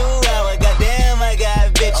 72 hours. Goddamn, I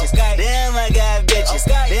got bitches. Damn, I got bitches.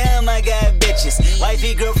 Damn, I got bitches.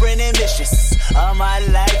 Wifey, girlfriend, and mistress. All my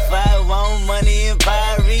life I want money and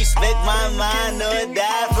power. Respect my mind or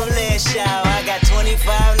die from less child. I got 25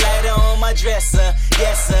 lighter on my dresser.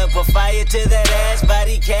 Yes, sir. Put fire to that ass.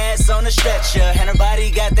 Body cast on a stretcher. And her body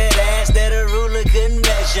got that ass that a ruler couldn't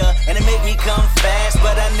measure. And it make me come fast,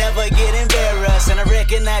 but I never get embarrassed. And I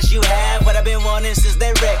recognize you have what I've been wanting since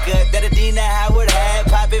that record that Adina Howard had.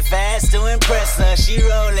 Pop it fast to impress her. She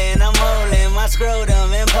rolling, I'm holding my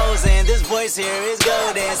scrotum imposing. This voice here is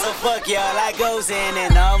golden, so fuck y'all, I goes in.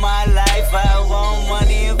 And all my life I want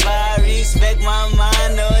money and power. Respect my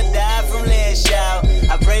mind or die from less child.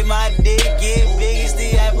 I pray my dick get big as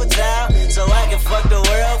the Eiffel Tower, so I can fuck the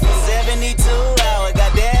world for 72 hours.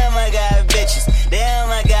 Goddamn, I got bitches.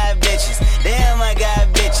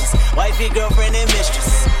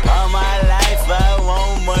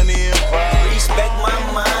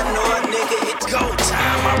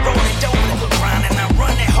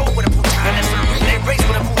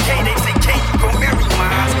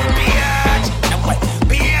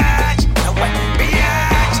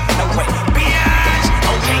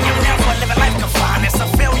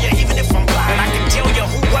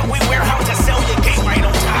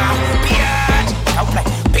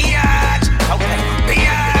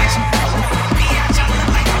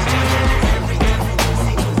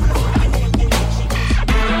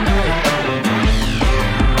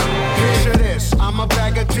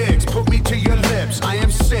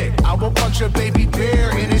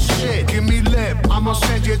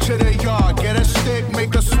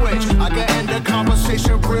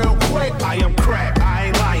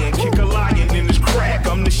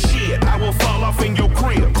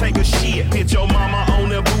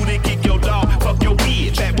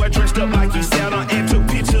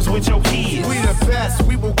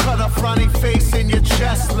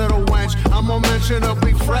 chest, little wench. I'm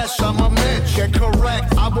unmentionably fresh, I'm a mensch. Get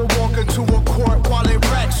correct, I will walk into a court while it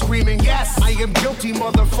wrecks, screaming, yes, I am guilty,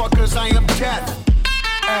 motherfuckers, I am death.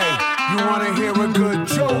 Hey, you wanna hear a good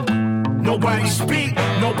joke? Nobody speak,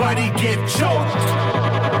 nobody get choked.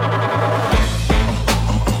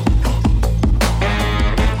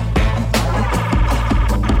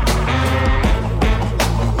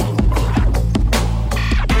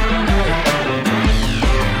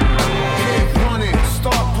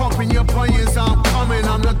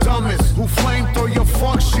 I'm the dumbest who flame through your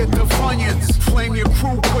fuck shit to Funyuns. Flame your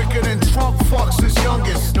crew quicker than Trump fucks his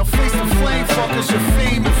youngest. Now face the flame fuckers, your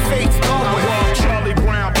fame and fate's done with. Charlie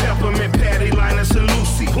Brown, Peppermint, Patty, Linus, and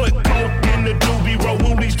Lucy. Put coke in the doobie, roll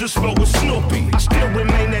woolies to smoke with Snoopy. I still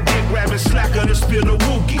remain that dick rabbit slacker to spill the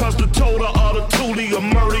wookie. Cause the total of the toolie will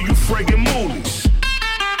murder you friggin' moolies.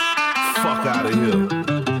 Fuck out of here.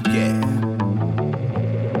 Yeah.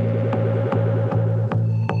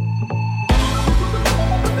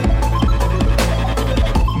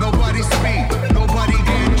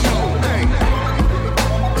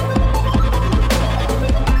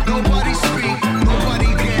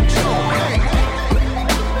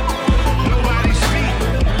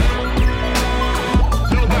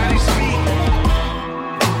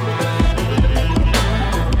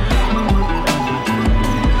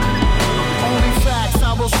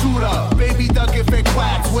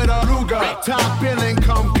 Top billing,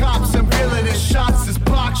 come cops and villainous shots is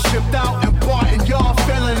blocked, shipped out and bought, and y'all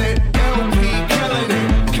feeling it. LP killing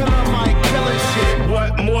it, Killer Mike killing shit.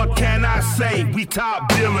 What more can I say? We top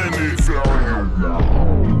billing it.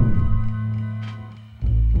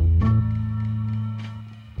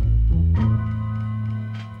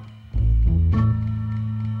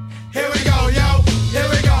 Here we go, yo. Here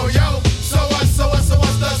we go, yo. So what's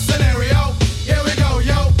the scenario? Here we go,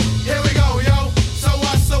 yo. Here we go, yo. So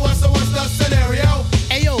what's the scenario?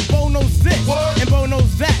 Ayo, Bo knows this, and Bo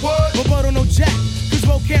knows that. But Bo don't know jack, cause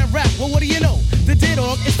Bo can't rap. Well, what do you know? The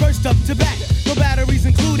D-Dog is first up to bat. No batteries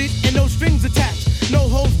included and no strings attached. No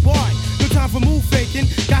holds barred, no time for move faking.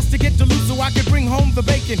 Got to get to loose so I can bring home the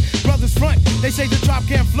bacon. Brothers front, they say the drop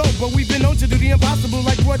can't flow, but we've been known to do the impossible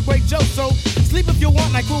like Broadway Joe. So sleep if you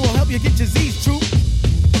want, like we'll help you get your Z's true.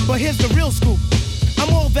 But here's the real scoop.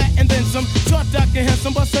 I'm all that and then some. Short, dark, and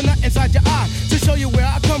handsome, bust a nut inside your eye to show you where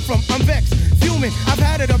I come from. I'm vexed, fuming. I've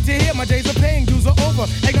had it up to here. My days of paying dues are over.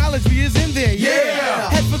 Acknowledge me is in there. Yeah.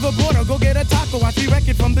 Head for the border, go get a taco. I see wreck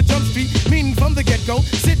it from the jump street, meaning from the get-go.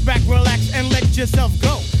 Sit back, relax, and let yourself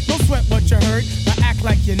go. Don't sweat what you heard, but act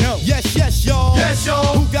like you know. Yes, yes, y'all. Yes,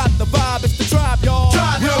 y'all. Who got the vibe? It's the tribe, y'all.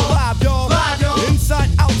 Tribe, y'all. Live, y'all. Live, y'all. Inside,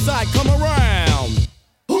 outside, come around.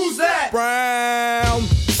 Who's that? Brown.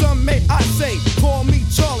 Some may I say, call me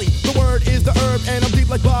Charlie. The word is the herb, and I'm deep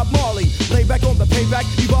like Bob Marley. Lay back on the payback,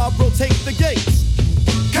 evolve, rotate the gates.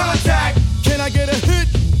 Contact. Can I get a hit?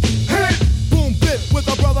 Hit. Boom, bit with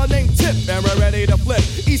a brother named Tip, and we're ready to flip.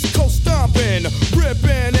 East Coast stomping,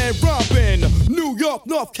 ripping and romping. New York,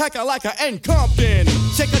 North, Kakalaka, and Compton.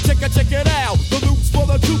 Check it out. The loops for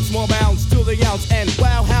the troops, more bounds to the ounce. And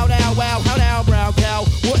wow, how now, brown cow.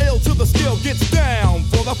 We're ill till the skill gets down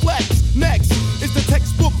for the flex. Next is the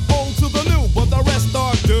textbook old to the new, but the rest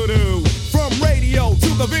are doo-doo. From radio to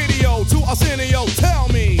the video to Arsenio, tell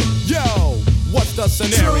me, yo, what's the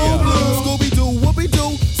scenario? True blue. Scooby-Doo,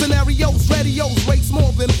 whoopie-doo. Scenarios, radios, rates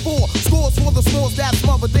more than 4. Scores for the smalls that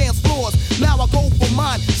smother dance floors. Now I go for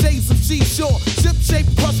mine, shades of seashore.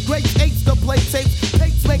 Ship-shaped, crust grapes, apes to play tapes.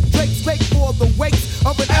 Tapes make drapes, make for the wakes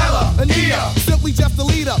of an Ella, an Ea. Simply just a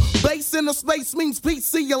leader. Base in the space means peace,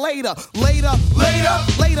 see you later. Later,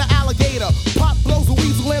 alligator. Pop blows a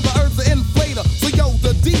weasel and the earth's an inflator. So yo,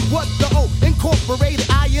 the D, what the O? Incorporated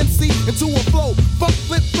INC into a flow. Funk,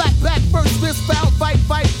 flip, flat, back, first, fist, foul, fight,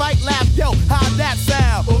 laugh. Yo, how'd that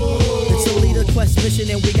sound? It's a leader quest mission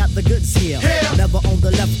and we got the goods here. Never on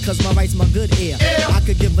the left cause my right's my good ear. I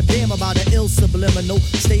could give a damn about an ill subliminal.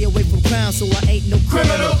 Stay away from crime so I ain't no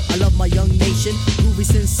criminal. I love my young nation, groovy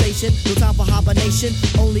sensation. No time for hibernation,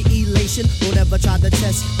 only elation. Don't ever try to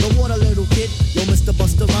test the water, little kid. Yo, Mr.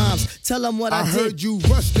 Busta Rhymes, tell them what I did. I heard you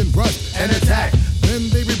rushed and attacked. Then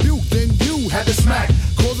they rebuked, then you had to smack.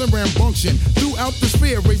 Causing rambunction throughout the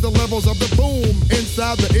sphere. Raise the levels of the boom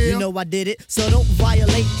inside the ear. You know I did it, so don't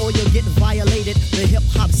violate or you'll get violated. The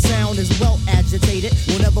hip-hop sound is well agitated.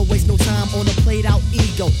 We'll never waste no time on a played-out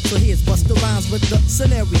ego. So here's Busta Rhymes with the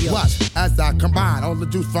scenario. Watch as I combine all the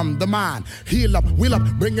juice from the mind. Heal up, wheel up,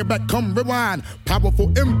 bring it back, come rewind.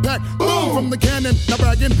 Powerful impact, boom from the cannon. Now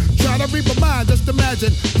bragging, try to read my mind. Just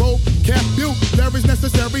imagine, vocabulary is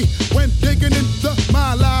necessary when digging into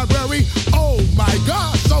my library. Oh,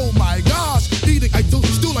 Oh my gosh, eating I do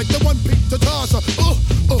still like the one pizza tosser.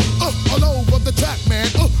 All over the track, man.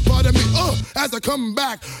 Pardon me, as I come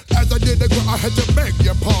back, as I did the I had to beg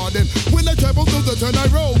your pardon. When I travel through the turn, I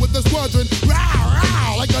roll with the squadron.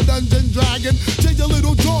 Row, like a dungeon dragon. Change your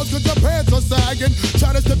little jaws cause your pants are sagging.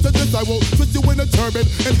 Try to step to this, I will twist you in a turban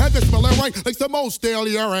and have it smelling right like some old stale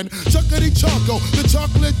urine. Chuckity choco, the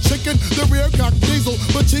chocolate chicken, the rear cock diesel,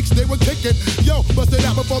 but cheeks they were kicking. Yo, bust it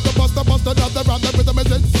out before the buster, bust another round. The rhythm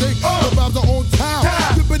is in sync. The vibes are on town,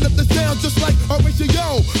 ripping up the sound just like a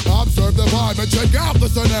ratio. Observe the vibe and check out the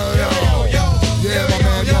scenario. Yeah, my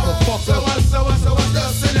man, motherfucker. So what's the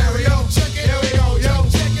scenario? Check it. Here we go, yo.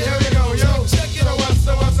 Here we go, yo. Check it.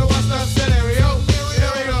 So what's the scenario?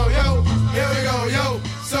 Here we go, yo. Here we go, yo.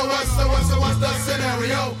 So what's the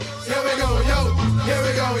scenario? Here we go, yo. Here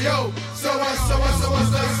we go, yo. So what's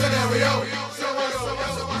the scenario?